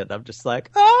second. I'm just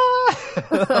like,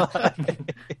 ah.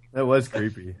 That was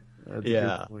creepy. That's a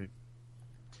Yeah. good point.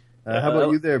 How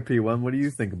about you there, P1? What do you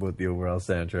think about the overall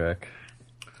soundtrack?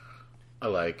 I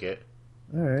like it.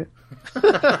 All right.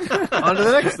 On to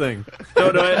the next thing.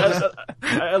 No,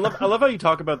 I love how you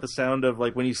talk about the sound of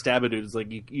like when you stab a dude. It's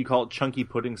like you call it chunky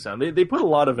pudding sound. They put a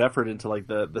lot of effort into like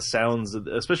the sounds,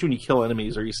 especially when you kill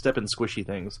enemies or you step in squishy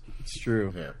things. It's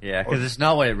true. Yeah, because it's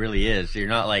not what it really is. You're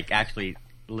not like actually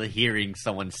hearing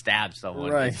someone stab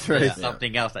someone. Right, It's right. just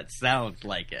something else that sounds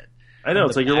like it. I know,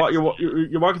 it's like you're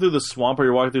walking through the swamp or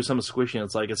you're walking through something squishy and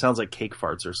it's like it sounds like cake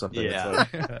farts or something. Yeah.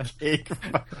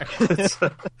 It's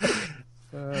like,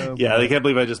 yeah, I can't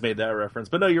believe I just made that reference.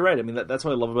 But no, you're right. I mean, that's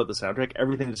what I love about the soundtrack.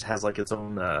 Everything just has like its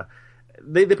own.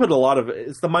 They put a lot of.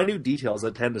 It's the minute details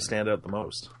that tend to stand out the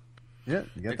most. Yeah,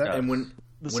 you got that. And when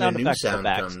The when sound a new effects of sound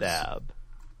the comes, backstab.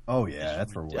 Oh yeah,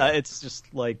 that's for It's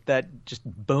just like that, just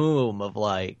boom of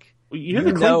like You hear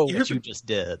the clink, know you hear what the, you just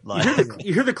did. you Like hear the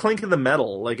you hear the clink of the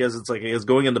metal, like as it's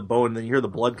going in the bone, and then you hear the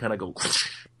blood kind of go.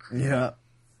 Yeah.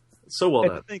 So well I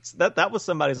done. think that was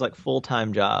somebody's like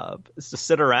full-time job, is to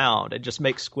sit around and just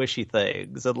make squishy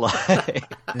things and like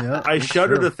Yeah. I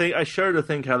shudder to think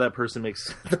how that person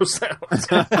makes those sounds.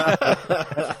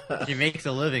 He makes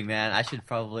a living, man. I should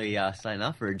probably sign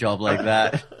up for a job like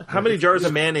that. How many jars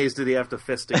of mayonnaise did he have to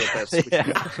fist to get that?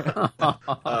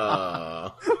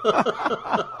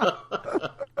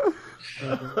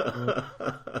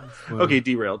 Squishy? Okay,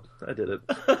 derailed. I did it.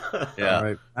 Yeah. All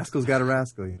right. Rascal's got a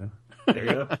rascal, you know. There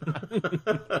you go.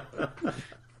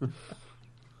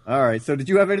 All right. So, did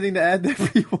you have anything to add there,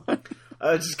 P1?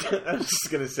 I was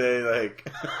just gonna say, like,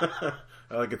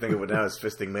 all I can think of now is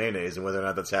fisting mayonnaise and whether or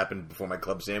not that's happened before my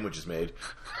club sandwich is made.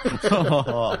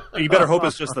 You better hope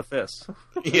it's just the fist.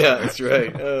 Yeah, that's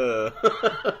right.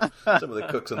 Some of the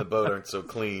cooks on the boat aren't so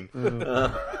clean.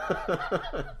 I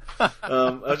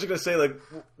was just gonna say, like,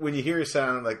 when you hear a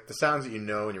sound, like the sounds that you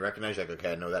know and you recognize, you're like,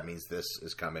 okay, I know that means this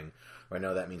is coming, or I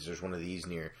know that means there's one of these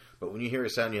near. But when you hear a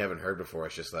sound you haven't heard before,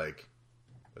 it's just like,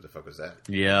 what the fuck was that?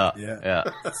 Yeah. Yeah.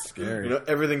 Scary. You know,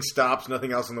 everything stops.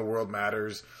 Nothing else in the world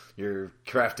matters. Your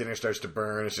craft dinner starts to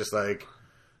burn. It's just like,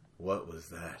 What was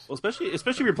that? Well, especially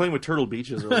if you're playing with Turtle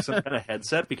Beaches or like some kind of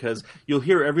headset, because you'll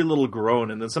hear every little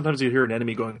groan, and then sometimes you hear an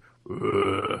enemy going,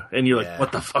 "Ugh," and you're like,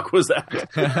 "What the fuck was that?"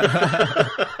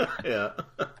 Yeah.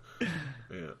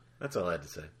 That's all I had to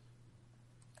say.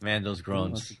 Man, those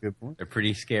groans. That's a good point. They're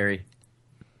pretty scary.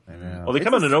 I know. Well, they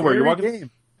come out of nowhere. You're walking.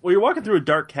 Game. Well, you're walking through a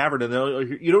dark cavern,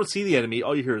 and you don't see the enemy.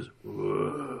 All you hear is,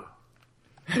 "Ugh."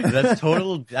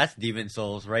 That's Demon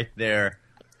Souls right there.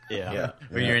 Yeah.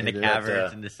 When you're in the they do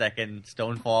caverns that, in the second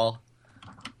Stonefall.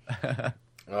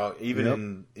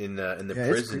 Even in the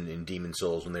prison in Demon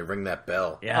Souls, when they ring that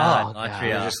bell, Yeah, Oh, Montreal.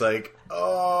 you're just like,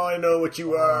 oh, I know what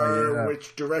you are. yeah.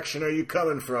 Which direction are you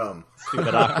coming from?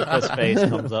 Stupid octopus face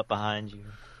comes up behind you.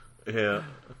 Yeah.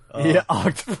 Yeah,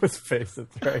 octopus face.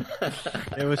 That's right.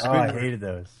 It was I hated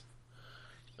those.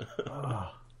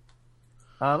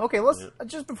 Okay, let's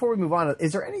just before we move on.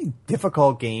 Is there any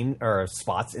difficult game or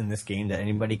spots in this game that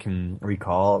anybody can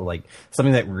recall, like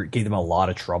something that gave them a lot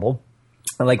of trouble?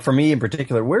 Like for me in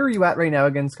particular, where are you at right now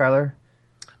again, Skylar?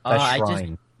 That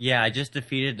shrine. I just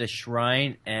defeated the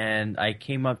shrine, and I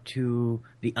came up to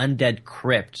the Undead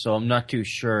Crypt, so I'm not too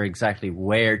sure exactly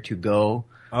where to go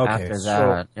after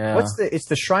that. Yeah. It's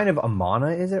the Shrine of Amana,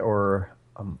 is it, or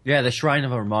Yeah, the Shrine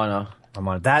of Amana.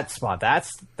 Amana? That spot.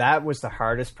 That was the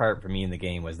hardest part for me in the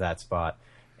game, was that spot,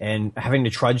 and having to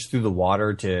trudge through the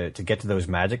water to get to those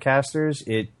magic casters.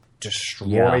 It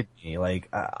destroyed me. Like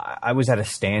I was at a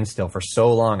standstill for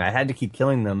so long. I had to keep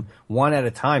killing them one at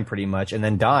a time pretty much, and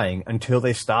then dying until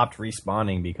they stopped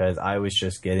respawning because I was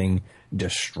just getting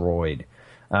destroyed.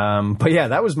 But yeah,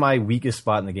 that was my weakest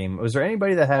spot in the game. Was there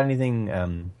anybody that had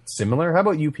anything similar? How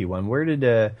about you, P1? Where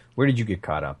did you get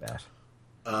caught up at?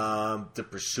 The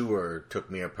Pursuer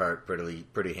took me apart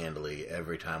pretty handily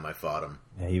every time I fought him.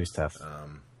 Yeah, he was tough.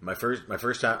 My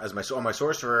first time as on my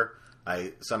sorcerer,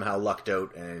 I somehow lucked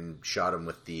out and shot him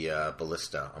with the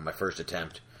ballista on my first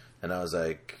attempt, and I was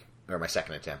like, or my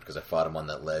second attempt, because I fought him on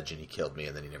that ledge and he killed me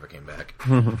and then he never came back.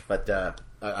 But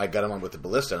I got him on with the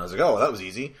ballista and I was like, oh, well, that was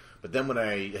easy. But then when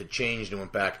I had changed and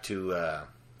went back to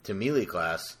melee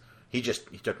class, he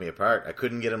took me apart. I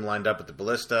couldn't get him lined up with the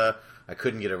ballista. I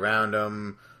couldn't get around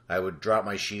him. I would drop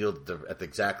my shield at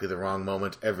exactly the wrong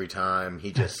moment every time.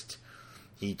 He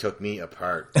took me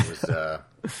apart. It was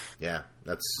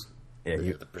that's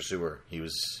the Pursuer. He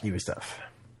was tough.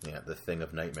 Yeah, the thing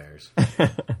of nightmares.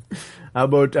 How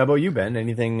about you, Ben?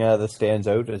 Anything that stands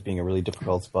out as being a really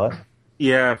difficult spot?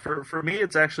 Yeah, for me,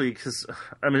 it's actually because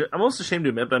I'm almost ashamed to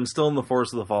admit, but I'm still in the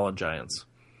Forest of the Fallen Giants.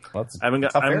 Well,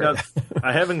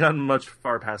 I haven't gotten much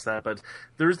far past that, but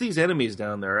there's these enemies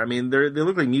down there. I mean, they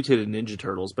look like mutated Ninja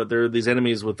Turtles, but they're these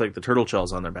enemies with like the turtle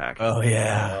shells on their back. Oh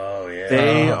yeah,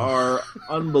 they are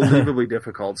unbelievably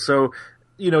difficult. So,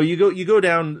 you go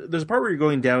down. There's a part where you're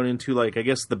going down into like I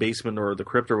guess the basement or the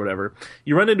crypt or whatever.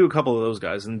 You run into a couple of those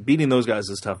guys, and beating those guys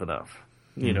is tough enough.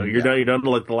 You're down to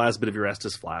like the last bit of your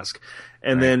Estus flask,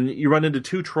 and then you run into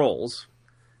two trolls.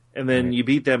 And then you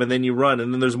beat them, and then you run,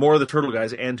 and then there's more of the turtle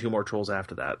guys and two more trolls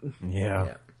after that.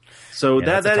 Yeah. So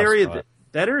that area, spot.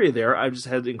 that area there, I've just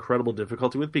had incredible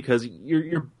difficulty with because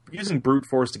you're using brute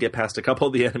force to get past a couple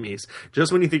of the enemies.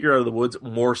 Just when you think you're out of the woods,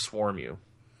 more swarm you.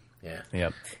 Yeah.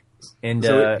 Yep. And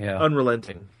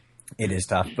unrelenting. It is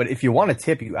tough, but if you want a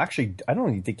tip, I don't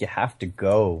even think you have to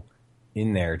go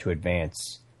in there to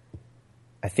advance.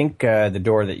 I think the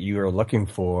door that you are looking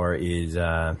for is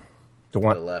the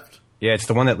one to the left. Yeah, it's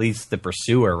the one that leads to the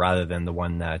Pursuer rather than the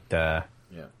one that that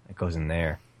goes in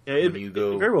there. Yeah, it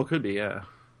very well could be, yeah.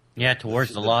 Yeah,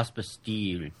 towards the Lost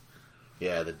Bastille.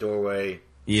 Yeah, the doorway.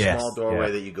 Yes, small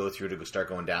doorway that you go through to start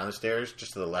going down the stairs.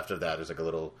 Just to the left of that, there's like a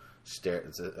little stair.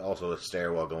 It's also a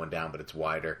stairwell going down, but it's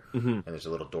wider. Mm-hmm. And there's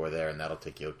a little door there, and that'll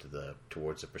take you out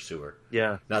towards the Pursuer.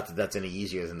 Yeah. Not that that's any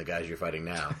easier than the guys you're fighting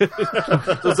now.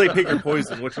 So it's like pick your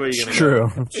poison. Which way are you going to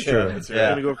go? It's true. That's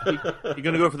right. You're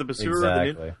going to go for the Pursuer,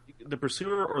 Exactly. the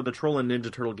Pursuer, or the Troll and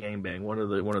Ninja Turtle gangbang. One or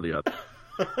the other.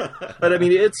 But I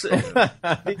mean, it's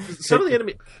some of the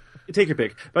enemy. Take your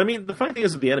pick. But I mean, the funny thing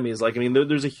is with the enemies, like I mean,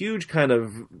 there's a huge kind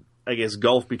of I guess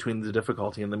gulf between the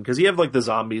difficulty in them because you have like the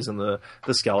zombies and the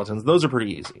skeletons. Those are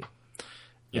pretty easy.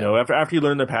 You know, after you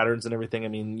learn their patterns and everything, I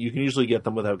mean, you can usually get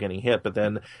them without getting hit. But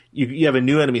then you have a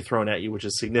new enemy thrown at you, which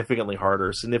is significantly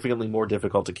harder, significantly more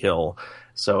difficult to kill.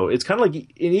 So it's kind of like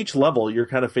in each level, you're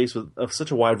kind of faced with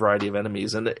such a wide variety of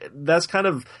enemies, and that's kind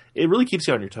of it. Really keeps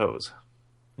you on your toes.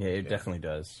 Yeah, it definitely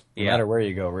does. No matter where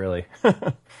you go, really.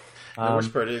 The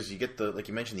worst part is you get like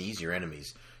you mentioned, the easier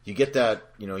enemies. you get that,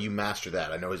 you master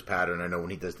that. I know his pattern. I know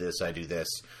when he does this, I do this,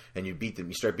 and you beat them.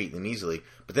 You start beating them easily.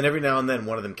 But then every now and then,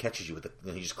 one of them catches you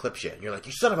he just clips you, and you're like,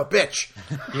 "You son of a bitch!"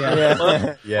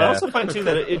 Yeah. Yeah. I also find too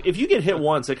that if you get hit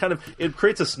once, it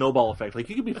creates a snowball effect. Like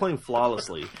you could be playing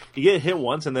flawlessly, you get hit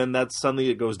once, and then suddenly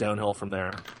it goes downhill from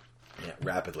there. Yeah,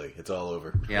 rapidly, it's all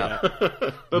over. Yeah.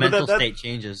 But Mental state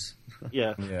changes.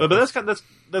 Yeah. But that's kind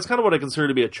of what I consider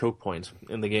to be a choke point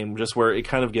in the game, just where it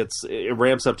kind of it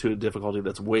ramps up to a difficulty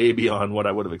that's way beyond what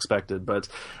I would have expected. But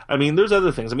I mean, there's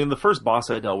other things. I mean, the first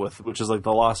boss I dealt with, which is like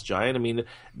the Lost Giant, I mean,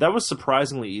 that was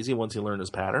surprisingly easy once you learn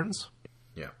his patterns.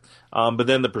 Yeah. But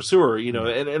then the Pursuer,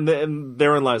 and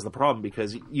therein lies the problem,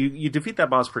 because you defeat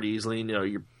that boss pretty easily.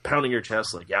 You're pounding your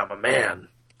chest like, yeah, I'm a man.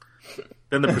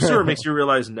 Then the Pursuer makes you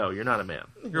realize, no, you're not a man.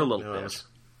 You're a little bitch.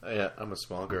 Yeah, I'm a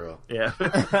small girl. Yeah.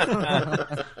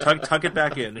 tuck it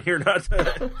back in. You're not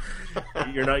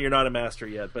a master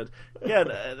yet. But yeah,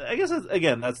 I guess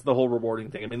that's the whole rewarding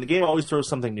thing. I mean, the game always throws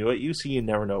something new at you, so you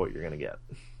never know what you're going to get.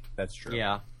 That's true.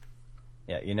 Yeah.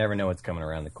 Yeah, you never know what's coming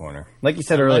around the corner. Like you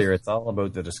said earlier, it's all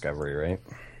about the discovery, right?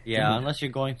 Yeah, unless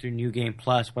you're going through New Game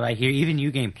Plus. But I hear even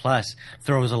New Game Plus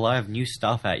throws a lot of new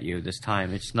stuff at you this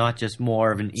time. It's not just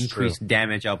more of an increased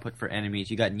damage output for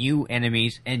enemies. You got new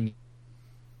enemies and...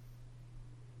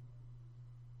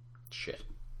 Shit.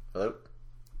 Hello?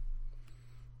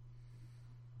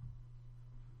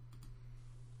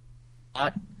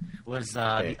 Was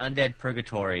the Undead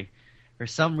Purgatory. For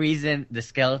some reason, the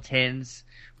skeletons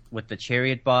with the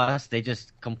chariot boss, they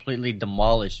just completely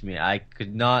demolished me. I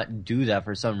could not do that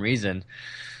for some reason.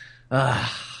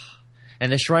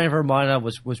 And the Shrine of Hermana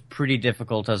was pretty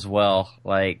difficult as well.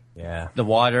 Like, the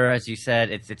water, as you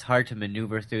said, it's hard to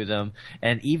maneuver through them.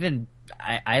 And even,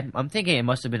 I'm thinking it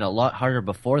must have been a lot harder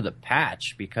before the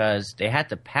patch, because they had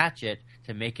to patch it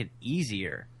to make it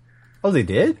easier. Oh, they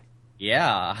did?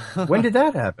 Yeah. When did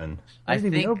that happen? I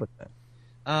didn't even know about that.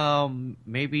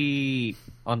 Maybe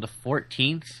on the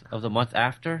 14th of the month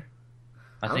after.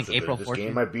 I think April 14th.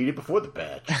 Game, I beat it before the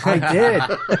patch. I did.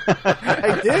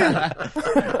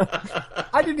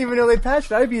 I didn't even know they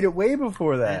patched it. I beat it way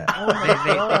before that.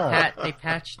 Oh they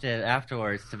patched it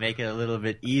afterwards to make it a little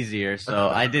bit easier, so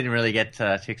I didn't really get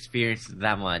to experience it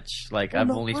that much. Like, I've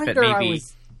only spent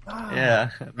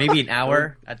maybe an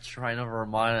hour at Shrine of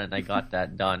Hermana, and I got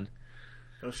that done.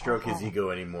 Don't stroke his ego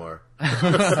anymore.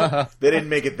 They didn't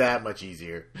make it that much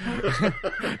easier.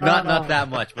 Not that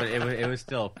much, but it was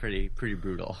still pretty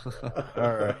brutal.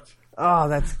 All right. Oh,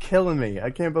 that's killing me. I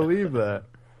can't believe that.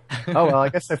 Oh, well, I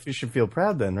guess you should feel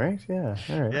proud then, right? Yeah.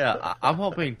 All right. Yeah, I'm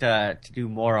hoping to do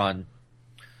more on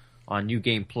New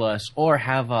Game Plus, or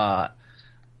have a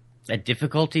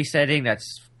difficulty setting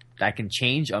I can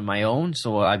change on my own.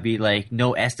 So I'd be like,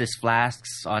 no Estus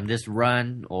flasks on this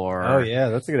run, or oh yeah,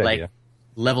 that's a good idea.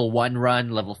 Level 1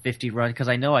 run, level 50 run, because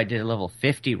I know I did a level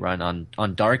 50 run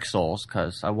on Dark Souls,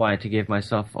 because I wanted to give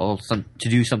myself to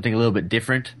do something a little bit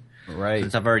different. Right.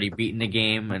 Since I've already beaten the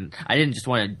game, and I didn't just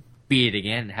want to beat it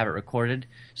again and have it recorded,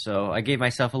 so I gave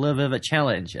myself a little bit of a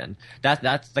challenge, and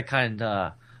that's the kind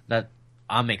that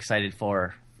I'm excited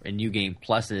for in New Game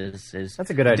Plus is that's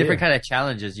a good idea. Different kind of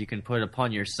challenges you can put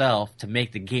upon yourself to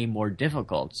make the game more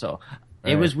difficult. So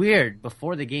it was weird.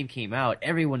 Before the game came out,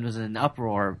 everyone was in an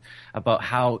uproar about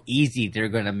how easy they're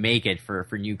going to make it for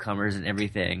newcomers and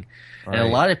everything. Right. And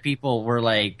a lot of people were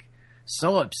like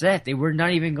so upset they were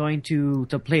not even going to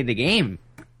play the game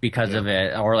because of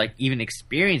it, or like even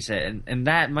experience it. And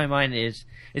that in my mind is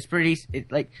pretty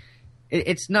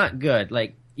it's not good.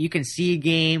 Like, you can see a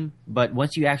game, but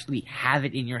once you actually have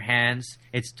it in your hands,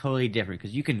 it's totally different,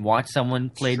 because you can watch someone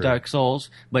play Dark Souls,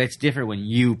 but it's different when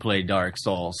you play Dark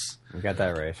Souls. You got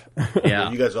that right.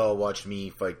 Yeah. You guys all watched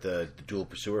me fight the dual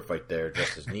Pursuer fight there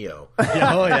dressed as Neo.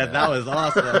 That was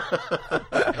awesome.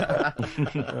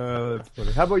 That's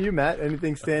funny. How about you, Matt?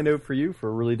 Anything stand out for you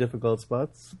for really difficult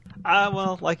spots?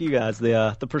 Well, like you guys,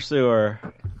 the Pursuer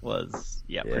was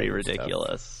pretty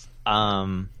ridiculous.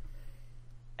 And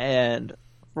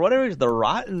for whatever reason, the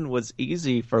Rotten was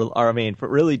easy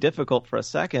really difficult for a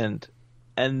second,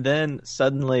 and then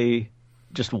suddenly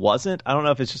just wasn't. I don't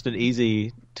know if it's just an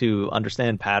easy to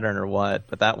understand pattern or what,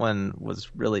 but that one was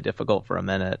really difficult for a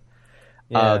minute.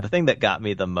 Yeah. The thing that got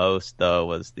me the most, though,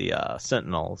 was the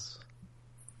Sentinels.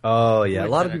 Oh, yeah. A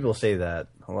lot of people say that.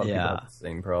 A lot of people have the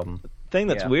same problem. The thing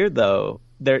that's weird, though,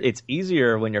 it's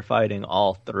easier when you're fighting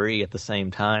all 3 at the same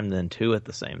time than 2 at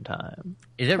the same time.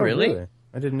 Is it really?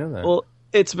 I didn't know that. Well,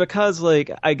 it's because,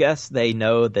 I guess they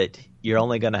know that you're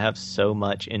only going to have so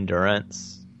much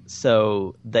endurance,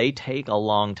 so they take a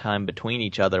long time between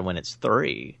each other when it's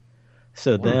 3.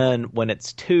 So then when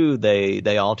it's 2,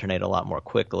 they alternate a lot more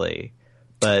quickly.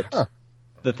 But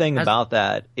the thing about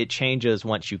that, it changes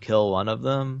once you kill one of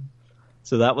them.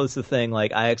 So that was the thing.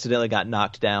 Like, I accidentally got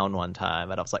knocked down one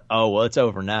time, and I was like, "Oh, well, it's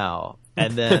over now."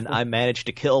 And then I managed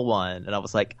to kill one, and I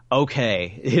was like,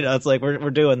 "Okay, it's like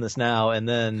we're doing this now." And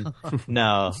then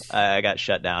no, I got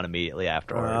shut down immediately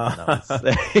afterwards.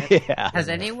 Has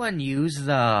anyone used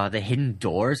the hidden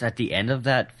doors at the end of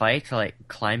that fight to like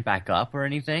climb back up or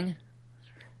anything?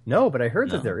 No, but I heard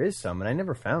that there is some, and I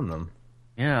never found them.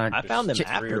 Yeah, I found them 3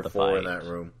 after or the 4 fight. in that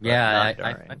room. Yeah, Not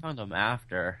I found them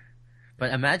after.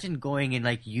 But imagine going and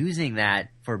like using that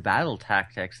for battle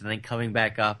tactics, and then coming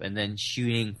back up and then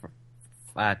shooting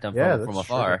at them from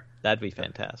afar. That'd be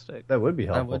fantastic. That would be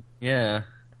helpful. Yeah.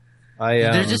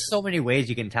 There's There's just so many ways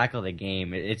you can tackle the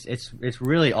game. It's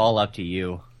really all up to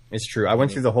you. It's true. I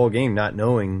went through the whole game not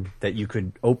knowing that you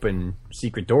could open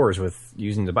secret doors with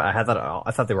using the. I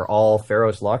thought they were all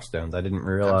Pharos lockstones. I didn't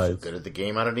realize. I'm so good at the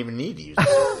game, I don't even need to use it.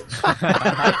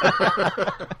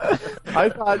 I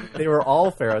thought they were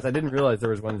all Pharos. I didn't realize there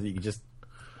was ones that you could just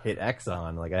hit X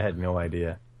on. Like, I had no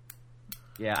idea.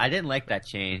 Yeah, I didn't like that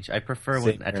change. I prefer Same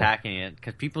when here. attacking it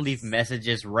because people leave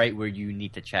messages right where you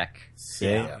need to check.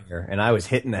 Same here. And I was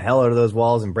hitting the hell out of those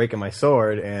walls and breaking my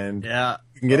sword, and Yeah.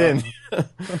 you can get in.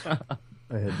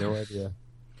 I had no idea.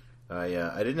 I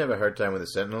didn't have a hard time with the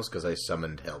Sentinels because I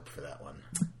summoned help for that one.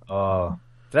 Oh,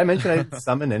 did I mention I didn't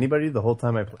summon anybody the whole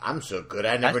time I played? I'm so good,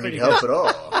 I never That's need pretty help at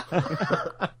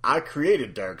all. I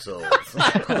created Dark Souls.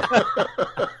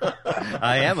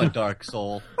 I am a Dark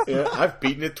Soul. Yeah, I've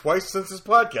beaten it twice since this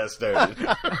podcast started.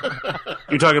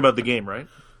 You're talking about the game, right?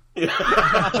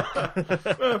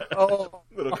 Oh,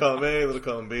 Little column A, little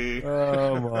column B.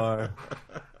 oh my!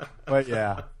 But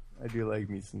yeah, I do like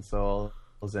me some souls,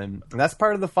 and that's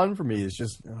part of the fun for me. Is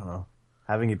just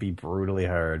having it be brutally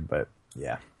hard. But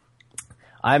yeah,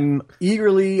 I'm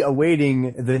eagerly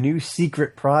awaiting the new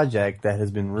secret project that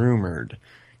has been rumored.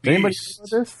 Does anybody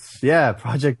know this? Yeah,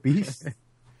 Project Beast.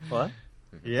 What?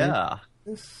 Yeah.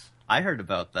 I heard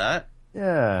about that.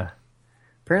 Yeah.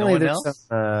 Apparently, No one there's else?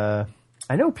 some.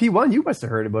 I know P1. You must have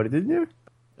heard about it, didn't you?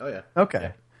 Oh, yeah.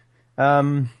 Okay.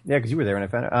 Yeah, because you were there when I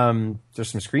found it.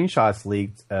 There's some screenshots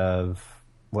leaked of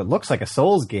what looks like a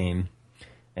Souls game,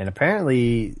 and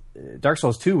apparently Dark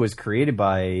Souls 2 was created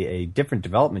by a different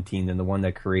development team than the one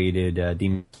that created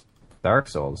Demon Dark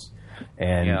Souls.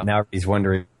 And now everybody's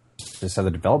wondering, what's this other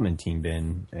development team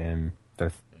been? And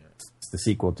it's the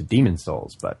sequel to Demon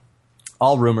Souls, but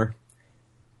all rumor.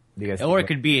 What do you guys Or think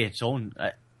it could be its own,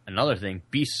 another thing,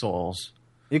 Beast Souls.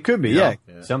 It could be, yeah.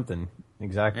 Something.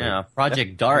 Exactly. Yeah,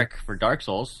 Project Dark for Dark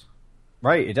Souls.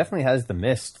 Right, it definitely has the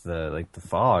mist, the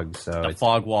fog. So The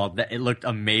fog wall, it looked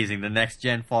amazing. The next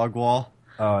gen fog wall.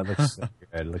 Oh, it looks so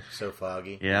good. It looks So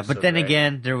foggy. Yeah, So but then bright.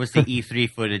 again, there was the E3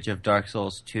 footage of Dark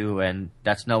Souls 2, and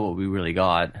that's not what we really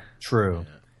got. true.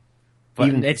 But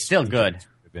Even- it's still good.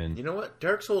 You know what?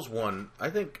 Dark Souls 1, I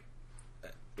think...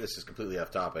 This is completely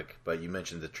off topic, but you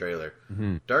mentioned the trailer.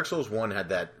 Mm-hmm. Dark Souls 1 had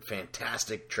that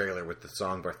fantastic trailer with the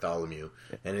song Bartholomew,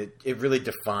 and it really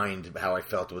defined how I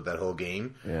felt with that whole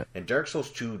game. Yeah. And Dark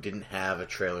Souls 2 didn't have a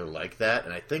trailer like that,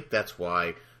 and I think that's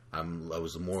why I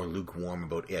was more lukewarm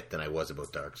about it than I was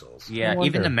about Dark Souls. Yeah, wonder.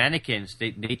 even the mannequins,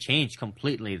 they changed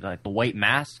completely. Like the white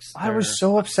masks. I was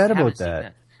so upset I haven't about seen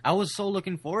that. I was so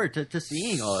looking forward to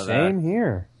seeing all of Same that.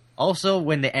 here. Also,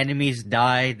 when the enemies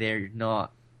die, they're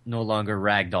no longer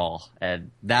ragdoll, and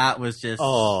that was just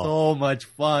so much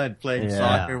fun playing Yeah.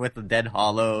 soccer with the dead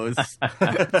hollows.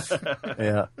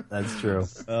 Yeah, that's true.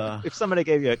 If somebody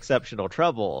gave you exceptional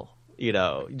trouble, you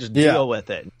just Yeah. deal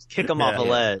with it. Just kick them off a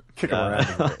ledge. Kick 'em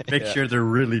around. Make sure they're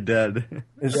really dead.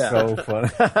 It's so fun.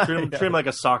 Trim like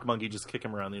a sock monkey, just kick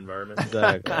him around the environment.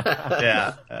 Exactly.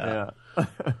 Yeah. Yeah.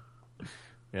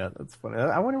 Yeah, that's funny.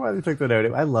 I wonder why they took that out.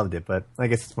 I loved it, but I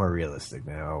guess it's more realistic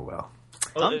now. Oh, well.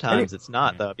 Sometimes it's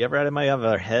not, though. Have you ever had anybody have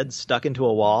their head stuck into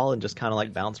a wall and just kind of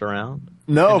like bounce around?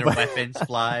 No, And their but weapons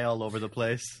fly all over the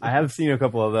place. I have seen a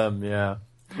couple of them, yeah.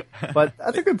 But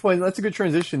that's a good point. That's a good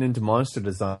transition into monster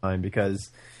design because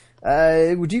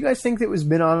would you guys think that it was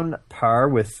been on par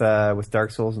with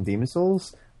Dark Souls and Demon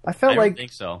Souls? I felt I don't like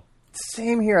think so.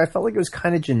 same here. I felt like it was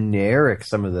kind of generic.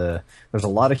 There's a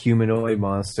lot of humanoid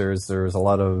monsters. There's a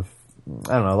lot of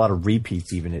a lot of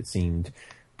repeats even, it seemed.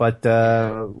 But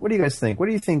what do you guys think? What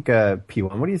do you think,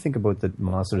 P1? What do you think about the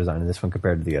monster design in this one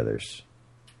compared to the others?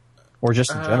 Or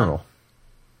just in general?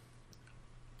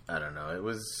 I don't know. It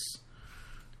was...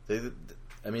 the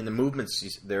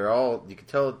movements, they're all... You can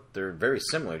tell they're very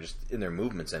similar, just in their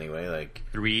movements anyway. Like,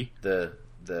 3. the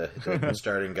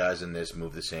starting guys in this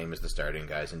move the same as the starting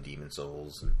guys in Demon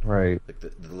Souls. And, Right. like,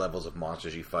 the levels of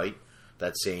monsters you fight.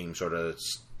 that same sort of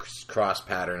cross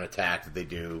pattern attack that they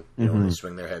do. You know, when they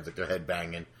swing their heads, like their head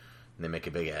banging, and they make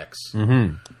a big X.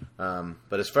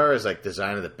 But as far as like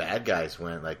design of the bad guys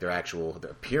went, like their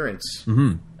appearance,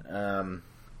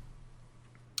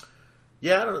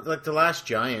 yeah, I don't, like the Last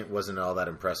Giant wasn't all that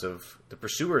impressive. The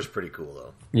Pursuer is pretty cool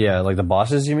though. Yeah, like the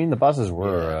bosses. You mean the bosses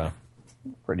were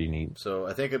pretty neat. So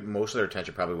I think most of their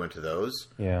attention probably went to those.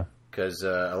 Yeah, because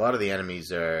a lot of the enemies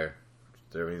they're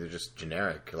just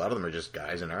generic. A lot of them are just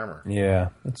guys in armor. Yeah,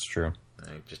 that's true.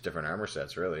 Like, just different armor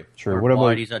sets, really. True. Or What about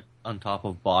bodies on top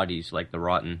of bodies, like the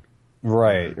Rotten.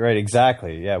 right,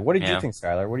 exactly. Yeah. What did you think,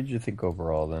 Skylar? What did you think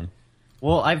overall then?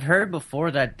 Well, I've heard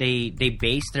before that they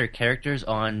base their characters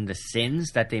on the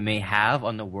sins that they may have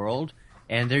on the world,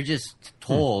 and they're just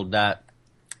told that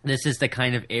this is the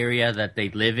kind of area that they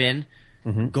live in.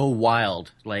 Go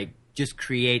wild, like just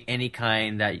create any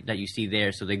kind that you see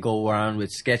there. So they go around with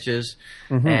sketches,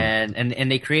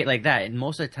 and they create like that. And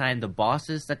most of the time, the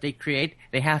bosses that they create,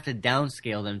 they have to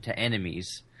downscale them to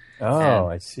enemies. Oh,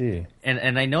 I see.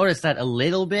 And I noticed that a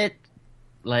little bit.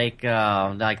 Like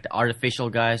the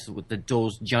artificial guys with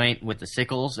those giant with the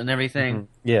sickles and everything.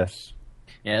 Yes.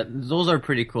 Yeah, those are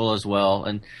pretty cool as well.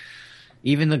 And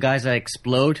even the guys that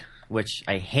explode, which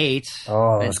I hate.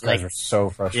 Oh, those it's guys are so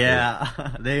frustrating.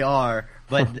 Yeah, they are.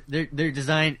 But their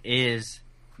design is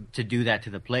to do that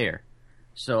to the player.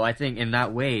 So I think in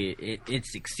that way it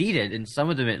succeeded. And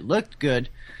some of them it looked good.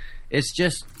 It's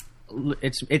just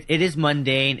it is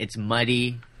mundane. It's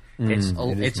muddy. It's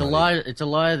a lot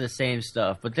of the same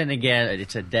stuff, but then again,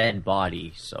 it's a dead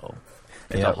body, so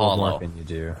it's a hollow. What more can you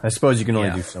do? I suppose you can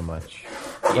only do so much.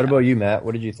 What about you, Matt?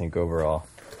 What did you think overall?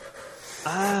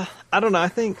 I don't know. I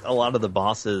think a lot of the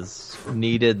bosses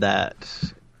needed that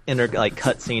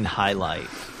cutscene highlight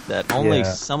that only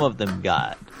some of them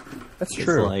got. That's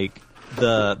true. It's like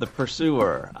the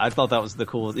Pursuer. I thought that was the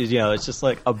coolest. You know, it's just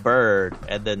like a bird,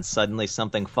 and then suddenly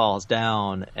something falls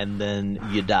down, and then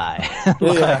you die.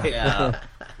 The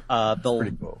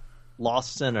cool.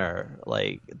 Lost Sinner,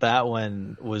 like that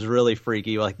one was really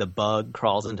freaky. Like the bug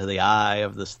crawls into the eye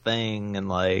of this thing, and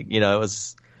like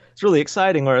it's really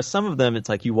exciting. Whereas some of them, it's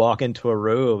like you walk into a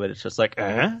room and it's just like,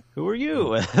 who are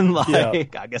you? And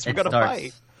like, I guess we're gonna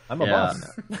fight. I'm a boss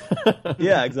now.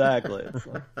 Yeah, exactly. It's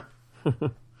like,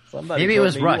 somebody Maybe it told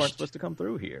was me you weren't rushed. supposed to come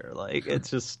through here. Like it's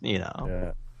just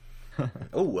Yeah.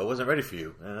 Oh, I wasn't ready for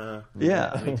you.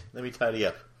 Yeah. Let me tidy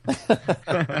up.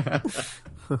 I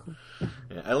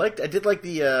did like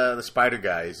the spider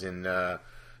guys in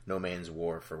No Man's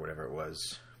Wharf or whatever it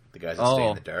was. The guys that stay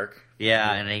in the dark.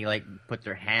 Yeah, and they like put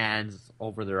their hands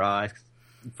over their eyes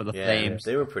for the flames.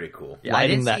 They were pretty cool. Yeah, I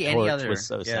lighting didn't that see any torch other. was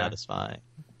so satisfying.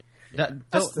 I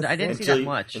didn't see that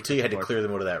much. Until you had to clear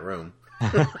them out of that room.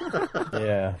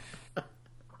 Yeah.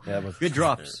 That was Good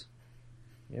drops.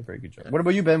 Yeah, very good job. What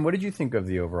about you, Ben? What did you think of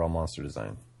the overall monster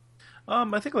design?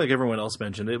 I think like everyone else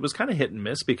mentioned, it was kind of hit and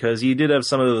miss because you did have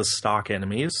some of the stock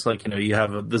enemies. Like, you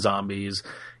have the zombies,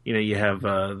 you have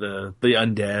the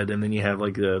undead, and then you have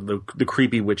like the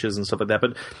creepy witches and stuff like that.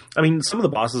 But, I mean, some of the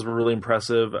bosses were really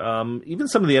impressive. Even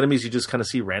some of the enemies you just kind of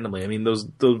see randomly. I mean, those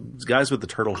guys with the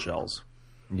turtle shells.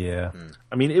 Yeah.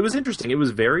 I mean, it was interesting. It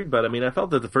was varied, but I mean, I felt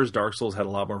that the first Dark Souls had a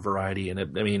lot more variety in it.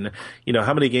 I mean,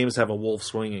 how many games have a wolf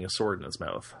swinging a sword in its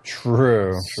mouth?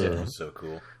 True. Shit, was so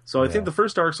cool. So I think the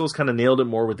first Dark Souls kind of nailed it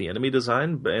more with the enemy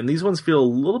design, and these ones feel a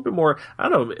little bit more, I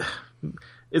don't know,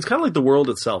 it's kind of like the world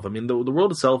itself. I mean, the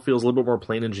world itself feels a little bit more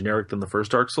plain and generic than the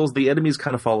first Dark Souls. The enemies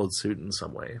kind of followed suit in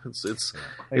some way.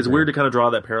 It's weird to kind of draw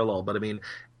that parallel, but I mean,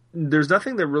 there's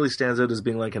nothing that really stands out as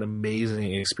being like an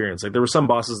amazing experience. Like there were some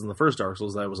bosses in the first Dark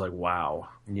Souls that I was like, wow.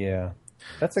 Yeah.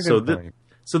 That's a good point.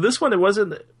 So this one, it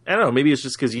wasn't, I don't know, maybe it's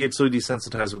just because you get so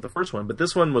desensitized with the first one, but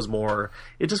this one was more,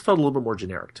 it just felt a little bit more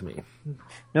generic to me.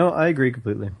 No, I agree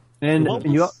completely. And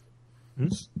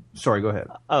sorry, go ahead.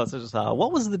 Oh, so just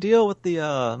what was the deal with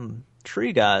the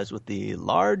tree guys with the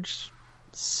large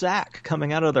sack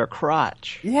coming out of their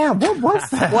crotch? Yeah, what was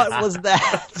that? What was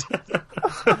that?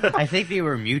 I think they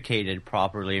were mutated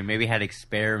properly and maybe had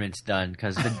experiments done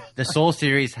because the Soul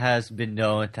series has been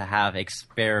known to have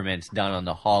experiments done on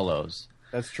the hollows.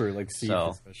 That's true, like seeds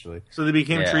especially. So they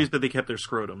became trees, but they kept their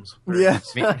scrotums.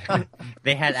 Yes.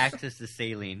 They had access to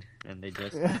saline, and they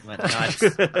just went nuts.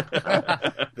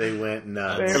 They went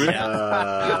nuts.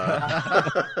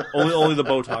 Only the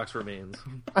Botox remains.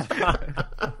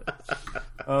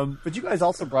 But you guys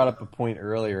also brought up a point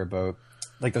earlier about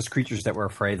like those creatures that were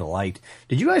afraid of the light.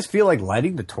 Did you guys feel like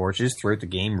lighting the torches throughout the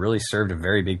game really served a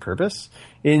very big purpose?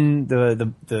 In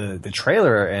the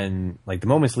trailer and like the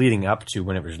moments leading up to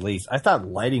when it was released, I thought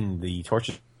lighting the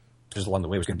torches along the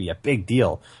way was going to be a big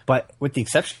deal. But with the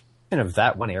exception of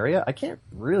that one area, I can't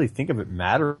really think of it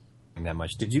mattering that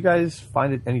much. Did you guys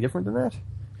find it any different than that?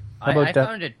 I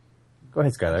found it. Go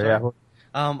ahead, Skylar.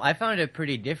 Yeah. I found it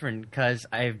pretty different because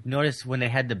I've noticed when they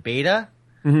had the beta,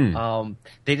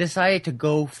 they decided to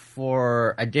go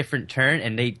for a different turn,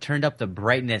 and they turned up the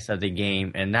brightness of the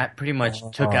game, and that pretty much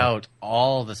took out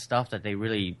all the stuff that they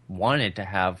really wanted to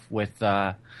have with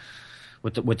the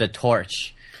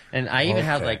torch. And I even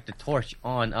have like the torch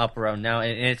on up around now,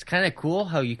 and it's kind of cool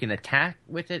how you can attack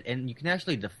with it, and you can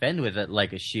actually defend with it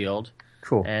like a shield.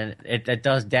 Cool. And it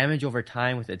does damage over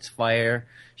time with its fire,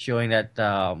 showing that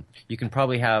you can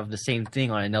probably have the same thing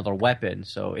on another weapon.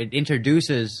 So it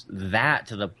introduces that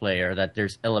to the player, that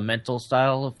there's elemental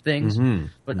style of things.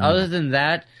 But other than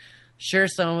that, sure,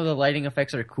 some of the lighting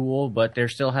effects are cool, but they're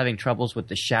still having troubles with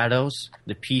the shadows.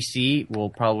 The PC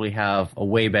will probably have a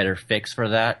way better fix for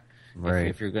that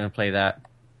if you're going to play that.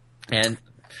 And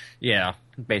yeah,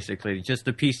 basically, just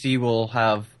the PC will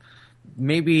have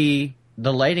maybe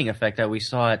the lighting effect that we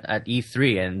saw at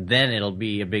E3, and then it'll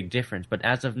be a big difference. But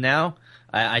as of now,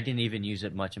 I didn't even use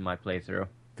it much in my playthrough.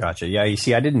 Gotcha. Yeah, you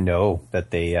see, I didn't know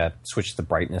that they switched the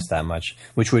brightness that much,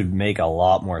 which would make a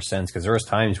lot more sense, because there was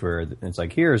times where it's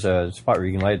like, here's a spot where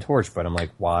you can light a torch, but I'm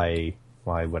like, why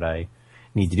would I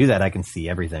need to do that? I can see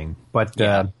everything. But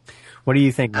what do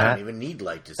you think, Matt? I don't even need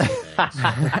light to see things.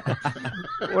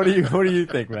 What do you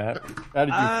think, Matt? How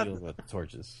did you feel about the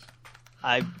torches?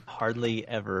 I hardly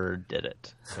ever did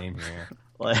it. Same here.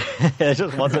 Like, it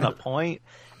just wasn't a point.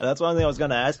 And that's one thing I was going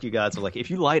to ask you guys. So, like,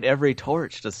 if you light every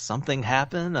torch, does something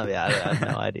happen? I mean, I have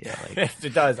no idea. Like, if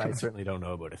it does, I certainly don't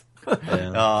know about it.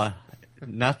 yeah.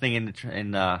 Nothing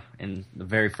in the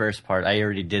very first part. I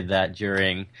already did that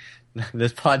during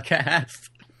this podcast.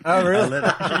 Oh, really?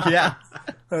 Yeah.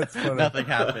 That's funny. Nothing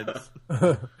happens.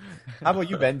 How about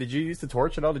you, Ben? Did you use the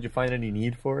torch at all? Did you find any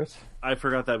need for it? I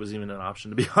forgot that was even an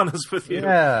option, to be honest with you.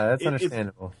 Yeah, that's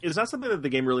understandable. It's not something that the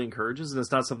game really encourages, and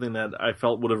it's not something that I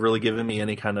felt would have really given me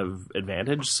any kind of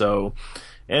advantage. So,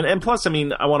 and plus, I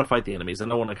mean, I want to fight the enemies. I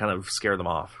don't want to kind of scare them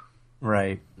off.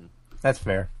 Right. That's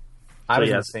fair. I was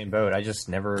in the same boat. I just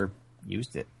never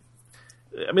used it.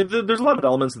 I mean, there's a lot of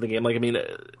elements in the game. Like, I mean,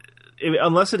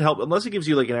 unless it gives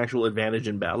you like an actual advantage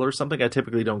in battle or something, I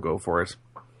typically don't go for it.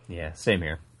 Yeah, same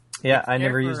here. Yeah, I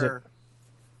never used it.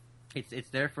 It's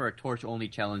there for a torch only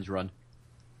challenge run.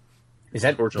 Does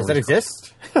that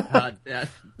exist?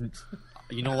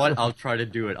 You know what? I'll try to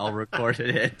do it. I'll record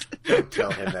it. Don't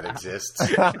tell him that exists.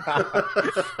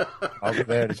 I'll be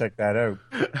there to check that out.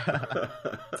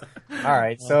 All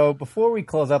right, so before we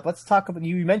close up, let's talk about,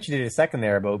 you mentioned it a second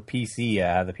there about PC.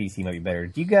 The PC might be better.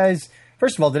 Do you guys,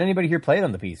 first of all, did anybody here play it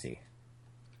on the PC?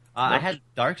 I had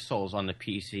Dark Souls on the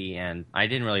PC, and I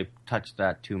didn't really touch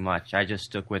that too much. I just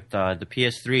stuck with the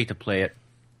PS3 to play it.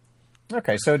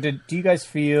 Okay, so do you guys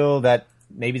feel that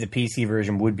maybe the PC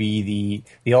version would be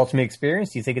the ultimate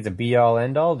experience? Do you think it's a be-all,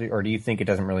 end-all, or do you think it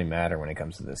doesn't really matter when it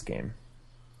comes to this game?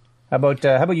 How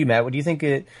about you, Matt? What do you think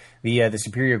the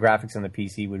superior graphics on the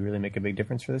PC would really make a big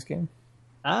difference for this game?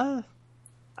 I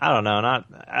don't know.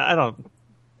 I don't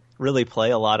really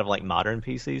play a lot of like modern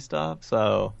PC stuff,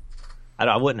 so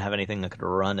I wouldn't have anything that could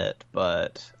run it.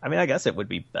 But I mean, I guess it would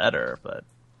be better. But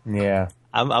yeah,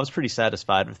 I was pretty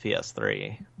satisfied with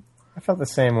PS3. I felt the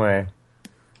same way.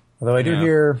 Although I do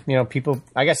hear, people.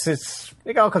 I guess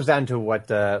it all comes down to what.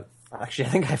 Actually, I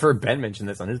think I've heard Ben mention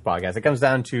this on his podcast. It comes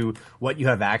down to what you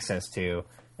have access to,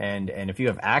 and if you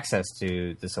have access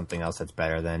to something else that's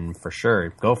better, then for sure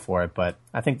go for it. But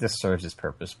I think this serves its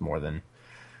purpose more than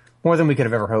we could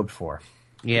have ever hoped for.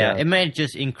 Yeah, it might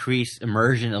just increase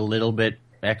immersion a little bit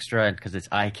extra because it's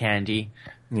eye candy.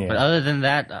 Yeah. But other than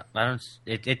that,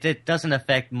 it doesn't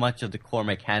affect much of the core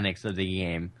mechanics of the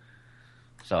game.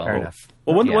 So, fair enough.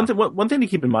 Well, one thing to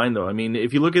keep in mind, though, I mean,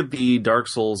 if you look at the Dark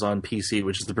Souls on PC,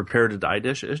 which is the Prepare to Die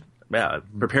edition,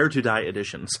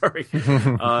 sorry,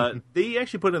 they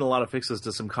actually put in a lot of fixes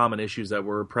to some common issues that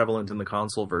were prevalent in the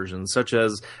console version, such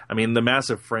as, I mean, the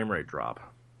massive frame rate drop.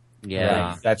 Yeah,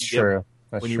 right. That's true.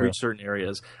 That's when you true. reach certain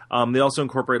areas. They also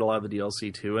incorporate a lot of the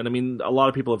DLC, too. And, I mean, a lot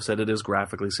of people have said it is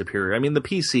graphically superior. I mean, the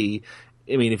PC,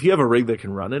 I mean, if you have a rig that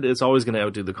can run it, it's always going to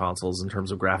outdo the consoles in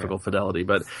terms of graphical fidelity.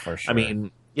 But, for sure. I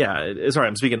mean, yeah, sorry,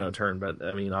 I'm speaking out of turn, but,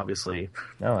 I mean, obviously.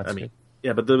 No, that's good.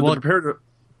 Yeah, but the prepared...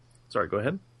 Sorry, go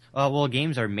ahead. Well,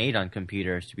 games are made on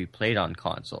computers to be played on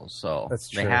consoles, so that's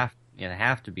true. They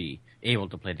have to be able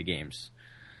to play the games.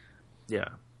 Yeah.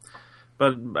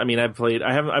 But I mean, I've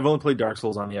only played Dark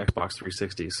Souls on the Xbox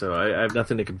 360, so I have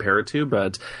nothing to compare it to.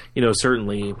 But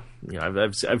certainly,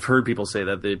 I've heard people say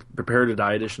that the Prepare to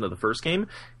Die edition of the first game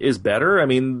is better. I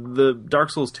mean, the Dark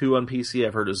Souls 2 on PC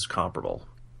I've heard is comparable.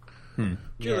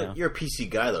 You're a PC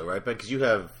guy though, right? Because you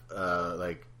have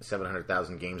like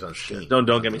 700,000 games on Steam.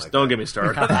 Don't get me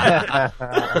started.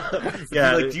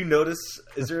 Yeah, like, do you notice?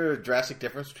 Is there a drastic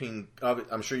difference between?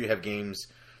 I'm sure you have games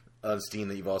on Steam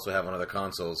that you also have on other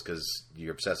consoles because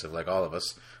you're obsessive like all of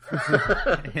us.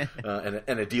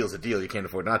 And a deal's a deal. You can't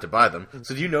afford not to buy them.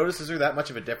 So do you notice? Is there that much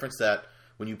of a difference that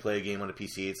when you play a game on a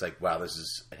PC, it's like, wow, this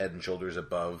is head and shoulders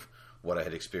above what I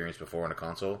had experienced before on a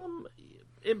console?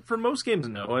 For most games,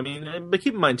 no. I mean, but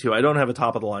keep in mind too, I don't have a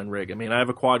top of the line rig. I mean, I have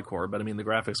a quad core, but I mean the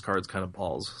graphics card's kind of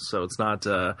balls, so it's not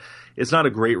a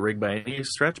great rig by any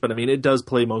stretch. But I mean, it does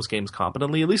play most games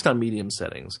competently, at least on medium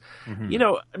settings. You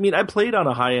know, I mean, I played on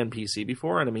a high end PC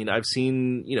before, and I mean, I've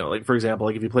seen, you know, like for example,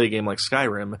 like if you play a game like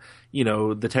Skyrim, you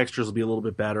know, the textures will be a little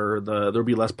bit better, there'll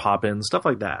be less pop ins, stuff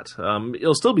like that.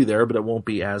 It'll still be there, but it won't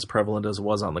be as prevalent as it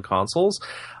was on the consoles.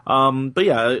 But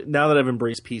yeah, now that I've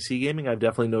embraced PC gaming, I've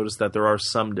definitely noticed that there are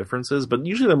some differences, but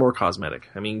usually they're more cosmetic.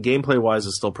 I mean, gameplay-wise,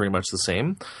 it's still pretty much the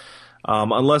same,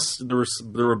 unless there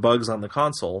were bugs on the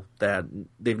console that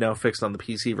they've now fixed on the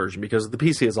PC version, because the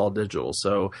PC is all digital,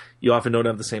 so you often don't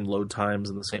have the same load times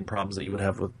and the same problems that you would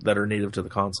have that are native to the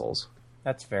consoles.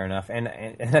 That's fair enough, and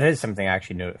that is something I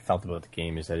actually felt about the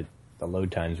game, is that the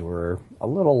load times were a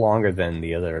little longer than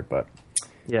the other, but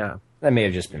yeah, that may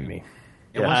have just been me.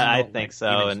 Yeah, I think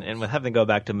so. And with having to go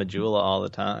back to Majula all the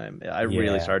time, I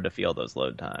really started to feel those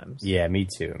load times. Yeah, me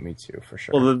too, for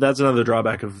sure. Well, that's another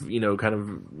drawback of, you know, kind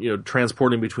of, you know,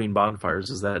 transporting between bonfires,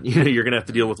 is that, you know, you're going to have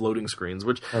to deal with loading screens,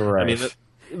 which, right. I mean,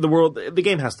 the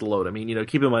game has to load. I mean, you know,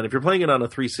 keep in mind, if you're playing it on a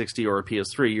 360 or a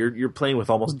PS3, you're playing with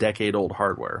almost decade-old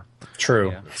hardware.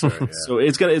 True. Yeah. So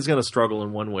it's gonna struggle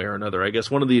in one way or another. I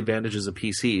guess one of the advantages of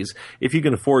PCs, if you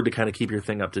can afford to kind of keep your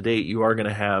thing up to date, you are going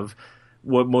to have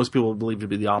what most people believe to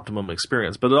be the optimum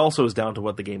experience, but it also is down to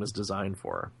what the game is designed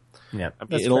for. Yeah, I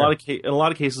mean, in a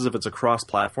lot of cases, if it's a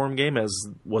cross-platform game, as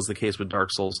was the case with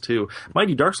Dark Souls 2, mind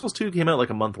you, Dark Souls 2 came out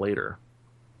like a month later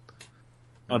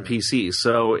on PC,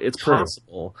 so it's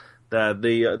possible that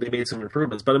they made some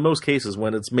improvements. But in most cases,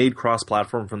 when it's made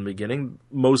cross-platform from the beginning,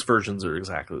 most versions are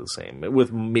exactly the same,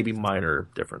 with maybe minor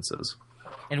differences.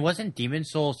 And wasn't Demon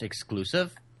Souls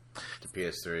exclusive? The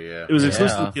PS3, yeah. It was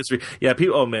exclusive to PS3. Yeah,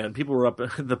 people were up.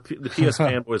 The PS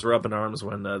fanboys were up in arms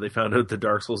when they found out that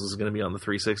Dark Souls is going to be on the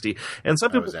 360. And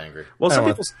some people was angry.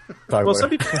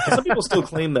 Some people still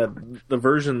claim that the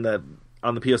version that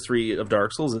on the PS3 of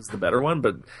Dark Souls is the better one,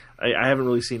 but I haven't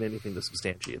really seen anything to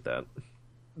substantiate that.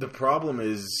 The problem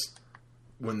is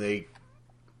when they.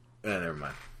 Never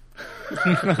mind.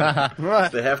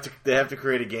 They have to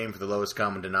create a game for the lowest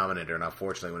common denominator, and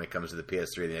unfortunately, when it comes to the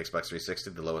PS3 and the Xbox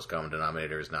 360, the lowest common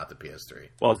denominator is not the PS3.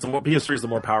 Well, PS3 is the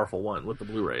more powerful one with the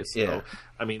Blu-ray. So, yeah,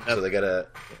 I mean, so they gotta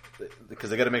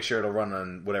make sure it'll run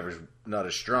on whatever's not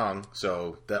as strong.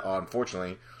 So that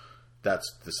unfortunately,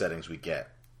 that's the settings we get.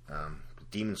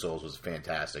 Demon Souls was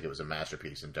fantastic; it was a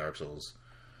masterpiece, and Dark Souls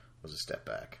was a step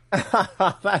back. I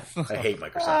hate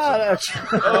Microsoft so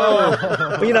much.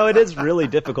 Well, you know, it is really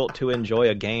difficult to enjoy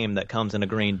a game that comes in a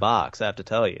green box, I have to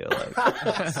tell you.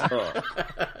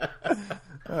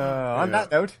 On that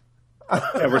note.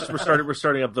 Yeah, we're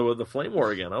starting up the Flame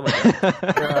War again. Oh my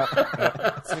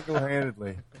god.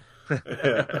 Single-handedly.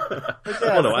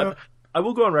 I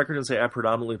will go on record and say I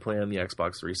predominantly play on the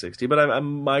Xbox 360, but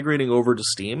I'm migrating over to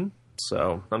Steam,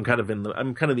 so I'm kind of the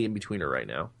in-betweener right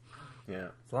now. Yeah.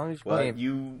 As long as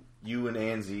you and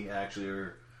Anzi actually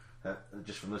are,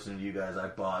 just from listening to you guys,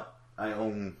 I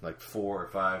own like 4 or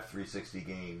 5 360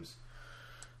 games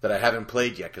that I haven't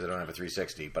played yet because I don't have a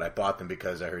 360, but I bought them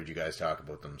because I heard you guys talk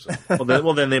about them. So.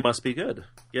 well, then they must be good.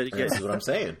 This is what I'm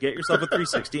saying. Get yourself a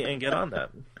 360 and get on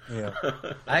that. Yeah.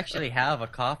 I actually have a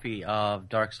copy of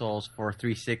Dark Souls for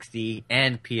 360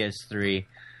 and PS3,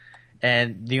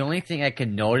 and the only thing I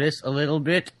can notice a little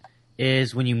bit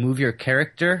is when you move your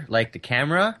character, like the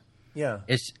camera. Yeah.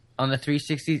 It's on the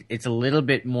 360. It's a little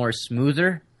bit more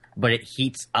smoother, but it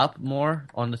heats up more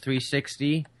on the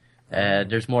 360.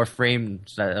 There's more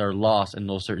frames that are lost in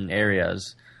those certain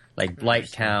areas, like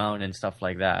Blight Town and stuff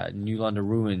like that. New London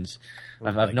Ruins.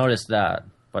 I've noticed that.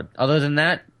 But other than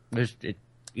that,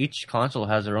 each console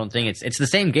has their own thing. It's the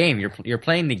same game. You're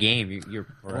playing the game. You're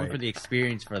going for the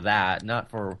experience for that,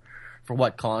 not for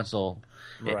what console.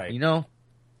 Right. You know.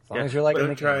 As long as you're like,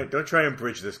 don't try and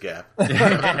bridge this gap. But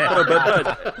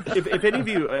if any of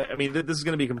you, I mean, this is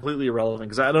going to be completely irrelevant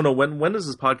because I don't know when does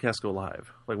this podcast go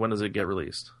live? Like, when does it get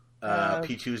released?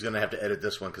 P2 is going to have to edit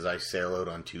this one because I sail out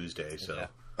on Tuesday. So,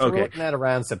 So we're looking at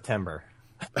around September.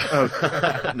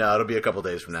 No, it'll be a couple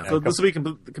days from now. So this will be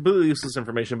completely useless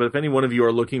information. But if any one of you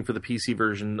are looking for the PC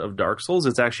version of Dark Souls,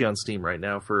 it's actually on Steam right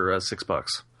now for $6.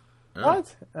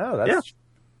 What? Oh, that's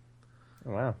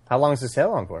Oh, wow. How long is the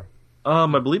sale on for? I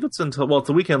believe it's it's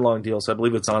a weekend long deal, so I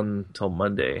believe it's on until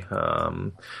Monday.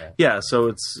 Yeah,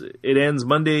 so it ends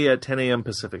Monday at 10 a.m.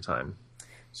 Pacific time.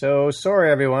 So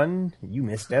sorry, everyone, you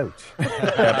missed out.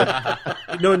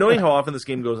 Knowing how often this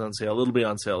game goes on sale, it'll be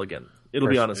on sale again. It'll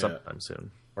be on it yeah. sometime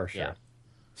soon. For sure. Yeah.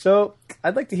 So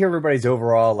I'd like to hear everybody's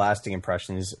overall lasting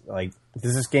impressions. Like,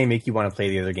 does this game make you want to play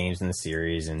the other games in the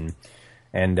series? And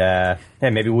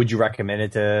maybe would you recommend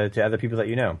it to other people that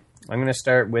you know? I'm going to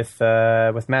start with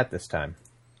Matt this time.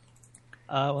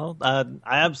 I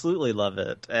absolutely love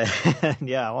it. And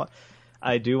yeah,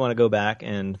 I do want to go back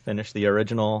and finish the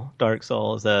original Dark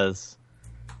Souls, as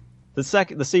the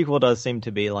sequel does seem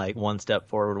to be like one step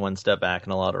forward, one step back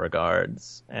in a lot of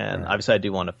regards. And obviously I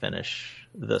do want to finish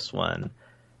this one.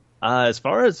 As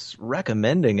far as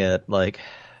recommending it, like,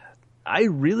 I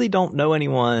really don't know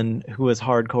anyone who is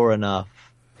hardcore enough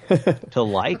to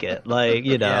like it. Like,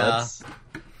 you know, Yeah.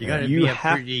 You got to be a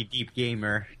have- pretty deep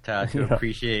gamer to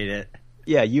appreciate it.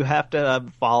 Yeah, you have to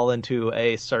fall into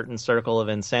a certain circle of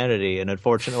insanity, and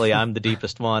unfortunately, I'm the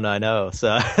deepest one I know.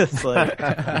 So it's like,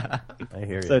 I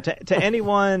hear you. so to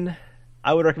anyone,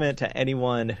 I would recommend it to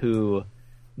anyone who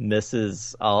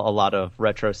misses a lot of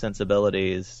retro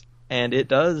sensibilities, and it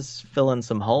does fill in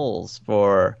some holes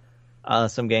for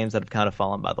some games that have kind of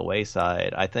fallen by the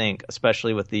wayside. I think,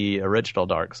 especially with the original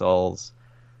Dark Souls,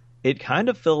 it kind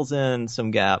of fills in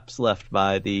some gaps left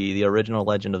by the original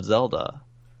Legend of Zelda.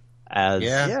 As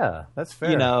yeah, that's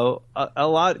fair. you know, a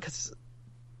lot, because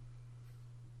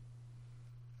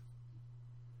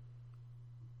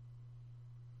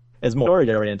it's more story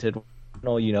oriented.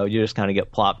 You know, you just kind of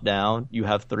get plopped down. You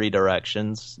have 3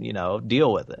 directions. You know,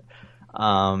 deal with it.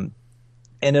 And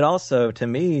it also, to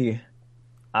me,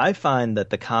 I find that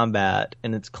the combat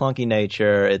and its clunky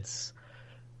nature, it's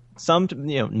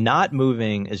not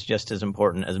moving is just as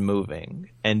important as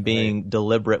moving, and being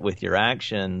deliberate with your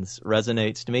actions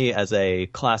resonates to me as a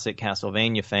classic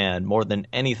Castlevania fan more than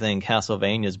anything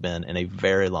Castlevania's been in a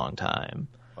very long time.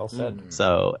 Well said.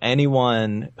 So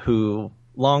anyone who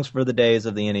longs for the days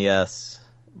of the NES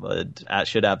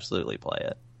should absolutely play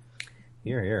it.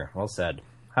 Here, here. Well said.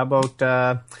 How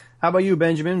about you,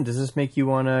 Benjamin? Does this make you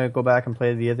want to go back and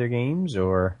play the other games,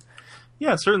 or?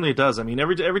 Yeah, certainly it does. I mean,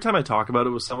 every time I talk about it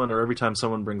with someone, or every time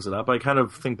someone brings it up, I kind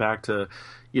of think back to,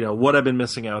 what I've been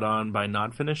missing out on by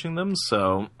not finishing them.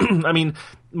 So, I mean,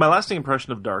 my lasting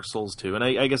impression of Dark Souls 2, and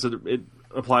I guess it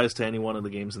applies to any one of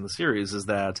the games in the series, is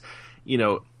that,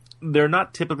 they're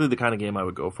not typically the kind of game I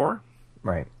would go for.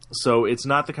 Right. So it's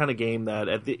not the kind of game that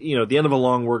at the end of a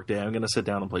long work day, I'm going to sit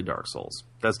down and play Dark Souls.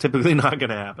 That's typically not going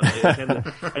to happen.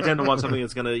 I tend to want something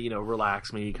that's going to,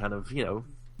 relax me, kind of,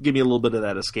 give me a little bit of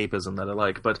that escapism that I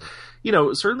like. But,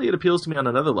 certainly it appeals to me on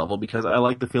another level, because I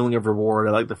like the feeling of reward.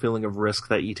 I like the feeling of risk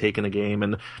that you take in a game.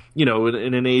 And,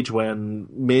 in an age when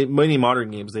many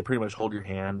modern games, they pretty much hold your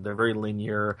hand. They're very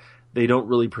linear. They don't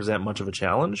really present much of a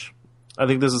challenge. I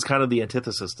think this is kind of the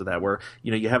antithesis to that, where,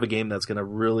 you have a game that's going to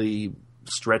really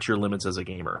stretch your limits as a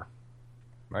gamer.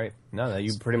 Right. No,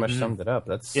 you pretty much summed it up.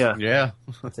 That's Yeah.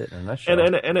 That's it in a nutshell.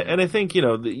 And I think,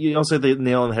 you also hit the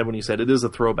nail on the head when you said it is a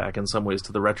throwback in some ways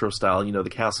to the retro style, the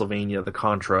Castlevania, the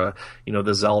Contra, the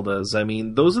Zeldas. I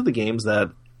mean, those are the games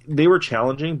that they were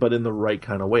challenging, but in the right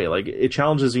kind of way. Like, it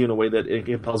challenges you in a way that it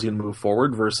compels you to move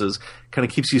forward versus kind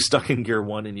of keeps you stuck in Gear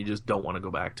 1 and you just don't want to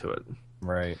go back to it.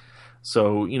 Right.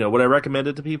 So, would I recommend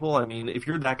it to people? I mean, if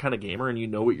you're that kind of gamer and you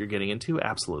know what you're getting into,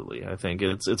 absolutely. I think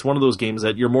it's one of those games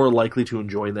that you're more likely to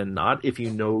enjoy than not if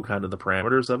you know kind of the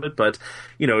parameters of it. But,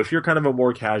 if you're kind of a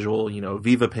more casual,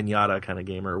 Viva Pinata kind of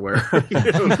gamer where,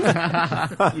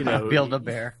 Build a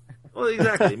bear. Well,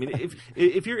 exactly. I mean,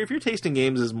 if your taste in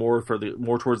games is more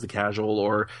towards the casual,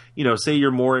 or say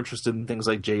you're more interested in things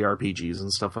like JRPGs and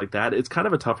stuff like that, it's kind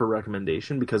of a tougher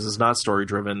recommendation because it's not story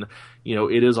driven.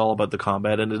 It is all about the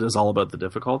combat and it is all about the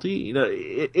difficulty.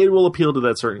 It will appeal to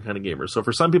that certain kind of gamer. So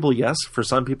for some people, yes. For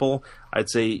some people, I'd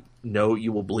say no.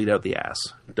 You will bleed out the ass.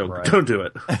 Don't do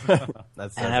it.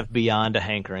 That's And have beyond a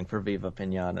hankering for Viva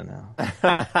Pinata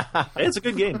now. It's a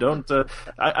good game. Don't.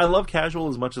 I love casual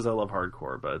as much as I love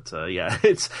hardcore, but yeah,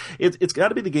 it's got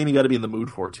to be the game you got to be in the mood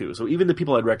for too. So even the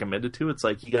people I'd recommend it to, it's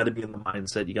like you got to be in the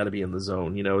mindset, you got to be in the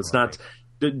zone. It's not.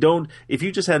 Don't. If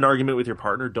you just had an argument with your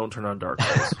partner, don't turn on Dark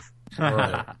Souls.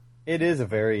 Right. It is a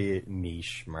very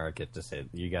niche market to say.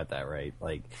 You got that right.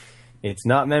 Like, it's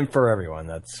not meant for everyone.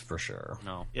 That's for sure.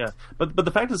 No. Yeah, but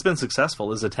the fact it's been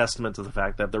successful is a testament to the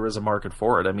fact that there is a market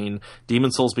for it. I mean,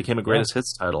 Demon Souls became a greatest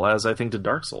hits title, as I think did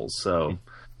Dark Souls. So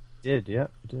It did.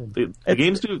 the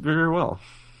games do very well.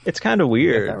 It's kind of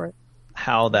weird that right?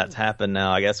 how that's happened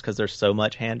now, I guess, because there's so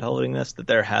much hand-holding this that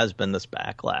there has been this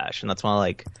backlash. And that's why,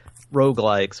 like,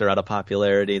 roguelikes are at a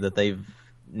popularity that they've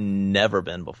never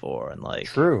been before, and like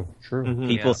True.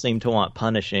 people seem to want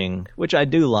punishing, which I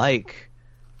do like,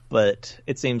 but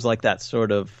it seems like that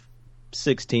sort of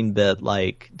 16-bit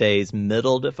like days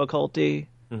middle difficulty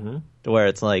to where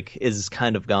it's like is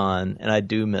kind of gone, and I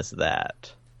do miss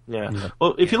that. Yeah.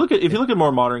 Well, if you look at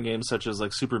more modern games such as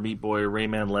like Super Meat Boy,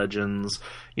 Rayman Legends,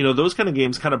 those kind of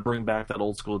games kind of bring back that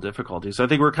old school difficulty. So I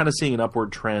think we're kind of seeing an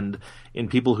upward trend in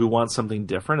people who want something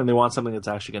different, and they want something that's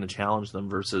actually going to challenge them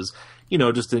versus,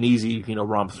 just an easy,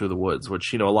 romp through the woods,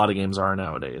 which, a lot of games are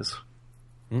nowadays.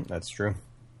 That's true.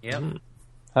 Yep.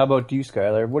 How about you,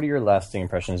 Skylar? What are your lasting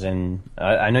impressions? And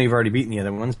I know you've already beaten the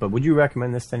other ones, but would you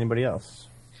recommend this to anybody else?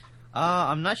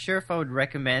 I'm not sure if I would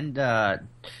recommend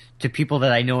to people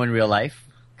that I know in real life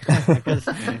because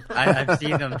I've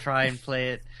seen them try and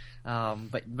play it.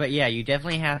 But yeah, you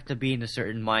definitely have to be in a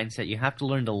certain mindset. You have to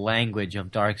learn the language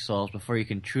of Dark Souls before you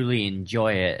can truly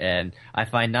enjoy it. And I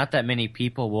find not that many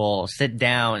people will sit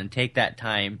down and take that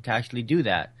time to actually do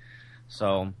that.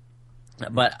 So,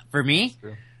 but for me,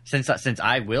 since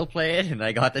I will play it and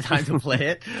I got the time to play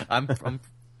it,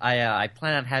 I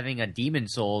plan on having a Demon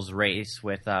Souls race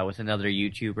with another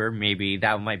YouTuber. Maybe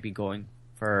that might be going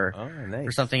for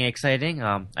something exciting.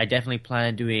 I definitely plan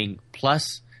on doing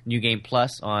New Game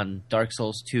Plus on Dark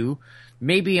Souls 2.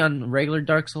 Maybe on regular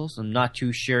Dark Souls. I'm not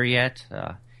too sure yet.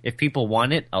 If people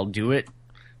want it, I'll do it.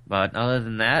 But other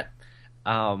than that,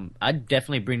 I'd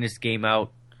definitely bring this game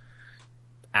out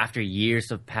after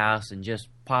years have passed and just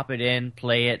pop it in,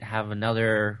 play it, have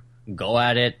another go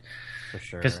at it. For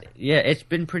sure. Because, yeah, it's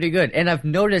been pretty good. And I've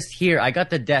noticed here, I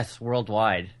got the deaths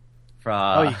worldwide.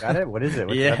 Oh, you got it? What is it?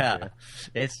 What's it up to?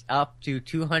 It's up to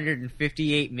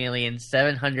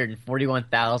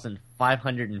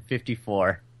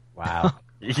 258,741,554. Wow.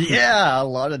 Yeah, a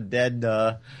lot of dead.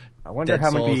 I wonder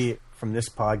how souls. many from this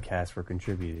podcast were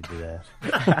contributed to that.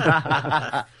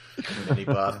 Many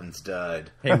Bothans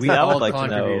died. Hey, we I would all like to know.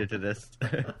 contributed to this.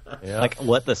 Yeah. Like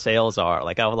what the sales are.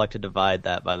 Like I would like to divide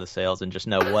that by the sales and just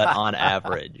know what on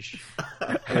average.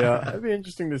 Yeah, that'd be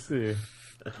interesting to see.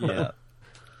 Yeah.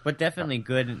 But definitely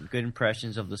good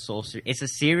impressions of the Soul series. It's a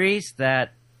series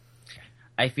that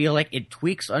I feel like it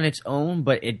tweaks on its own,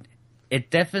 but it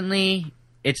definitely,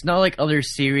 it's not like other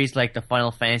series like the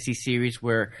Final Fantasy series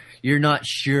where you're not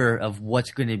sure of what's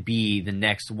going to be the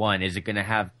next one. Is it going to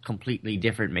have completely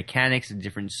different mechanics, a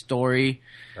different story?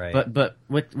 Right. But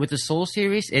with the Soul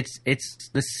series, it's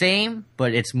the same,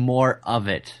 but it's more of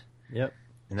it. Yep.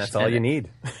 And that's all you need.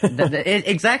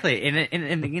 Exactly.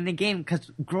 In the game, because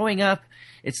growing up,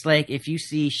 it's like if you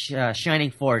see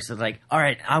Shining Force, it's like, all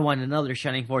right, I want another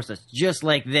Shining Force that's just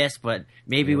like this, but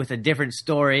maybe with a different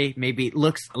story. Maybe it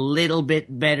looks a little bit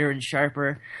better and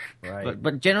sharper. Right.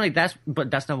 But generally, that's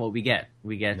not what we get.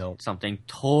 We get something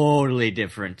totally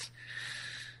different.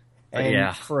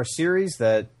 And for a series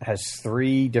that has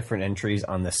 3 different entries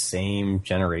on the same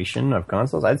generation of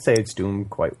consoles, I'd say it's doing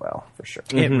quite well, for sure.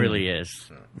 It really is.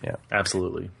 Yeah.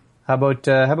 Absolutely. How about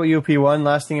you, P1?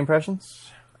 Lasting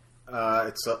impressions?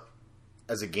 As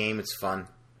a game, it's fun,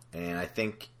 and I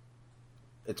think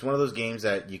it's one of those games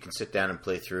that you can sit down and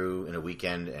play through in a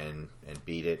weekend and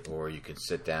beat it, or you can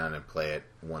sit down and play it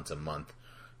once a month,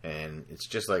 and it's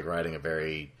just like riding a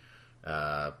very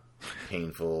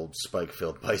painful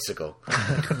spike-filled bicycle.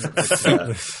 Like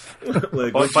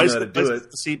once you know how to do it,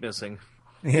 the seat missing.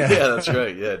 yeah, that's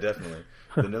right. Yeah, definitely.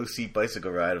 The no-seat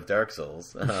bicycle ride of Dark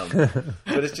Souls. But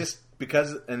it's just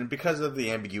because of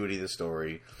the ambiguity of the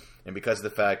story, and because of the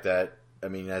fact that, I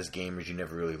mean, as gamers, you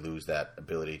never really lose that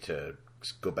ability to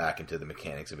go back into the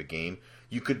mechanics of a game.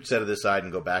 You could set it aside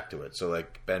and go back to it. So,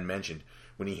 like Ben mentioned,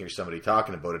 when he hears somebody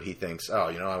talking about it, he thinks, "Oh,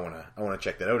 I want to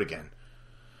check that out again."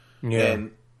 Yeah.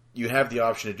 And you have the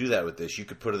option to do that with this. You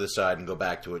could put it aside and go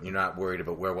back to it, and you're not worried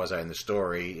about where was I in the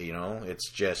story. It's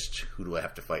just who do I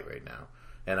have to fight right now.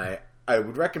 And I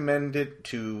would recommend it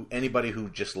to anybody who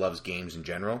just loves games in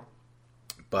general,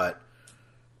 but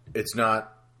it's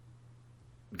not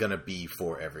going to be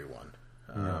for everyone.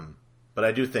 But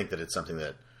I do think that it's something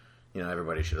that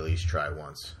everybody should at least try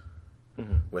once.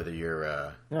 Mm-hmm. Whether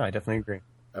you're no, I definitely agree.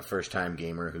 A first-time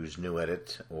gamer who's new at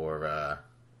it, or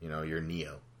you're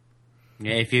Neo.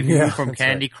 Yeah, if you're from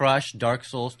Candy Crush, Dark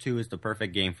Souls 2 is the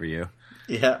perfect game for you.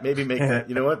 Yeah, maybe make that.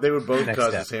 You know what? They would both Next cause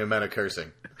step. the same amount of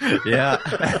cursing. Yeah.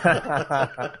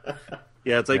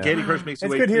 Yeah, it's like Candy Crush makes you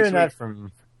It's wait. good hearing that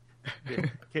from...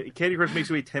 Candy Crush makes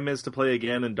you wait 10 minutes to play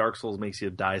again, and Dark Souls makes you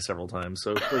die several times.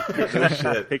 So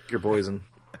pick your poison.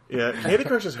 Yeah, Candy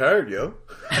Crush is hard, yo.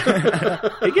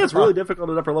 It gets really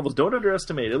difficult at upper levels. Don't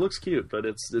underestimate it. It looks cute, but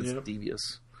it's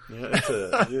devious. Yeah,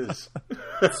 it is.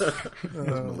 Those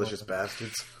malicious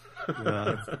bastards.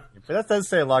 But that does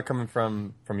say a lot coming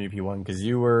from you, P1, because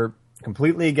you were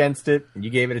completely against it, and you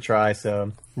gave it a try,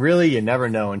 so really you never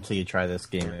know until you try this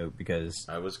game out, because...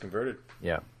 I was converted.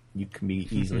 Yeah, you can be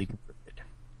easily converted.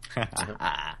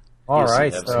 All All right,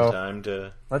 right, have so some time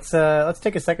to... let's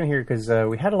take a second here, because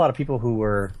we had a lot of people who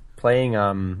were playing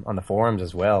on the forums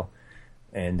as well,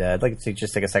 and I'd like to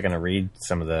just take a second to read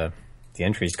some of the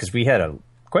entries, because we had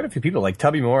quite a few people, like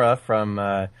Tubby Mora from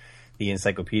the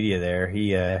Encyclopedia there.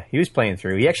 He was playing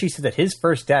through. He actually said that his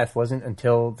first death wasn't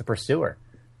until the Pursuer.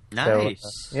 Nice.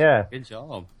 So, yeah. Good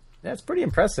job. That's pretty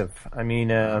impressive. I mean,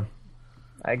 I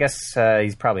guess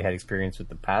he's probably had experience with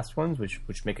the past ones, which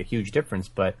make a huge difference,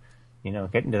 but,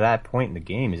 getting to that point in the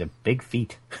game is a big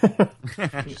feat. He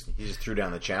just threw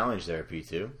down the challenge there,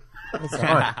 P2. It's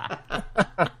fun.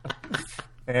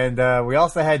 And we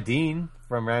also had Dean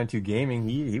from Round 2 Gaming.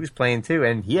 He was playing too,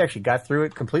 and he actually got through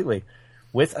it completely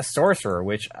with a sorcerer,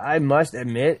 which I must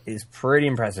admit is pretty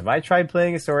impressive. I tried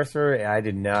playing a sorcerer, and I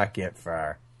did not get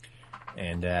far.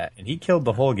 And he killed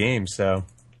the whole game, so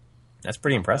that's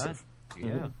pretty impressive.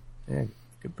 Yeah. Yeah,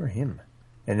 good for him.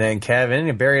 And then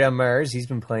Kevin, Buried on Mars, he's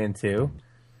been playing too.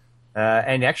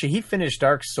 And actually, he finished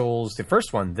Dark Souls, the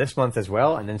first one, this month as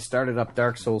well, and then started up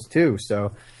Dark Souls 2.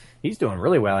 So he's doing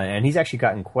really well, and he's actually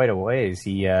gotten quite a ways.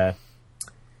 He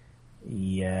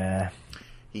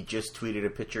just tweeted a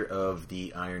picture of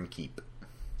the Iron Keep.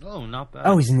 Oh, not bad.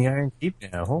 Oh, he's in the Iron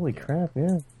Keep now. Holy crap,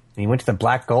 yeah. And he went to the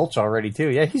Black Gulch already, too.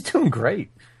 Yeah, he's doing great.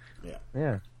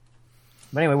 Yeah.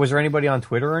 But anyway, was there anybody on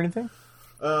Twitter or anything?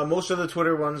 Most of the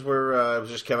Twitter ones were it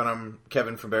was just Kevin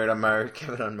from Buried on Mars,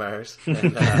 Kevin on Mars,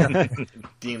 and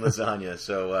Dean Lasagna.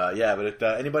 So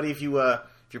but anybody, if you're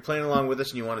playing along with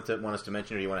us and you want us to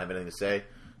mention, or you want to have anything to say,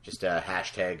 just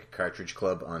hashtag Cartridge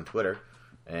Club on Twitter,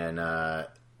 and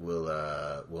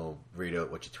we'll read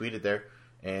out what you tweeted there.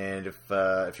 And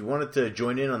if you wanted to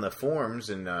join in on the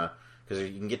forums, and because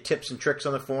you can get tips and tricks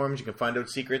on the forums, you can find out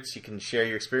secrets, you can share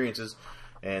your experiences,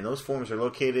 and those forums are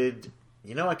located.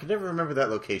 I could never remember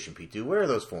that location, P2. Where are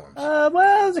those forums? Well,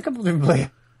 there's a couple of different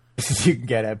places you can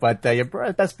get it, but your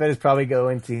best bet is probably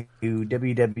going to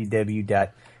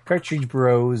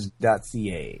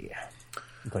www.cartridgebros.ca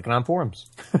and clicking on forums.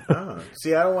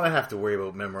 See, I don't want to have to worry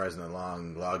about memorizing a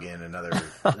long login,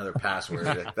 another password.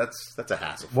 That's a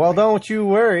hassle. Well, don't you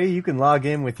worry. You can log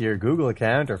in with your Google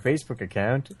account or Facebook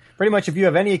account. Pretty much, if you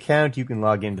have any account, you can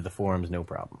log into the forums, no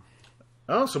problem.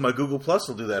 Oh, so my Google Plus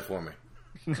will do that for me.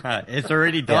 It's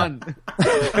already done.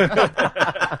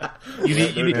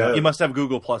 You must have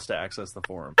Google Plus to access the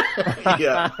forum.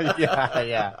 Yeah.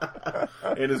 Yeah.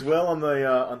 And as well on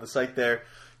the site there,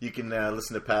 you can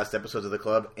listen to past episodes of the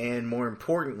club, and more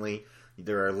importantly,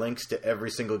 there are links to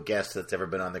every single guest that's ever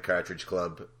been on the Cartridge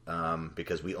Club,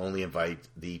 because we only invite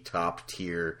the top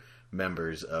tier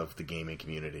members of the gaming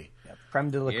community. Yeah.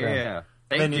 Creme de la creme. Yeah.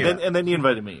 And then you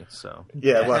invited me, so.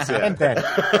 Yeah, well, yeah. And Ben.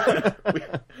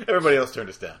 Everybody else turned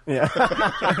us down. Yeah.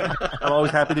 I'm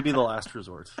always happy to be the last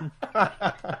resort.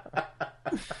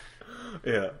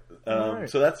 Yeah. Right.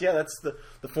 So that's the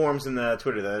forums and the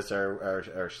Twitter. That's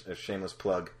our shameless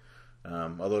plug.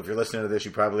 Although if you're listening to this,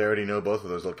 you probably already know both of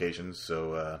those locations.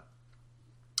 So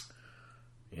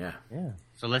yeah.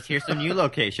 So let's hear some new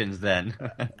locations then.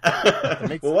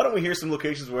 Well, why don't we hear some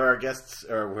locations where our guests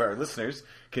or where our listeners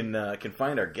can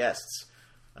find our guests?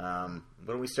 Why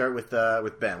don't we start with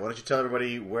Ben? Why don't you tell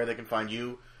everybody where they can find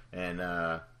you and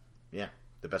the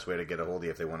best way to get a hold of you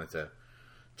if they wanted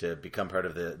to become part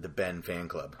of the Ben fan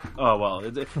club. Oh, well,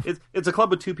 it's a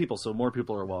club with two people, so more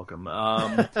people are welcome.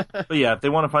 But yeah, if they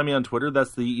want to find me on Twitter,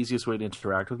 that's the easiest way to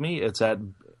interact with me. It's at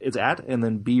and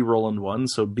then BRoland1,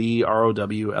 so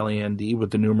BROWLAND with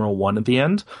the numeral 1 at the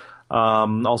end.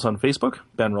 Also on Facebook,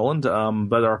 Ben Roland.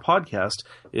 But our podcast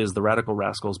is the Radical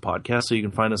Rascals podcast, so you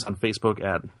can find us on Facebook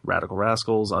at Radical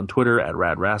Rascals, on Twitter at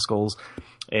Rad Rascals,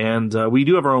 and we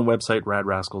do have our own website,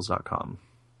 radrascals.com.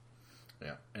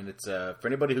 Yeah, and it's for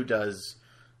anybody who does,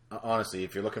 honestly,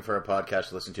 if you're looking for a podcast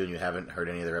to listen to and you haven't heard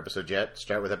any of their episodes yet,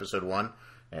 start with episode 1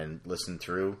 and listen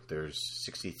through. There's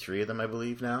 63 of them, I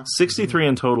believe, now. 63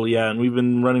 in total, yeah, and we've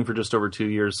been running for just over 2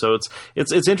 years. So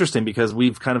it's interesting because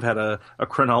we've kind of had a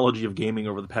chronology of gaming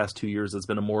over the past 2 years that's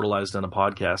been immortalized on a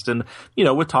podcast, and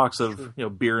with talks of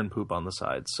beer and poop on the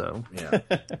side. So yeah,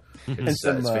 it's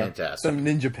fantastic. Some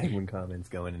Ninja Penguin comments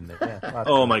going in there. Yeah,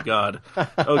 oh my god.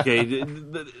 Okay,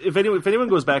 if anyone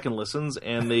goes back and listens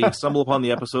and they stumble upon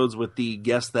the episodes with the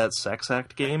Guess That Sex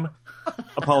Act game,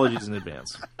 apologies in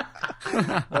advance.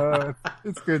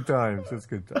 It's good times. It's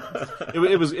good times.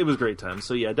 It was great time.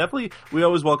 So yeah, definitely we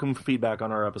always welcome feedback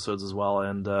on our episodes as well.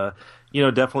 And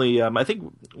definitely I think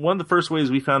one of the first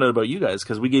ways we found out about you guys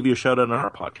because we gave you a shout out on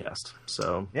our podcast.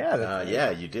 So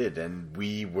yeah, you did, and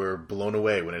we were blown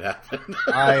away when it happened.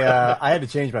 I had to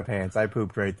change my pants. I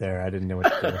pooped right there. I didn't know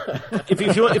what to do.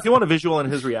 If you want a visual on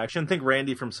his reaction, think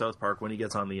Randy from South Park when he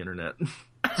gets on the internet.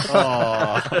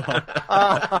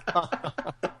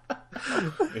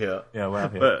 Yeah, wow.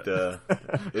 But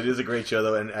it is a great show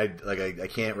though, and I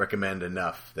can't recommend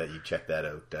enough that you check that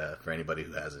out for anybody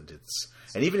who hasn't.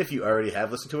 And even if you already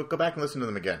have listened to it, go back and listen to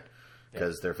them again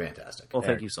because they're fantastic. Well,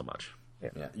 thank you so much.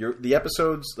 Yeah, the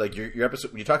episodes, like your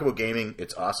episode when you talk about gaming,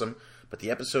 it's awesome. But the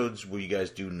episodes where you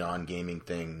guys do non-gaming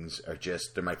things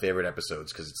they're my favorite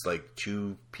episodes because it's like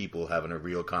two people having a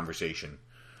real conversation,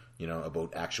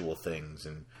 about actual things.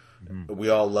 And we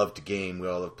all love to game, we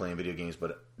all love playing video games,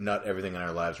 but not everything in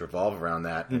our lives revolve around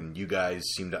that. And you guys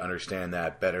seem to understand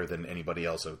that better than anybody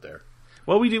else out there.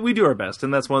 Well, we do our best,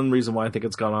 and that's one reason why I think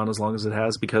it's gone on as long as it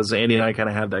has, because Andy and I kind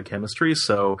of have that chemistry.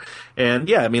 So, and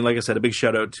yeah, I mean, like I said, a big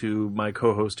shout out to my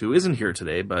co-host who isn't here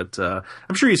today, but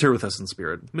I'm sure he's here with us in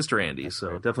spirit, Mr. Andy.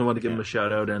 So definitely want to give him a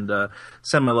shout out and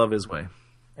send my love his way.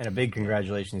 And a big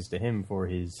congratulations to him for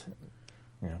his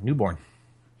newborn.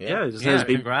 Yeah,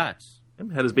 congrats.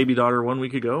 Had his baby daughter 1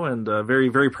 week ago, and very,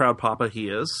 very proud papa he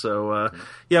is. So,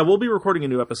 we'll be recording a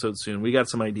new episode soon. We got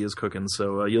some ideas cooking,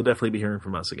 so you'll definitely be hearing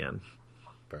from us again.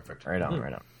 Perfect. Right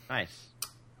on. Nice.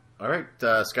 All right,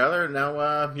 Skylar,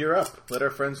 now you're up. Let our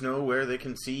friends know where they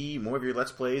can see more of your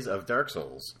Let's Plays of Dark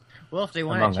Souls. Well, if they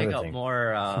want to check out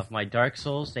more of my Dark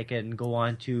Souls, they can go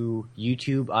on to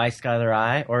YouTube,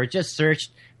 iSkylarI, or just search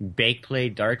Bake Play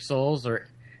Dark Souls or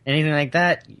anything like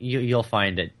that. You'll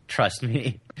find it. Trust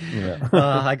me. Yeah.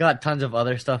 I got tons of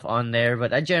other stuff on there,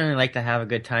 but I generally like to have a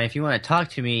good time. If you want to talk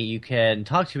to me, you can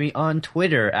talk to me on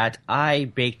Twitter at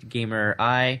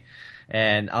iBakedGamerI,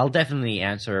 and I'll definitely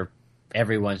answer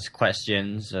everyone's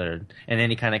questions and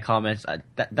any kind of comments.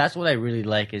 That's what I really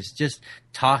like, is just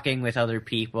talking with other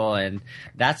people, and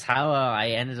that's how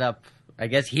I ended up, I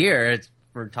guess, here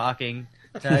for talking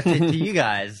to you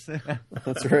guys.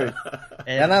 That's right.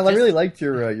 And I really liked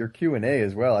your Q&A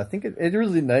as well. I think it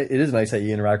is nice that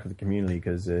you interact with the community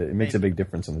because it makes a big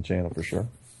difference on the channel for sure.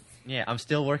 Yeah, I'm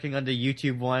still working on the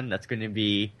YouTube one. That's going to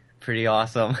be pretty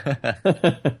awesome.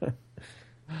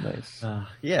 Nice.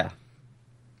 Yeah.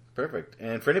 Perfect.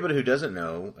 And for anybody who doesn't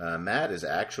know, Matt is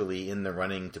actually in the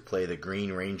running to play the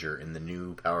Green Ranger in the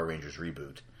new Power Rangers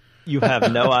reboot. You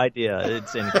have no idea.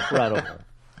 It's incredible.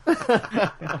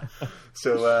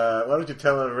 So why don't you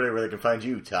tell everybody where they can find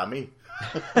you, Tommy?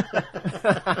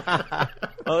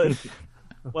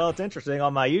 Well, it's interesting.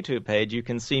 On my YouTube page, you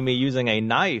can see me using a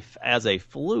knife as a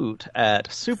flute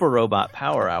at Super Robot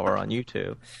Power Hour on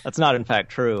YouTube. That's not, in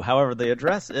fact, true. However, the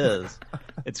address is.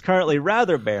 It's currently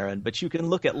rather barren, but you can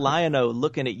look at Lion-O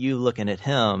looking at you, looking at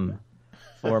him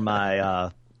for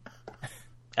my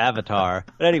avatar.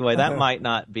 But anyway, that might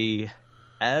not be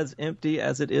as empty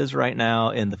as it is right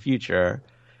now in the future.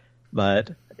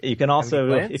 But you can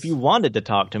also, if you wanted to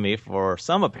talk to me for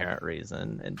some apparent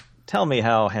reason and tell me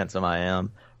how handsome I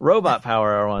am, Robot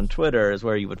Power Hour on Twitter is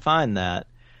where you would find that.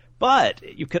 But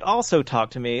you could also talk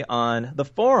to me on the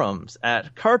forums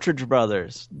at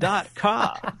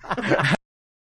cartridgebrothers.com.